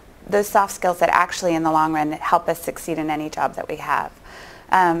service, those soft skills that actually in the long run help us succeed in any job that we have.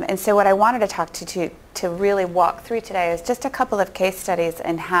 And so what I wanted to talk to really walk through today is just a couple of case studies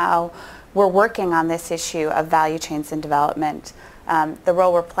in how we're working on this issue of value chains and development, the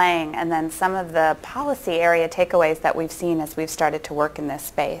role we're playing, and then some of the policy area takeaways that we've seen as we've started to work in this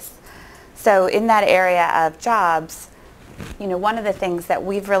space. So in that area of jobs, one of the things that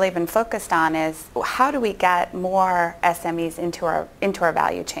we've really been focused on is how do we get more SMEs into our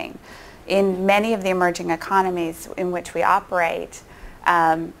value chain? In many of the emerging economies in which we operate,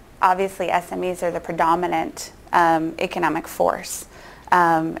 obviously SMEs are the predominant economic force.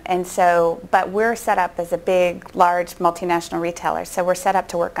 But we're set up as a big, large multinational retailer. So we're set up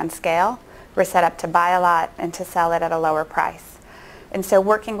to work on scale. We're set up to buy a lot and to sell it at a lower price. And so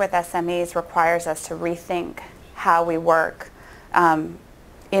working with SMEs requires us to rethink how we work.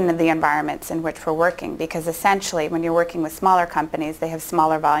 in the environments in which we're working, because essentially when you're working with smaller companies, they have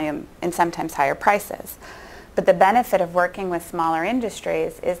smaller volume and sometimes higher prices. But the benefit of working with smaller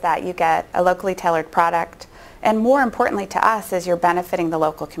industries is that you get a locally tailored product, and more importantly to us is you're benefiting the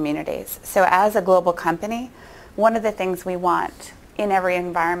local communities. So as a global company, one of the things we want in every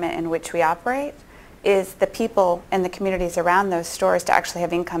environment in which we operate is the people and the communities around those stores to actually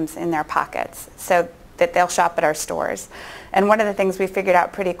have incomes in their pockets so that they'll shop at our stores. And one of the things we figured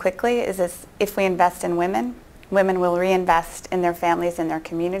out pretty quickly is if we invest in women, women will reinvest in their families and their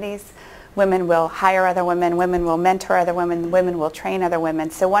communities. Women will hire other women, women will mentor other women, women will train other women.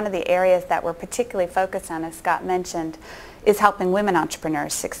 So one of the areas that we're particularly focused on, as Scott mentioned, is helping women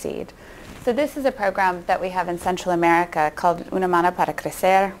entrepreneurs succeed. So this is a program that we have in Central America called Una Mano para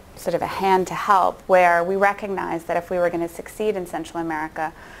Crecer, sort of a hand to help, where we recognize that if we were going to succeed in Central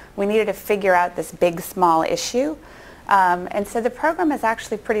America, we needed to figure out this big, small issue. And so the program is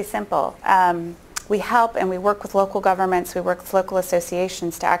actually pretty simple. We help and we work with local governments, we work with local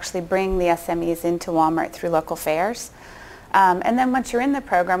associations to actually bring the SMEs into Walmart through local fairs. And then once you're in the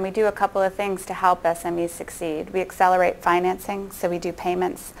program, we do a couple of things to help SMEs succeed. We accelerate financing, so we do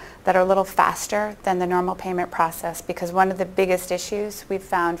payments that are a little faster than the normal payment process, because one of the biggest issues we've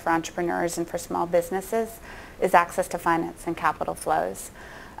found for entrepreneurs and for small businesses is access to finance and capital flows.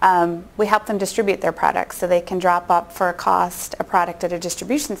 We help them distribute their products, so they can drop up for a cost a product at a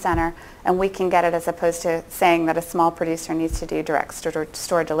distribution center, and we can get it, as opposed to saying that a small producer needs to do direct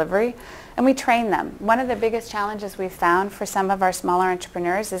store delivery. And we train them. One of the biggest challenges we've found for some of our smaller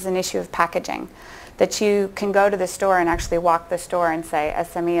entrepreneurs is an issue of packaging. That you can go to the store and actually walk the store and say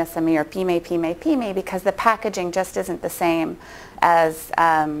SME, SME, or PYME, PYME, PYME, because the packaging just isn't the same as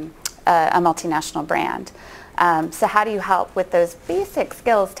a multinational brand. So how do you help with those basic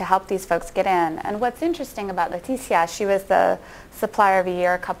skills to help these folks get in? And what's interesting about Leticia, she was the Supplier of the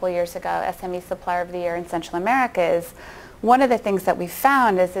Year a couple years ago, SME Supplier of the Year in Central America, is one of the things that we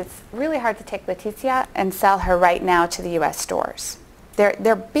found is it's really hard to take Leticia and sell her right now to the U.S. stores. There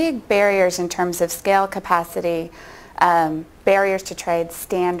are big barriers in terms of scale, capacity, barriers to trade,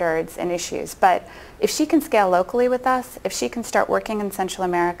 standards, and issues. But if she can scale locally with us, if she can start working in Central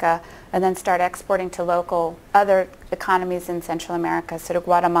America and then start exporting to local other economies in Central America, so to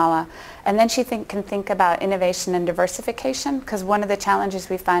Guatemala, and then she can think about innovation and diversification, because one of the challenges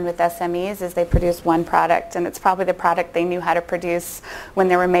we find with SMEs is they produce one product, and it's probably the product they knew how to produce when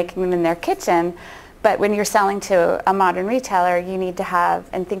they were making it in their kitchen. But when you're selling to a modern retailer, you need to have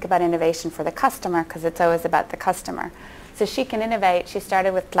and think about innovation for the customer, because it's always about the customer. So she can innovate. She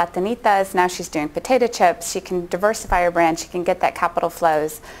started with platanitas, now she's doing potato chips. She can diversify her brand, she can get that capital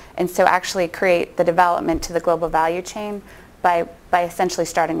flows, and so actually create the development to the global value chain by essentially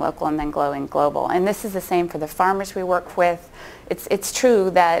starting local and then going global. And this is the same for the farmers we work with. It's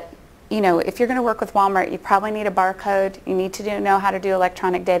true that, you know, if you're going to work with Walmart, you probably need a barcode. You need to know how to do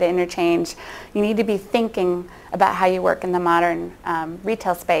electronic data interchange. You need to be thinking about how you work in the modern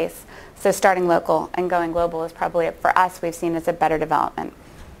retail space. So starting local and going global is probably, for us, we've seen as a better development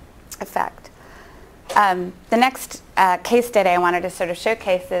effect. The next case study I wanted to sort of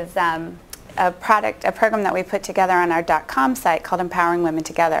showcase is a program that we put together on our .com site called Empowering Women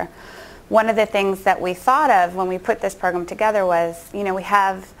Together. One of the things that we thought of when we put this program together was, you know, we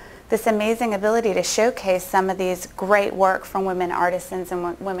have this amazing ability to showcase some of these great work from women artisans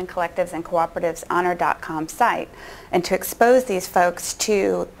and women collectives and cooperatives on our .com site, and to expose these folks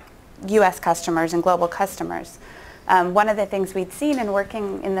to U.S. customers and global customers. One of the things we'd seen in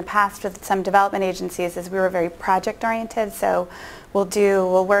working in the past with some development agencies is we were very project oriented. So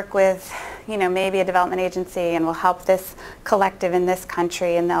we'll work with, you know, maybe a development agency, and we'll help this collective in this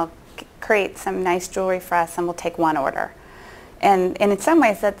country, and they'll create some nice jewelry for us, and we'll take one order. And in some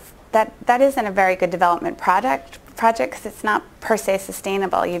ways that isn't a very good development project because it's not per se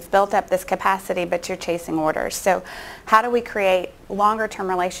sustainable. You've built up this capacity, but you're chasing orders. So how do we create longer term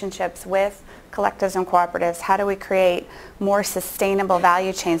relationships with collectives and cooperatives? How do we create more sustainable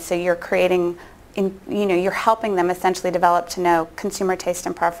value chains, so you're creating, you're helping them essentially develop to know consumer taste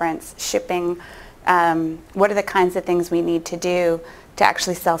and preference, shipping, what are the kinds of things we need to do to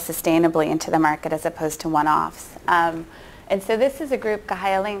actually sell sustainably into the market as opposed to one-offs. And so this is a group,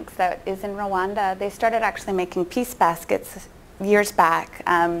 Gaia Links, that is in Rwanda. They started actually making peace baskets years back.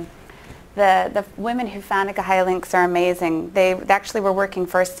 The women who founded Gaia Links are amazing. They actually were working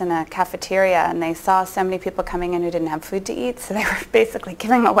first in a cafeteria, and they saw so many people coming in who didn't have food to eat, so they were basically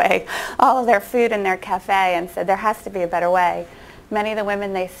giving away all of their food in their cafe, and said there has to be a better way. Many of the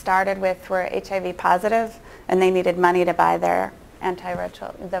women they started with were HIV positive, and they needed money to buy their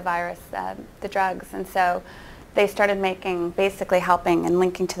antiretroviral, the virus, the drugs, and so they started making, basically helping and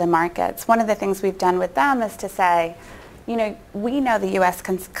linking to the markets. One of the things we've done with them is to say, you know, we know the U.S.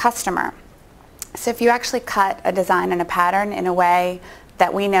 customer. So if you actually cut a design and a pattern in a way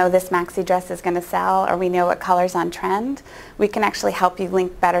that we know this maxi dress is going to sell, or we know what color's on trend, we can actually help you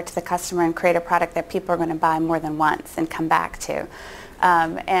link better to the customer and create a product that people are going to buy more than once and come back to.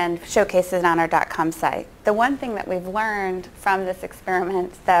 And showcase it on our .com site. The one thing that we've learned from this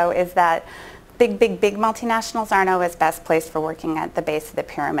experiment, though, is that big multinationals aren't always best placed for working at the base of the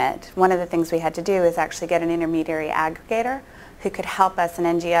pyramid. One of the things we had to do is actually get an intermediary aggregator who could help us, an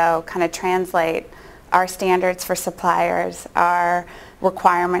NGO, kind of translate our standards for suppliers, our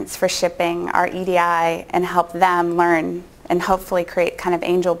requirements for shipping, our EDI, and help them learn and hopefully create kind of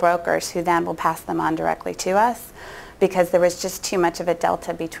angel brokers who then will pass them on directly to us, because there was just too much of a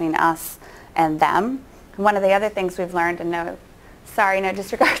delta between us and them. One of the other things we've learned, and no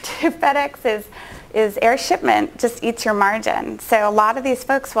disregard to FedEx, is air shipment just eats your margin. So a lot of these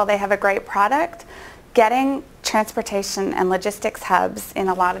folks, while they have a great product, getting transportation and logistics hubs in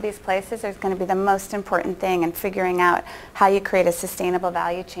a lot of these places is going to be the most important thing, and figuring out how you create a sustainable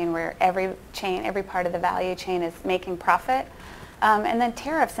value chain where every part of the value chain is making profit. And then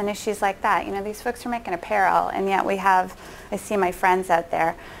tariffs and issues like that. You know, these folks are making apparel, and yet we have, I see my friends out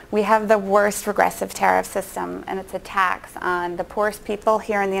there, we have the worst regressive tariff system, and it's a tax on the poorest people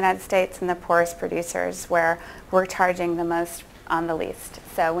here in the United States and the poorest producers, where we're charging the most on the least.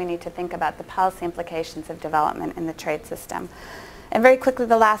 So we need to think about the policy implications of development in the trade system. And very quickly,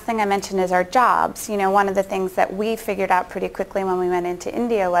 the last thing I mentioned is our jobs. You know, one of the things that we figured out pretty quickly when we went into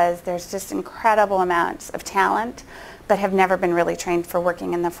India was there's just incredible amounts of talent but have never been really trained for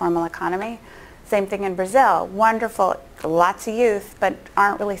working in the formal economy. Same thing in Brazil. Wonderful, lots of youth, but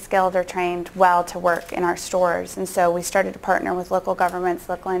aren't really skilled or trained well to work in our stores. And so we started to partner with local governments,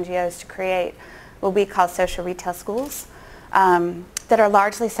 local NGOs to create what we call social retail schools that are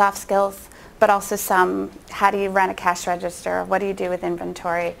largely soft skills, but also some, how do you run a cash register? What do you do with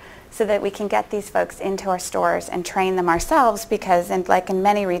inventory? So that we can get these folks into our stores and train them ourselves, because like in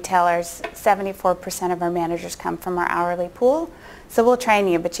many retailers, 74% of our managers come from our hourly pool. So we'll train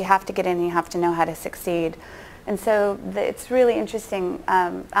you, but you have to get in and you have to know how to succeed. And so it's really interesting.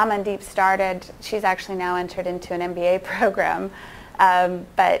 Amandeep started, she's actually now entered into an MBA program.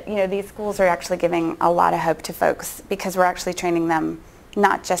 But you know, these schools are actually giving a lot of hope to folks, because we're actually training them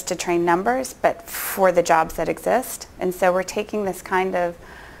not just to train numbers, but for the jobs that exist. And so we're taking this kind of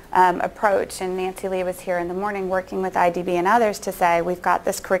approach, and Nancy Lee was here in the morning working with IDB and others to say, we've got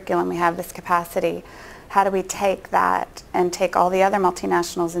this curriculum, we have this capacity. How do we take that and take all the other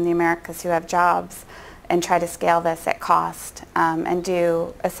multinationals in the Americas who have jobs and try to scale this at cost and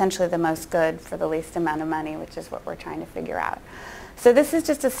do essentially the most good for the least amount of money, which is what we're trying to figure out. So this is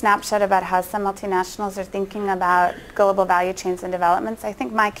just a snapshot about how some multinationals are thinking about global value chains and developments. I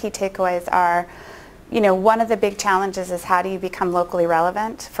think my key takeaways are, you know, one of the big challenges is how do you become locally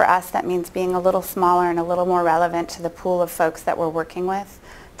relevant? For us, that means being a little smaller and a little more relevant to the pool of folks that we're working with.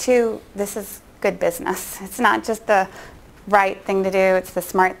 Two, this is good business. It's not just the right thing to do, it's the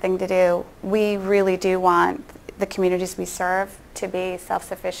smart thing to do. We really do want the communities we serve to be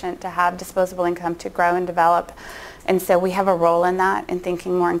self-sufficient, to have disposable income, to grow and develop. And so we have a role in that, in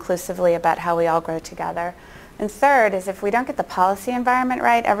thinking more inclusively about how we all grow together. And third is, if we don't get the policy environment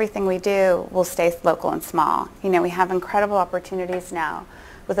right, everything we do will stay local and small. You know, we have incredible opportunities now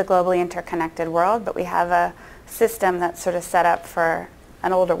with a globally interconnected world, but we have a system that's sort of set up for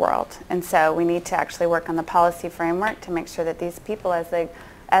an older world. And so we need to actually work on the policy framework to make sure that these people,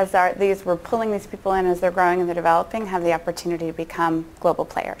 we're pulling these people in as they're growing and they're developing, have the opportunity to become global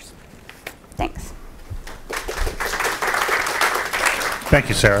players. Thanks. Thank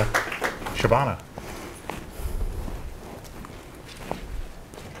you, Sarah. Shabana.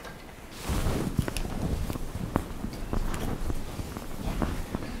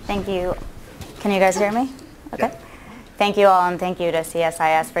 Thank you. Can you guys hear me? Okay. Yeah. Thank you all, and thank you to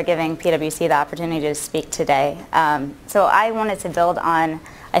CSIS for giving PwC the opportunity to speak today. So I wanted to build on,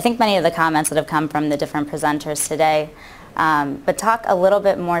 I think, many of the comments that have come from the different presenters today, but talk a little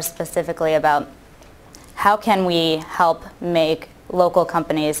bit more specifically about how can we help make local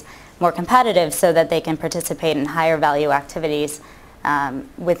companies more competitive so that they can participate in higher value activities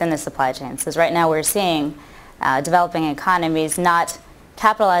within the supply chains. Because right now we're seeing developing economies not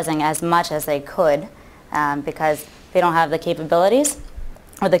capitalizing as much as they could because they don't have the capabilities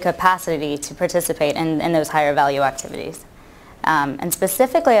or the capacity to participate in those higher value activities. And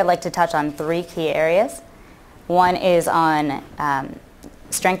specifically, I'd like to touch on 3 key areas. One is on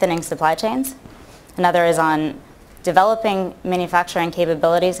strengthening supply chains. Another is on developing manufacturing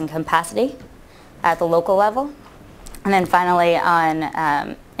capabilities and capacity at the local level. And then finally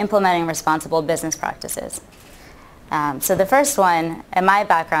on implementing responsible business practices. So the first one, in my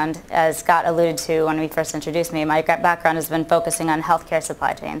background, as Scott alluded to when we first introduced me, my background has been focusing on healthcare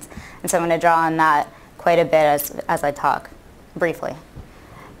supply chains. And so I'm going to draw on that quite a bit as I talk briefly.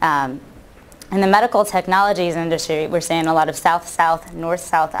 In the medical technologies industry, we're seeing a lot of south-south,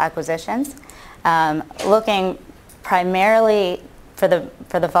 north-south acquisitions, looking primarily for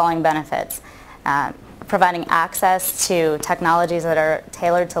the following benefits. Providing access to technologies that are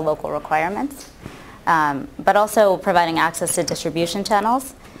tailored to local requirements, but also providing access to distribution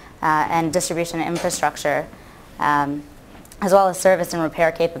channels and distribution infrastructure, as well as service and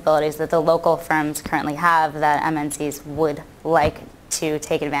repair capabilities that the local firms currently have that MNCs would like to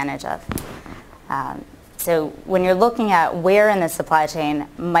take advantage of. So when you're looking at where in the supply chain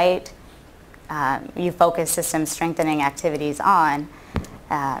might you focus system strengthening activities on,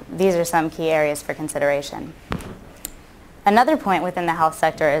 these are some key areas for consideration. Another point within the health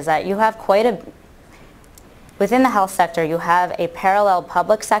sector is that you have within the health sector you have a parallel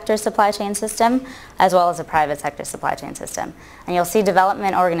public sector supply chain system as well as a private sector supply chain system. And you'll see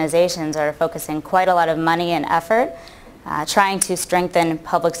development organizations are focusing quite a lot of money and effort trying to strengthen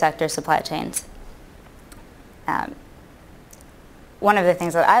public sector supply chains. One of the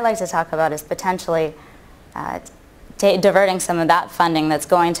things that I like to talk about is potentially diverting some of that funding that's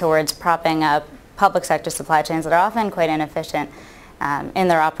going towards propping up public sector supply chains that are often quite inefficient in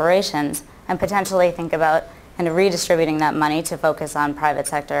their operations, and potentially think about kind of redistributing that money to focus on private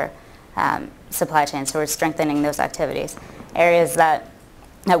sector supply chains, so we're strengthening those activities. Areas that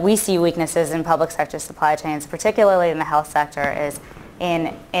we see weaknesses in public sector supply chains, particularly in the health sector, is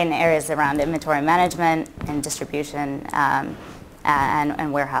in areas around inventory management and distribution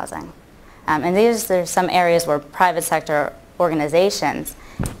and warehousing. And these are some areas where private sector organizations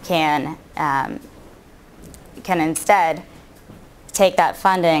can instead take that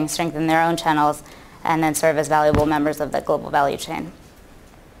funding, strengthen their own channels, and then serve as valuable members of the global value chain.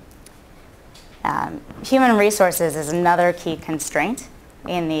 Human resources is another key constraint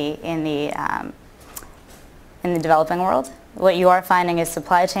in the developing world. What you are finding is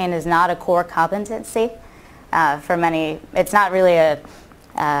supply chain is not a core competency for many. It's not really a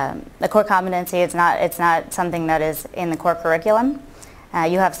core competency. It's not something that is in the core curriculum.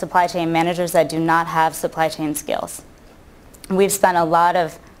 You have supply chain managers that do not have supply chain skills. We've spent a lot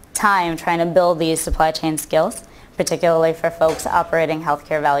of time trying to build these supply chain skills, particularly for folks operating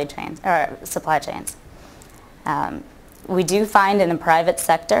healthcare value chains or supply chains. We do find in the private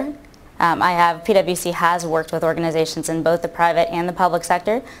sector, PwC has worked with organizations in both the private and the public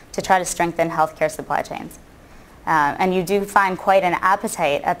sector to try to strengthen healthcare supply chains. And you do find quite an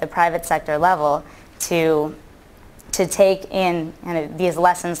appetite at the private sector level to take in these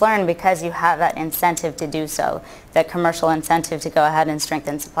lessons learned, because you have that incentive to do so, that commercial incentive to go ahead and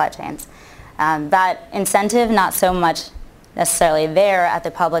strengthen supply chains. That incentive not so much necessarily there at the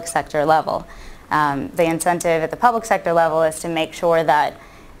public sector level. The incentive at the public sector level is to make sure that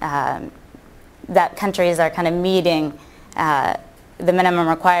that countries are kind of meeting the minimum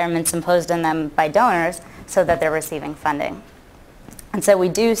requirements imposed on them by donors so that they're receiving funding. And so we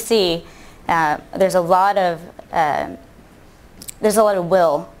do see there's a lot of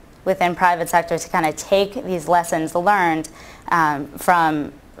will within private sector to kind of take these lessons learned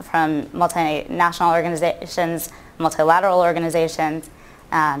from multinational organizations, multilateral organizations,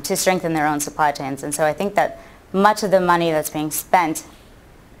 to strengthen their own supply chains. And so I think that much of the money that's being spent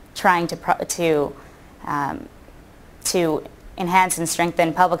trying to enhance and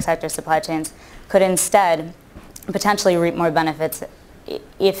strengthen public sector supply chains could instead potentially reap more benefits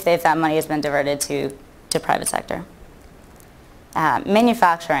if that money has been diverted to private sector.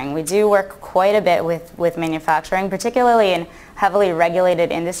 Manufacturing. We do work quite a bit with manufacturing, particularly in heavily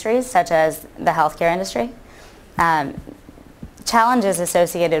regulated industries such as the healthcare industry. Challenges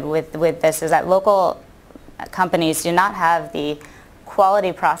associated with this is that local companies do not have the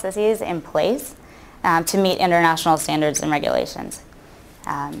quality processes in place to meet international standards and regulations.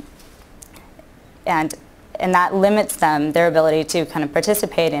 And that limits their ability to kind of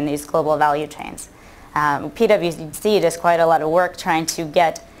participate in these global value chains. PwC does quite a lot of work trying to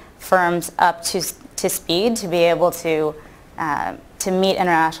get firms up to speed to be able to meet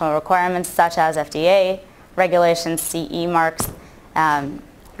international requirements such as FDA regulations, CE marks,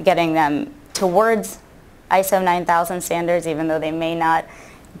 getting them towards ISO 9000 standards, even though they may not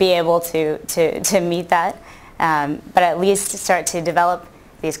be able to meet that, but at least start to develop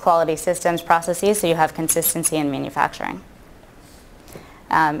these quality systems, processes, so you have consistency in manufacturing.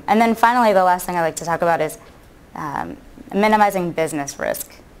 And then finally, the last thing I'd like to talk about is minimizing business risk.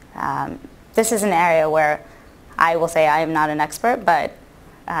 This is an area where I will say I am not an expert, but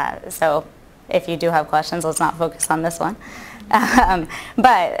so if you do have questions, let's not focus on this one.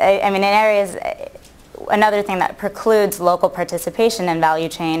 But I mean, in areas, another thing that precludes local participation in value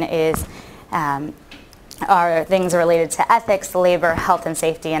chain is are things related to ethics, labor, health and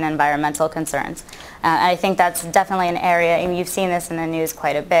safety, and environmental concerns. I think that's definitely an area, and you've seen this in the news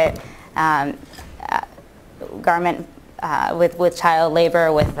quite a bit, garment with child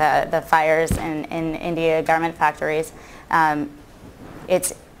labor, with the fires in India garment factories.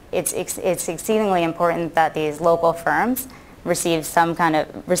 It's exceedingly important that these local firms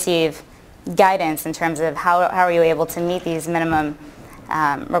receive guidance in terms of how are you able to meet these minimum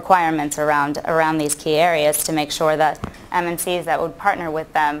requirements around these key areas to make sure that MNCs that would partner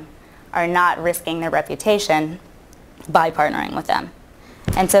with them are not risking their reputation by partnering with them.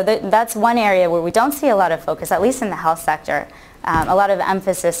 And so that's one area where we don't see a lot of focus, at least in the health sector, a lot of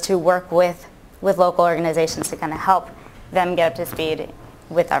emphasis to work with local organizations to kind of help them get up to speed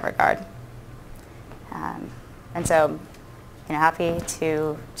with that regard. And so, happy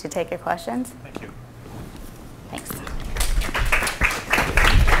to take your questions. Thank you. Thanks.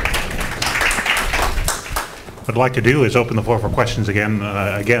 What I'd like to do is open the floor for questions again.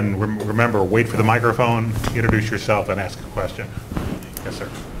 Remember, wait for the microphone, introduce yourself, and ask a question. Yes, sir.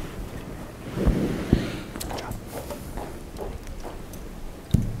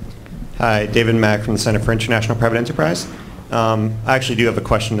 Hi, David Mack from the Center for International Private Enterprise. I actually do have a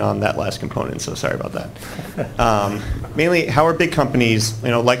question on that last component, so sorry about that. Mainly, how are big companies,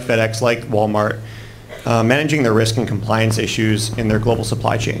 like FedEx, like Walmart, managing the risk and compliance issues in their global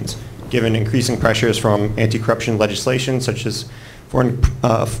supply chains, given increasing pressures from anti-corruption legislation such as Foreign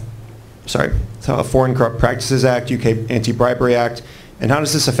Corrupt Practices Act, UK Anti-Bribery Act, and how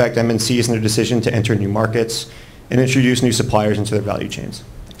does this affect MNCs in their decision to enter new markets and introduce new suppliers into their value chains?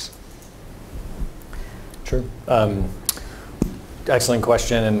 Thanks. Sure. Excellent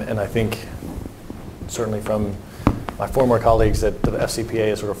question, and I think certainly from my former colleagues that the FCPA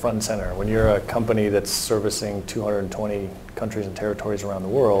is sort of front and center. When you're a company that's servicing 220 countries and territories around the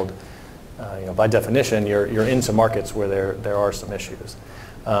world, by definition, you're into markets where there are some issues.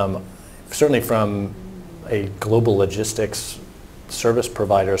 Certainly from a global logistics service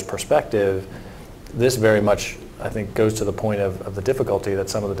provider's perspective, this very much, I think, goes to the point of the difficulty that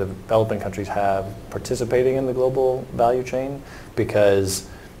some of the developing countries have participating in the global value chain, because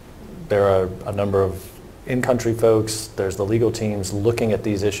there are a number of in-country folks, there's the legal teams looking at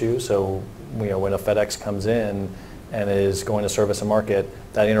these issues. So when a FedEx comes in and is going to service a market,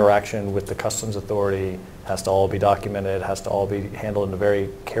 that interaction with the customs authority has to all be documented, has to all be handled in a very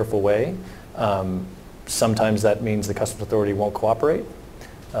careful way. Sometimes that means the customs authority won't cooperate.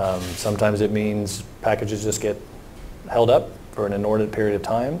 Sometimes it means packages just get held up for an inordinate period of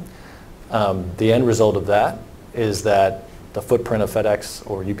time. The end result of that is that the footprint of FedEx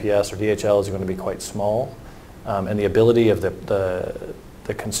or UPS or DHL is going to be quite small, and the ability of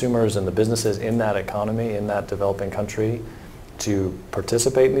the consumers and the businesses in that economy, in that developing country, to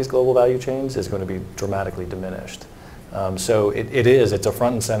participate in these global value chains is going to be dramatically diminished. So it's a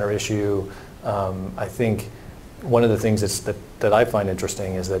front and center issue. I think one of the things that I find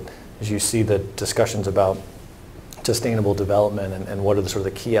interesting is that as you see the discussions about sustainable development and what are the sort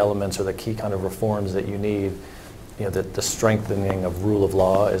of the key elements or the key kind of reforms that you need, the strengthening of rule of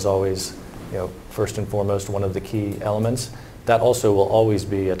law is always, first and foremost one of the key elements. That also will always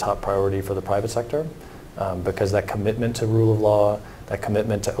be a top priority for the private sector, because that commitment to rule of law, that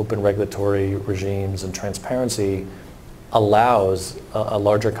commitment to open regulatory regimes and transparency allows a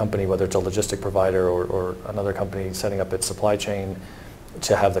larger company, whether it's a logistic provider or another company setting up its supply chain,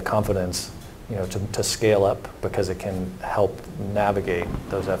 to have the confidence to scale up, because it can help navigate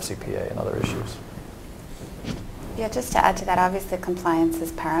those FCPA and other issues. Yeah, just to add to that, obviously compliance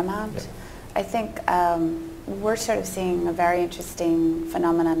is paramount. Yeah. I think we're sort of seeing a very interesting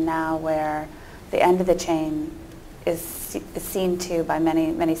phenomenon now where the end of the chain is seen to by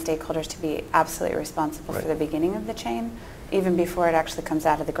many stakeholders to be absolutely responsible for the beginning of the chain, even before it actually comes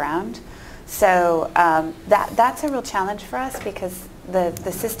out of the ground. So that's a real challenge for us, because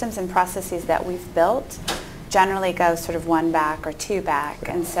the systems and processes that we've built generally go sort of one back or two back.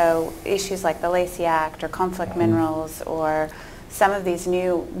 And so issues like the Lacey Act or conflict minerals or some of these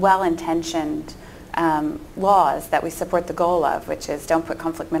new well-intentioned laws that we support the goal of, which is don't put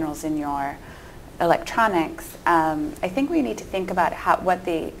conflict minerals in your electronics, I think we need to think about what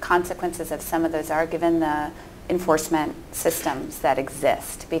the consequences of some of those are given the enforcement systems that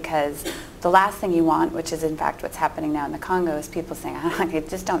exist, because the last thing you want, which is in fact what's happening now in the Congo, is people saying,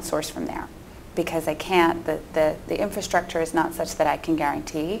 just don't source from there because I can't, the infrastructure is not such that I can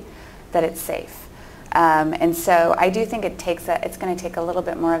guarantee that it's safe. And so I do think it's going to take a little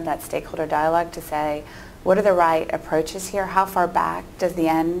bit more of that stakeholder dialogue to say, what are the right approaches here? How far back does the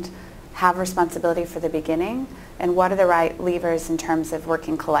end have responsibility for the beginning? And what are the right levers in terms of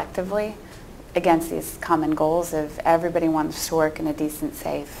working collectively against these common goals of everybody wants to work in a decent,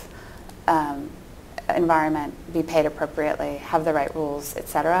 safe environment, be paid appropriately, have the right rules, et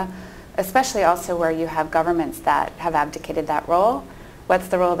cetera. Especially also where you have governments that have abdicated that role. What's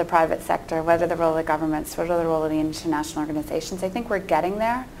the role of the private sector? What are the role of the governments? What are the role of the international organizations? I think we're getting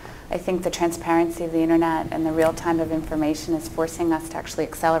there. I think the transparency of the internet and the real time of information is forcing us to actually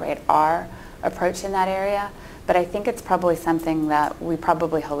accelerate our approach in that area. But I think it's probably something that we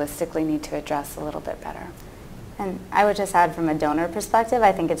probably holistically need to address a little bit better. And I would just add from a donor perspective,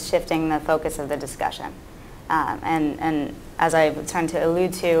 I think it's shifting the focus of the discussion. And as I was trying to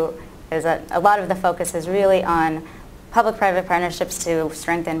allude to, is that a lot of the focus is really on public-private partnerships to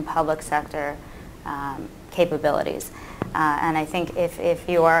strengthen public sector capabilities. And I think if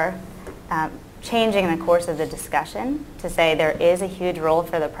you are changing the course of the discussion to say there is a huge role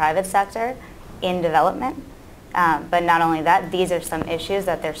for the private sector in development, but not only that, these are some issues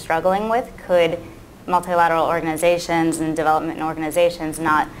that they're struggling with. Could multilateral organizations and development organizations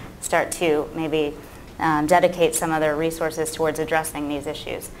not start to maybe dedicate some of their resources towards addressing these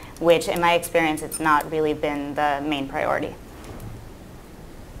issues, which in my experience it's not really been the main priority.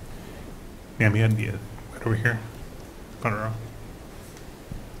 Ma'am, you had right over here. Front row.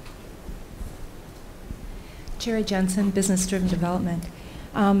 Jerry Jensen, Business Driven Development.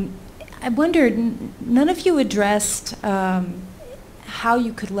 I wondered, none of you addressed how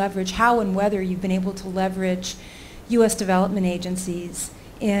you could leverage, how and whether you've been able to leverage U.S. development agencies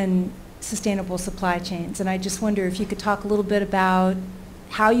in sustainable supply chains. And I just wonder if you could talk a little bit about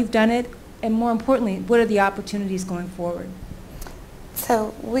how you've done it, and more importantly, what are the opportunities going forward?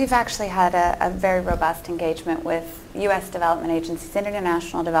 So we've actually had a very robust engagement with U.S. development agencies,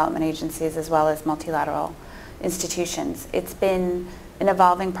 international development agencies, as well as multilateral institutions. It's been an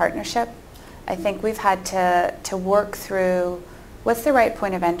evolving partnership. I think we've had to work through what's the right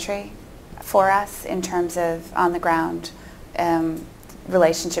point of entry for us in terms of on the ground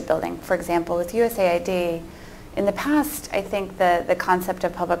relationship building. For example, with USAID, in the past, I think the concept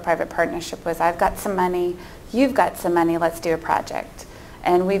of public-private partnership was, I've got some money, you've got some money, let's do a project.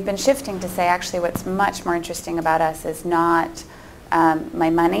 And we've been shifting to say, actually, what's much more interesting about us is not my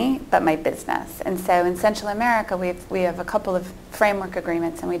money, but my business. And so in Central America, we have a couple of framework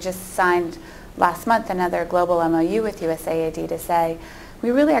agreements, and we just signed last month another global MOU with USAID to say, we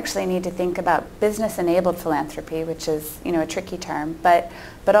really actually need to think about business-enabled philanthropy, which is, a tricky term, but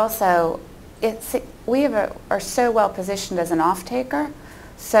also we are so well positioned as an off-taker.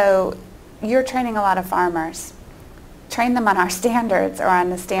 So you're training a lot of farmers. Train them on our standards, or on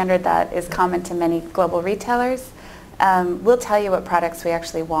the standard that is common to many global retailers. We'll tell you what products we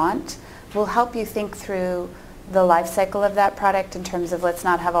actually want. We'll help you think through the life cycle of that product in terms of, let's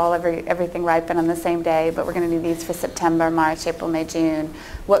not have everything ripen on the same day, but we're going to do these for September, March, April, May, June.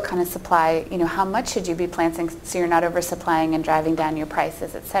 What kind of supply, how much should you be planting so you're not oversupplying and driving down your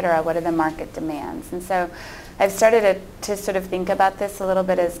prices, et cetera? What are the market demands? And so I've started to sort of think about this a little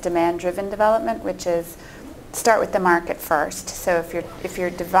bit as demand-driven development, which is start with the market first. So if you're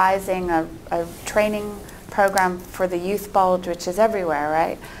devising a training program for the youth bulge, which is everywhere,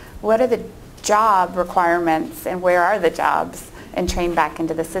 right? What are the job requirements, and where are the jobs, and train back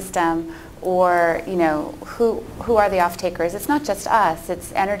into the system? Or who are the off-takers? It's not just us,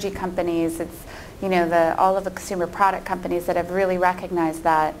 it's energy companies, it's all of the consumer product companies that have really recognized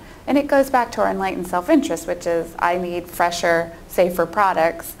that. And it goes back to our enlightened self-interest, which is, I need fresher, safer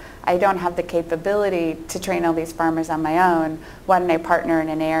products. I don't have the capability to train all these farmers on my own. Why don't I partner in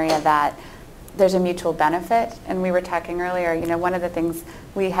an area that there's a mutual benefit? And we were talking earlier, one of the things,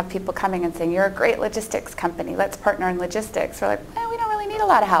 we have people coming and saying, you're a great logistics company, let's partner in logistics. We're like, we don't really need a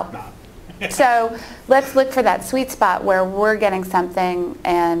lot of help. So let's look for that sweet spot where we're getting something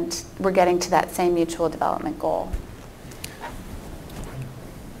and we're getting to that same mutual development goal.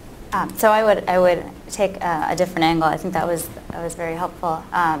 So I would take a different angle. I think that was very helpful.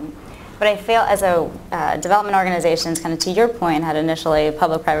 But I feel as a development organizations, kind of to your point, had initially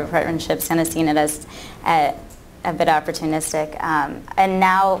public-private partnerships kind of seen it as a bit opportunistic. And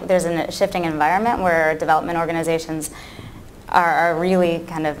now there's a shifting environment where development organizations are really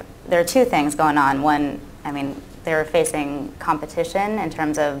kind of, there are two things going on. One, they're facing competition in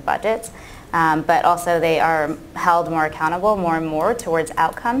terms of budgets, but also they are held more accountable more and more towards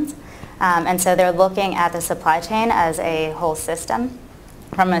outcomes. And so they're looking at the supply chain as a whole system,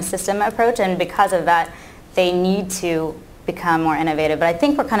 from a system approach, and because of that, they need to become more innovative. But I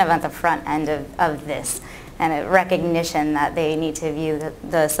think we're kind of at the front end of this, and a recognition that they need to view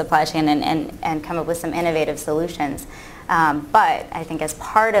the supply chain and come up with some innovative solutions. But I think as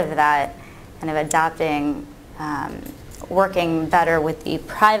part of that, kind of adopting, working better with the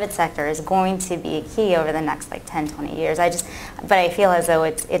private sector is going to be key over the next like 10, 20 years. But I feel as though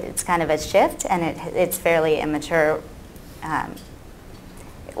it's kind of a shift, and it's fairly immature.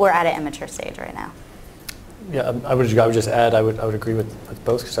 We're at an immature stage right now. Yeah, I would just add, I would agree with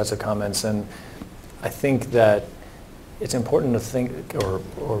both sets of comments, and I think that it's important to think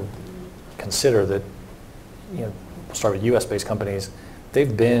or consider that, we'll start with U.S.-based companies.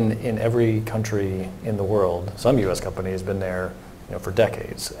 They've been in every country in the world. Some U.S. company has been there, for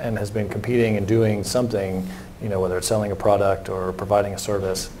decades, and has been competing and doing something, whether it's selling a product or providing a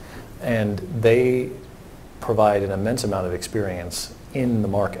service, and they provide an immense amount of experience in the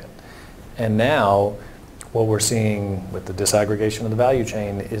market. And now, what we're seeing with the disaggregation of the value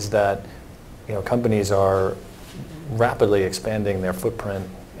chain is that, companies are rapidly expanding their footprint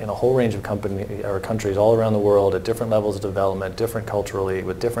in a whole range of countries all around the world at different levels of development, different culturally,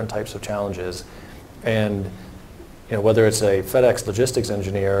 with different types of challenges. And whether it's a FedEx logistics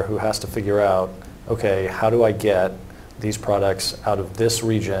engineer who has to figure out, okay, how do I get these products out of this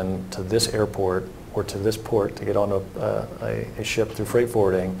region to this airport or to this port to get on a ship through freight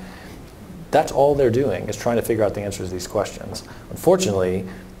forwarding, that's all they're doing, is trying to figure out the answers to these questions. Unfortunately,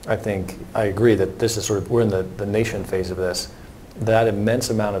 I think I agree that this is we're in the nation phase of this. That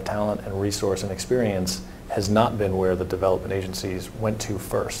immense amount of talent and resource and experience has not been where the development agencies went to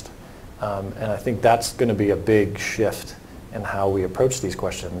first. And I think that's going to be a big shift in how we approach these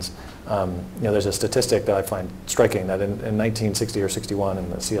questions. There's a statistic that I find striking that in 1960 or 61, in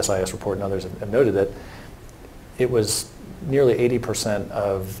the CSIS report and others have noted that it was nearly 80%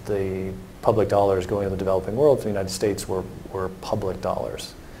 of the public dollars going to the developing world for the United States were public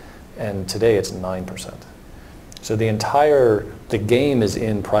dollars. And today it's 9%. So the game is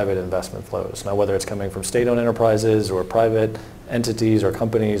in private investment flows. Now, whether it's coming from state-owned enterprises or private entities or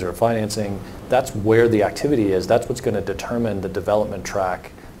companies or financing, that's where the activity is. That's what's going to determine the development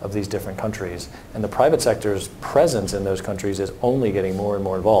track of these different countries. And the private sector's presence in those countries is only getting more and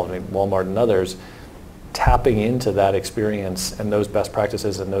more involved. I mean, Walmart and others tapping into that experience and those best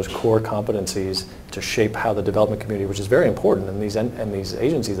practices and those core competencies to shape how the development community, which is very important, and these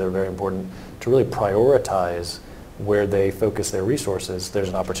agencies that are very important, to really prioritize where they focus their resources. There's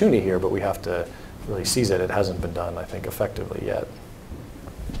an opportunity here, but we have to really seize it. It hasn't been done, I think, effectively yet.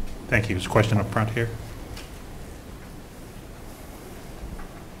 Thank you. There's a question up front here.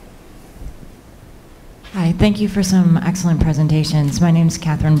 Hi, thank you for some excellent presentations. My name is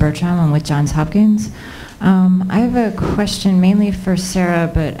Catherine Bertram. I'm with Johns Hopkins. I have a question mainly for Sarah,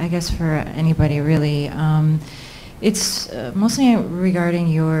 but I guess for anybody really. It's mostly regarding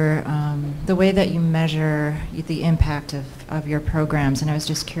your the way that you measure the impact of your programs, and I was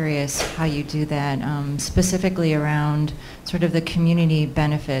just curious how you do that, specifically around sort of the community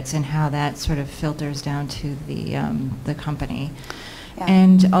benefits and how that sort of filters down to the company. Yeah.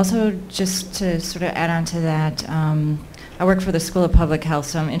 And also, just to sort of add on to that, I work for the School of Public Health,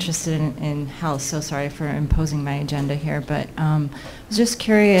 so I'm interested in health, so sorry for imposing my agenda here, but I was just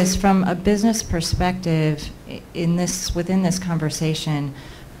curious, from a business perspective, within this conversation,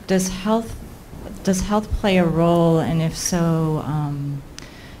 does health play a role, and if so,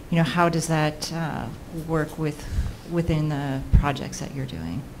 how does that work within the projects that you're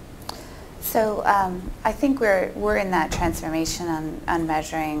doing? So I think we're in that transformation on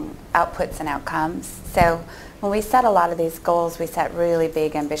measuring outputs and outcomes. So when we set a lot of these goals, we set really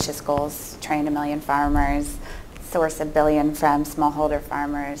big, ambitious goals: train 1 million farmers, source 1 billion from smallholder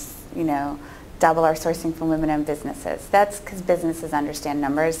farmers, double our sourcing from women-owned businesses. That's because businesses understand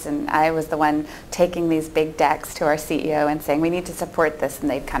numbers, and I was the one taking these big decks to our CEO and saying, we need to support this, and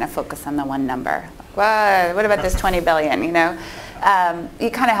they'd kind of focus on the one number. What about this 20 billion, You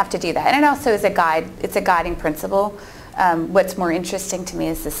kind of have to do that. And it also is a guide, it's a guiding principle. What's more interesting to me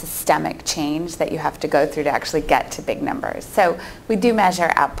is the systemic change that you have to go through to actually get to big numbers. So we do measure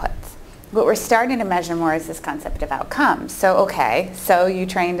outputs. What we're starting to measure more is this concept of outcomes. So okay, so you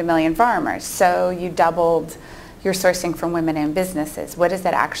trained 1 million farmers, so you doubled your sourcing from women-owned businesses. What does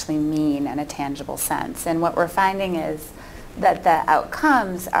that actually mean in a tangible sense? And what we're finding is that the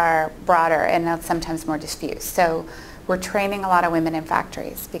outcomes are broader and sometimes more diffuse. So we're training a lot of women in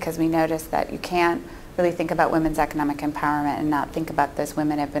factories because we notice that you can't really think about women's economic empowerment and not think about those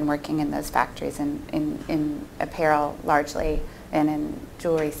women who have been working in those factories in apparel largely and in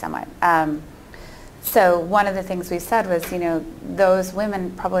jewelry somewhat. So one of the things we said was, those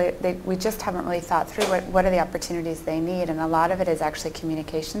women probably, we just haven't really thought through what are the opportunities they need, and a lot of it is actually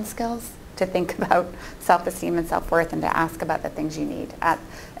communication skills, to think about self-esteem and self-worth and to ask about the things you need.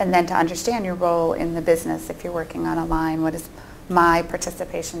 And then to understand your role in the business. If you're working on a line, what is my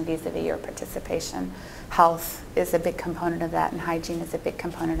participation vis-a-vis your participation? Health is a big component of that, and hygiene is a big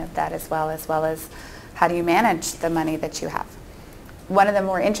component of that as well as how do you manage the money that you have. One of the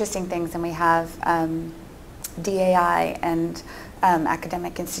more interesting things, and we have DAI and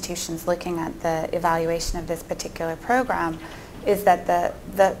academic institutions looking at the evaluation of this particular program, is that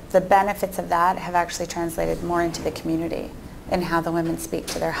the benefits of that have actually translated more into the community and how the women speak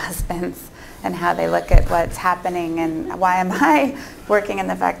to their husbands and how they look at what's happening and why am I working in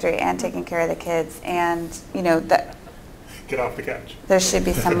the factory and taking care of the kids, and get off the couch. There should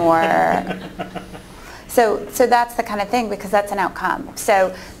be some more. So that's the kind of thing, because that's an outcome.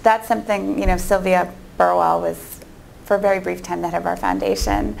 So that's something, Sylvia Burwell was, for a very brief time, the head of our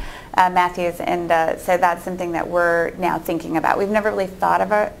foundation, Matthews, and so that's something that we're now thinking about. We've never really thought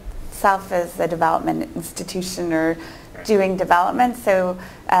of ourselves as a development institution or doing development, so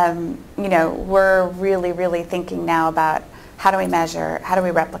we're really, really thinking now about how do we measure, how do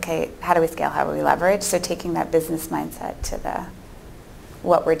we replicate, how do we scale, how do we leverage, so taking that business mindset to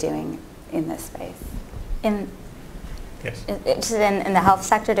what we're doing in this space. Yes. In the health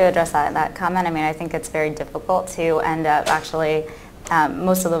sector, to address that comment, I think it's very difficult to end up actually,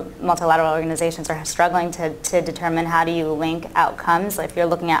 most of the multilateral organizations are struggling to determine how do you link outcomes. If you're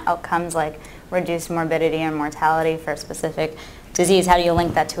looking at outcomes like reduced morbidity and mortality for a specific disease, how do you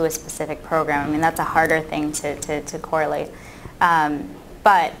link that to a specific program? That's a harder thing to correlate.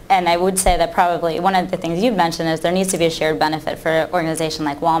 And I would say that probably one of the things you've mentioned is there needs to be a shared benefit for an organization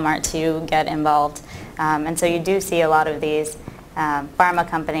like Walmart to get involved. And so you do see a lot of these pharma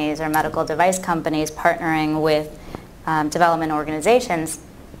companies or medical device companies partnering with development organizations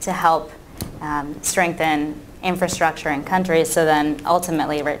to help strengthen infrastructure in countries, so then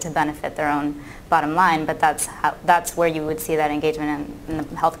ultimately to benefit their own bottom line. But that's where you would see that engagement in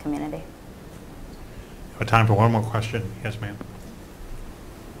the health community. We have time for one more question. Yes, ma'am.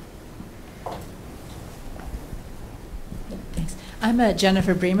 Thanks. I'm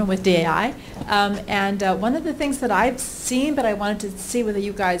Jennifer Bremen with DAI, and one of the things that I've seen, but I wanted to see whether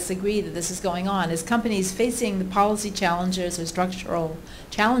you guys agree that this is going on, is companies facing the policy challenges or structural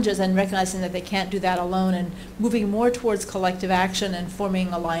challenges and recognizing that they can't do that alone and moving more towards collective action and forming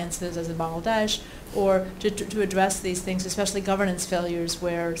alliances as in Bangladesh, or to address these things, especially governance failures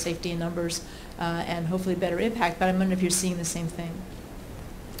where safety in numbers and hopefully better impact. But I'm wondering if you're seeing the same thing.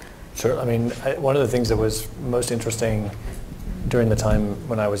 Sure. One of the things that was most interesting during the time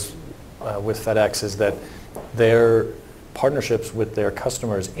when I was with FedEx is that their partnerships with their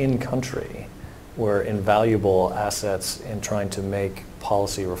customers in country were invaluable assets in trying to make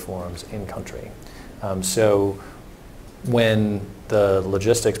policy reforms in country. So when the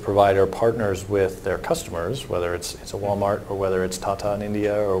logistics provider partners with their customers, whether it's a Walmart or whether it's Tata in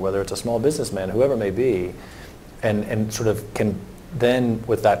India or whether it's a small businessman, whoever it may be, and sort of can then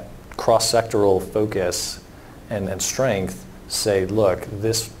with that cross-sectoral focus and strength say, look,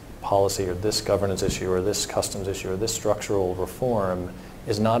 this policy or this governance issue or this customs issue or this structural reform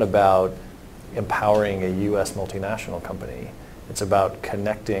is not about empowering a U.S. multinational company. It's about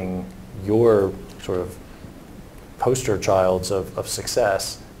connecting your sort of poster childs of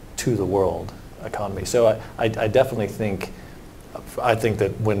success to the world economy. So I definitely think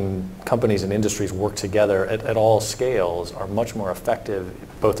that when companies and industries work together at all scales are much more effective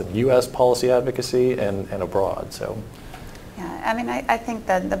both in U.S. policy advocacy and abroad. So. Yeah, I think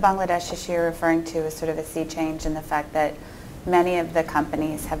that the Bangladesh issue you're referring to is sort of a sea change in the fact that many of the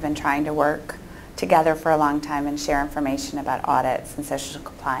companies have been trying to work together for a long time and share information about audits and social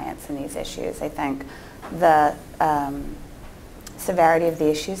compliance and these issues. I think the severity of the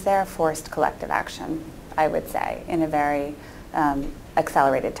issues there forced collective action, I would say, in a very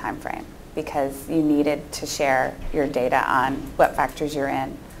accelerated time frame, because you needed to share your data on what factors you're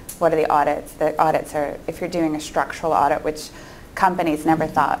in. What are the audits? The audits are, if you're doing a structural audit, which companies never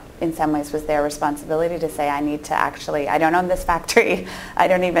thought in some ways was their responsibility to say, I need to actually, I don't own this factory,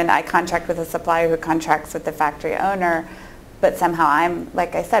 I contract with a supplier who contracts with the factory owner, but somehow I'm,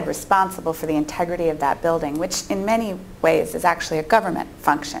 like I said, responsible for the integrity of that building, which in many ways is actually a government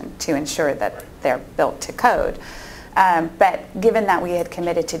function to ensure that they're built to code. But given that we had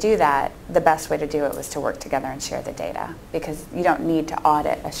committed to do that, the best way to do it was to work together and share the data, because you don't need to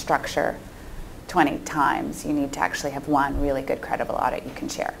audit a structure 20 times. You need to actually have one really good, credible audit you can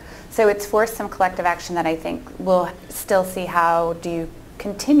share. So it's forced some collective action that I think we'll still see how do you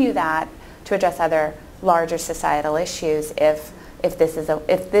continue that to to address other larger societal issues if this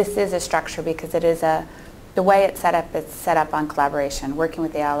is a structure, because it is the way it's set up on collaboration, working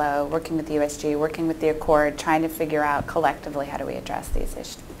with the ILO, working with the USG, working with the Accord, trying to figure out collectively how do we address these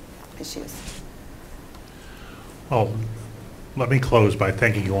issues. Well, let me close by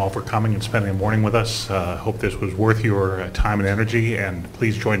thanking you all for coming and spending the morning with us. Hope this was worth your time and energy, and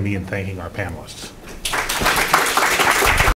please join me in thanking our panelists.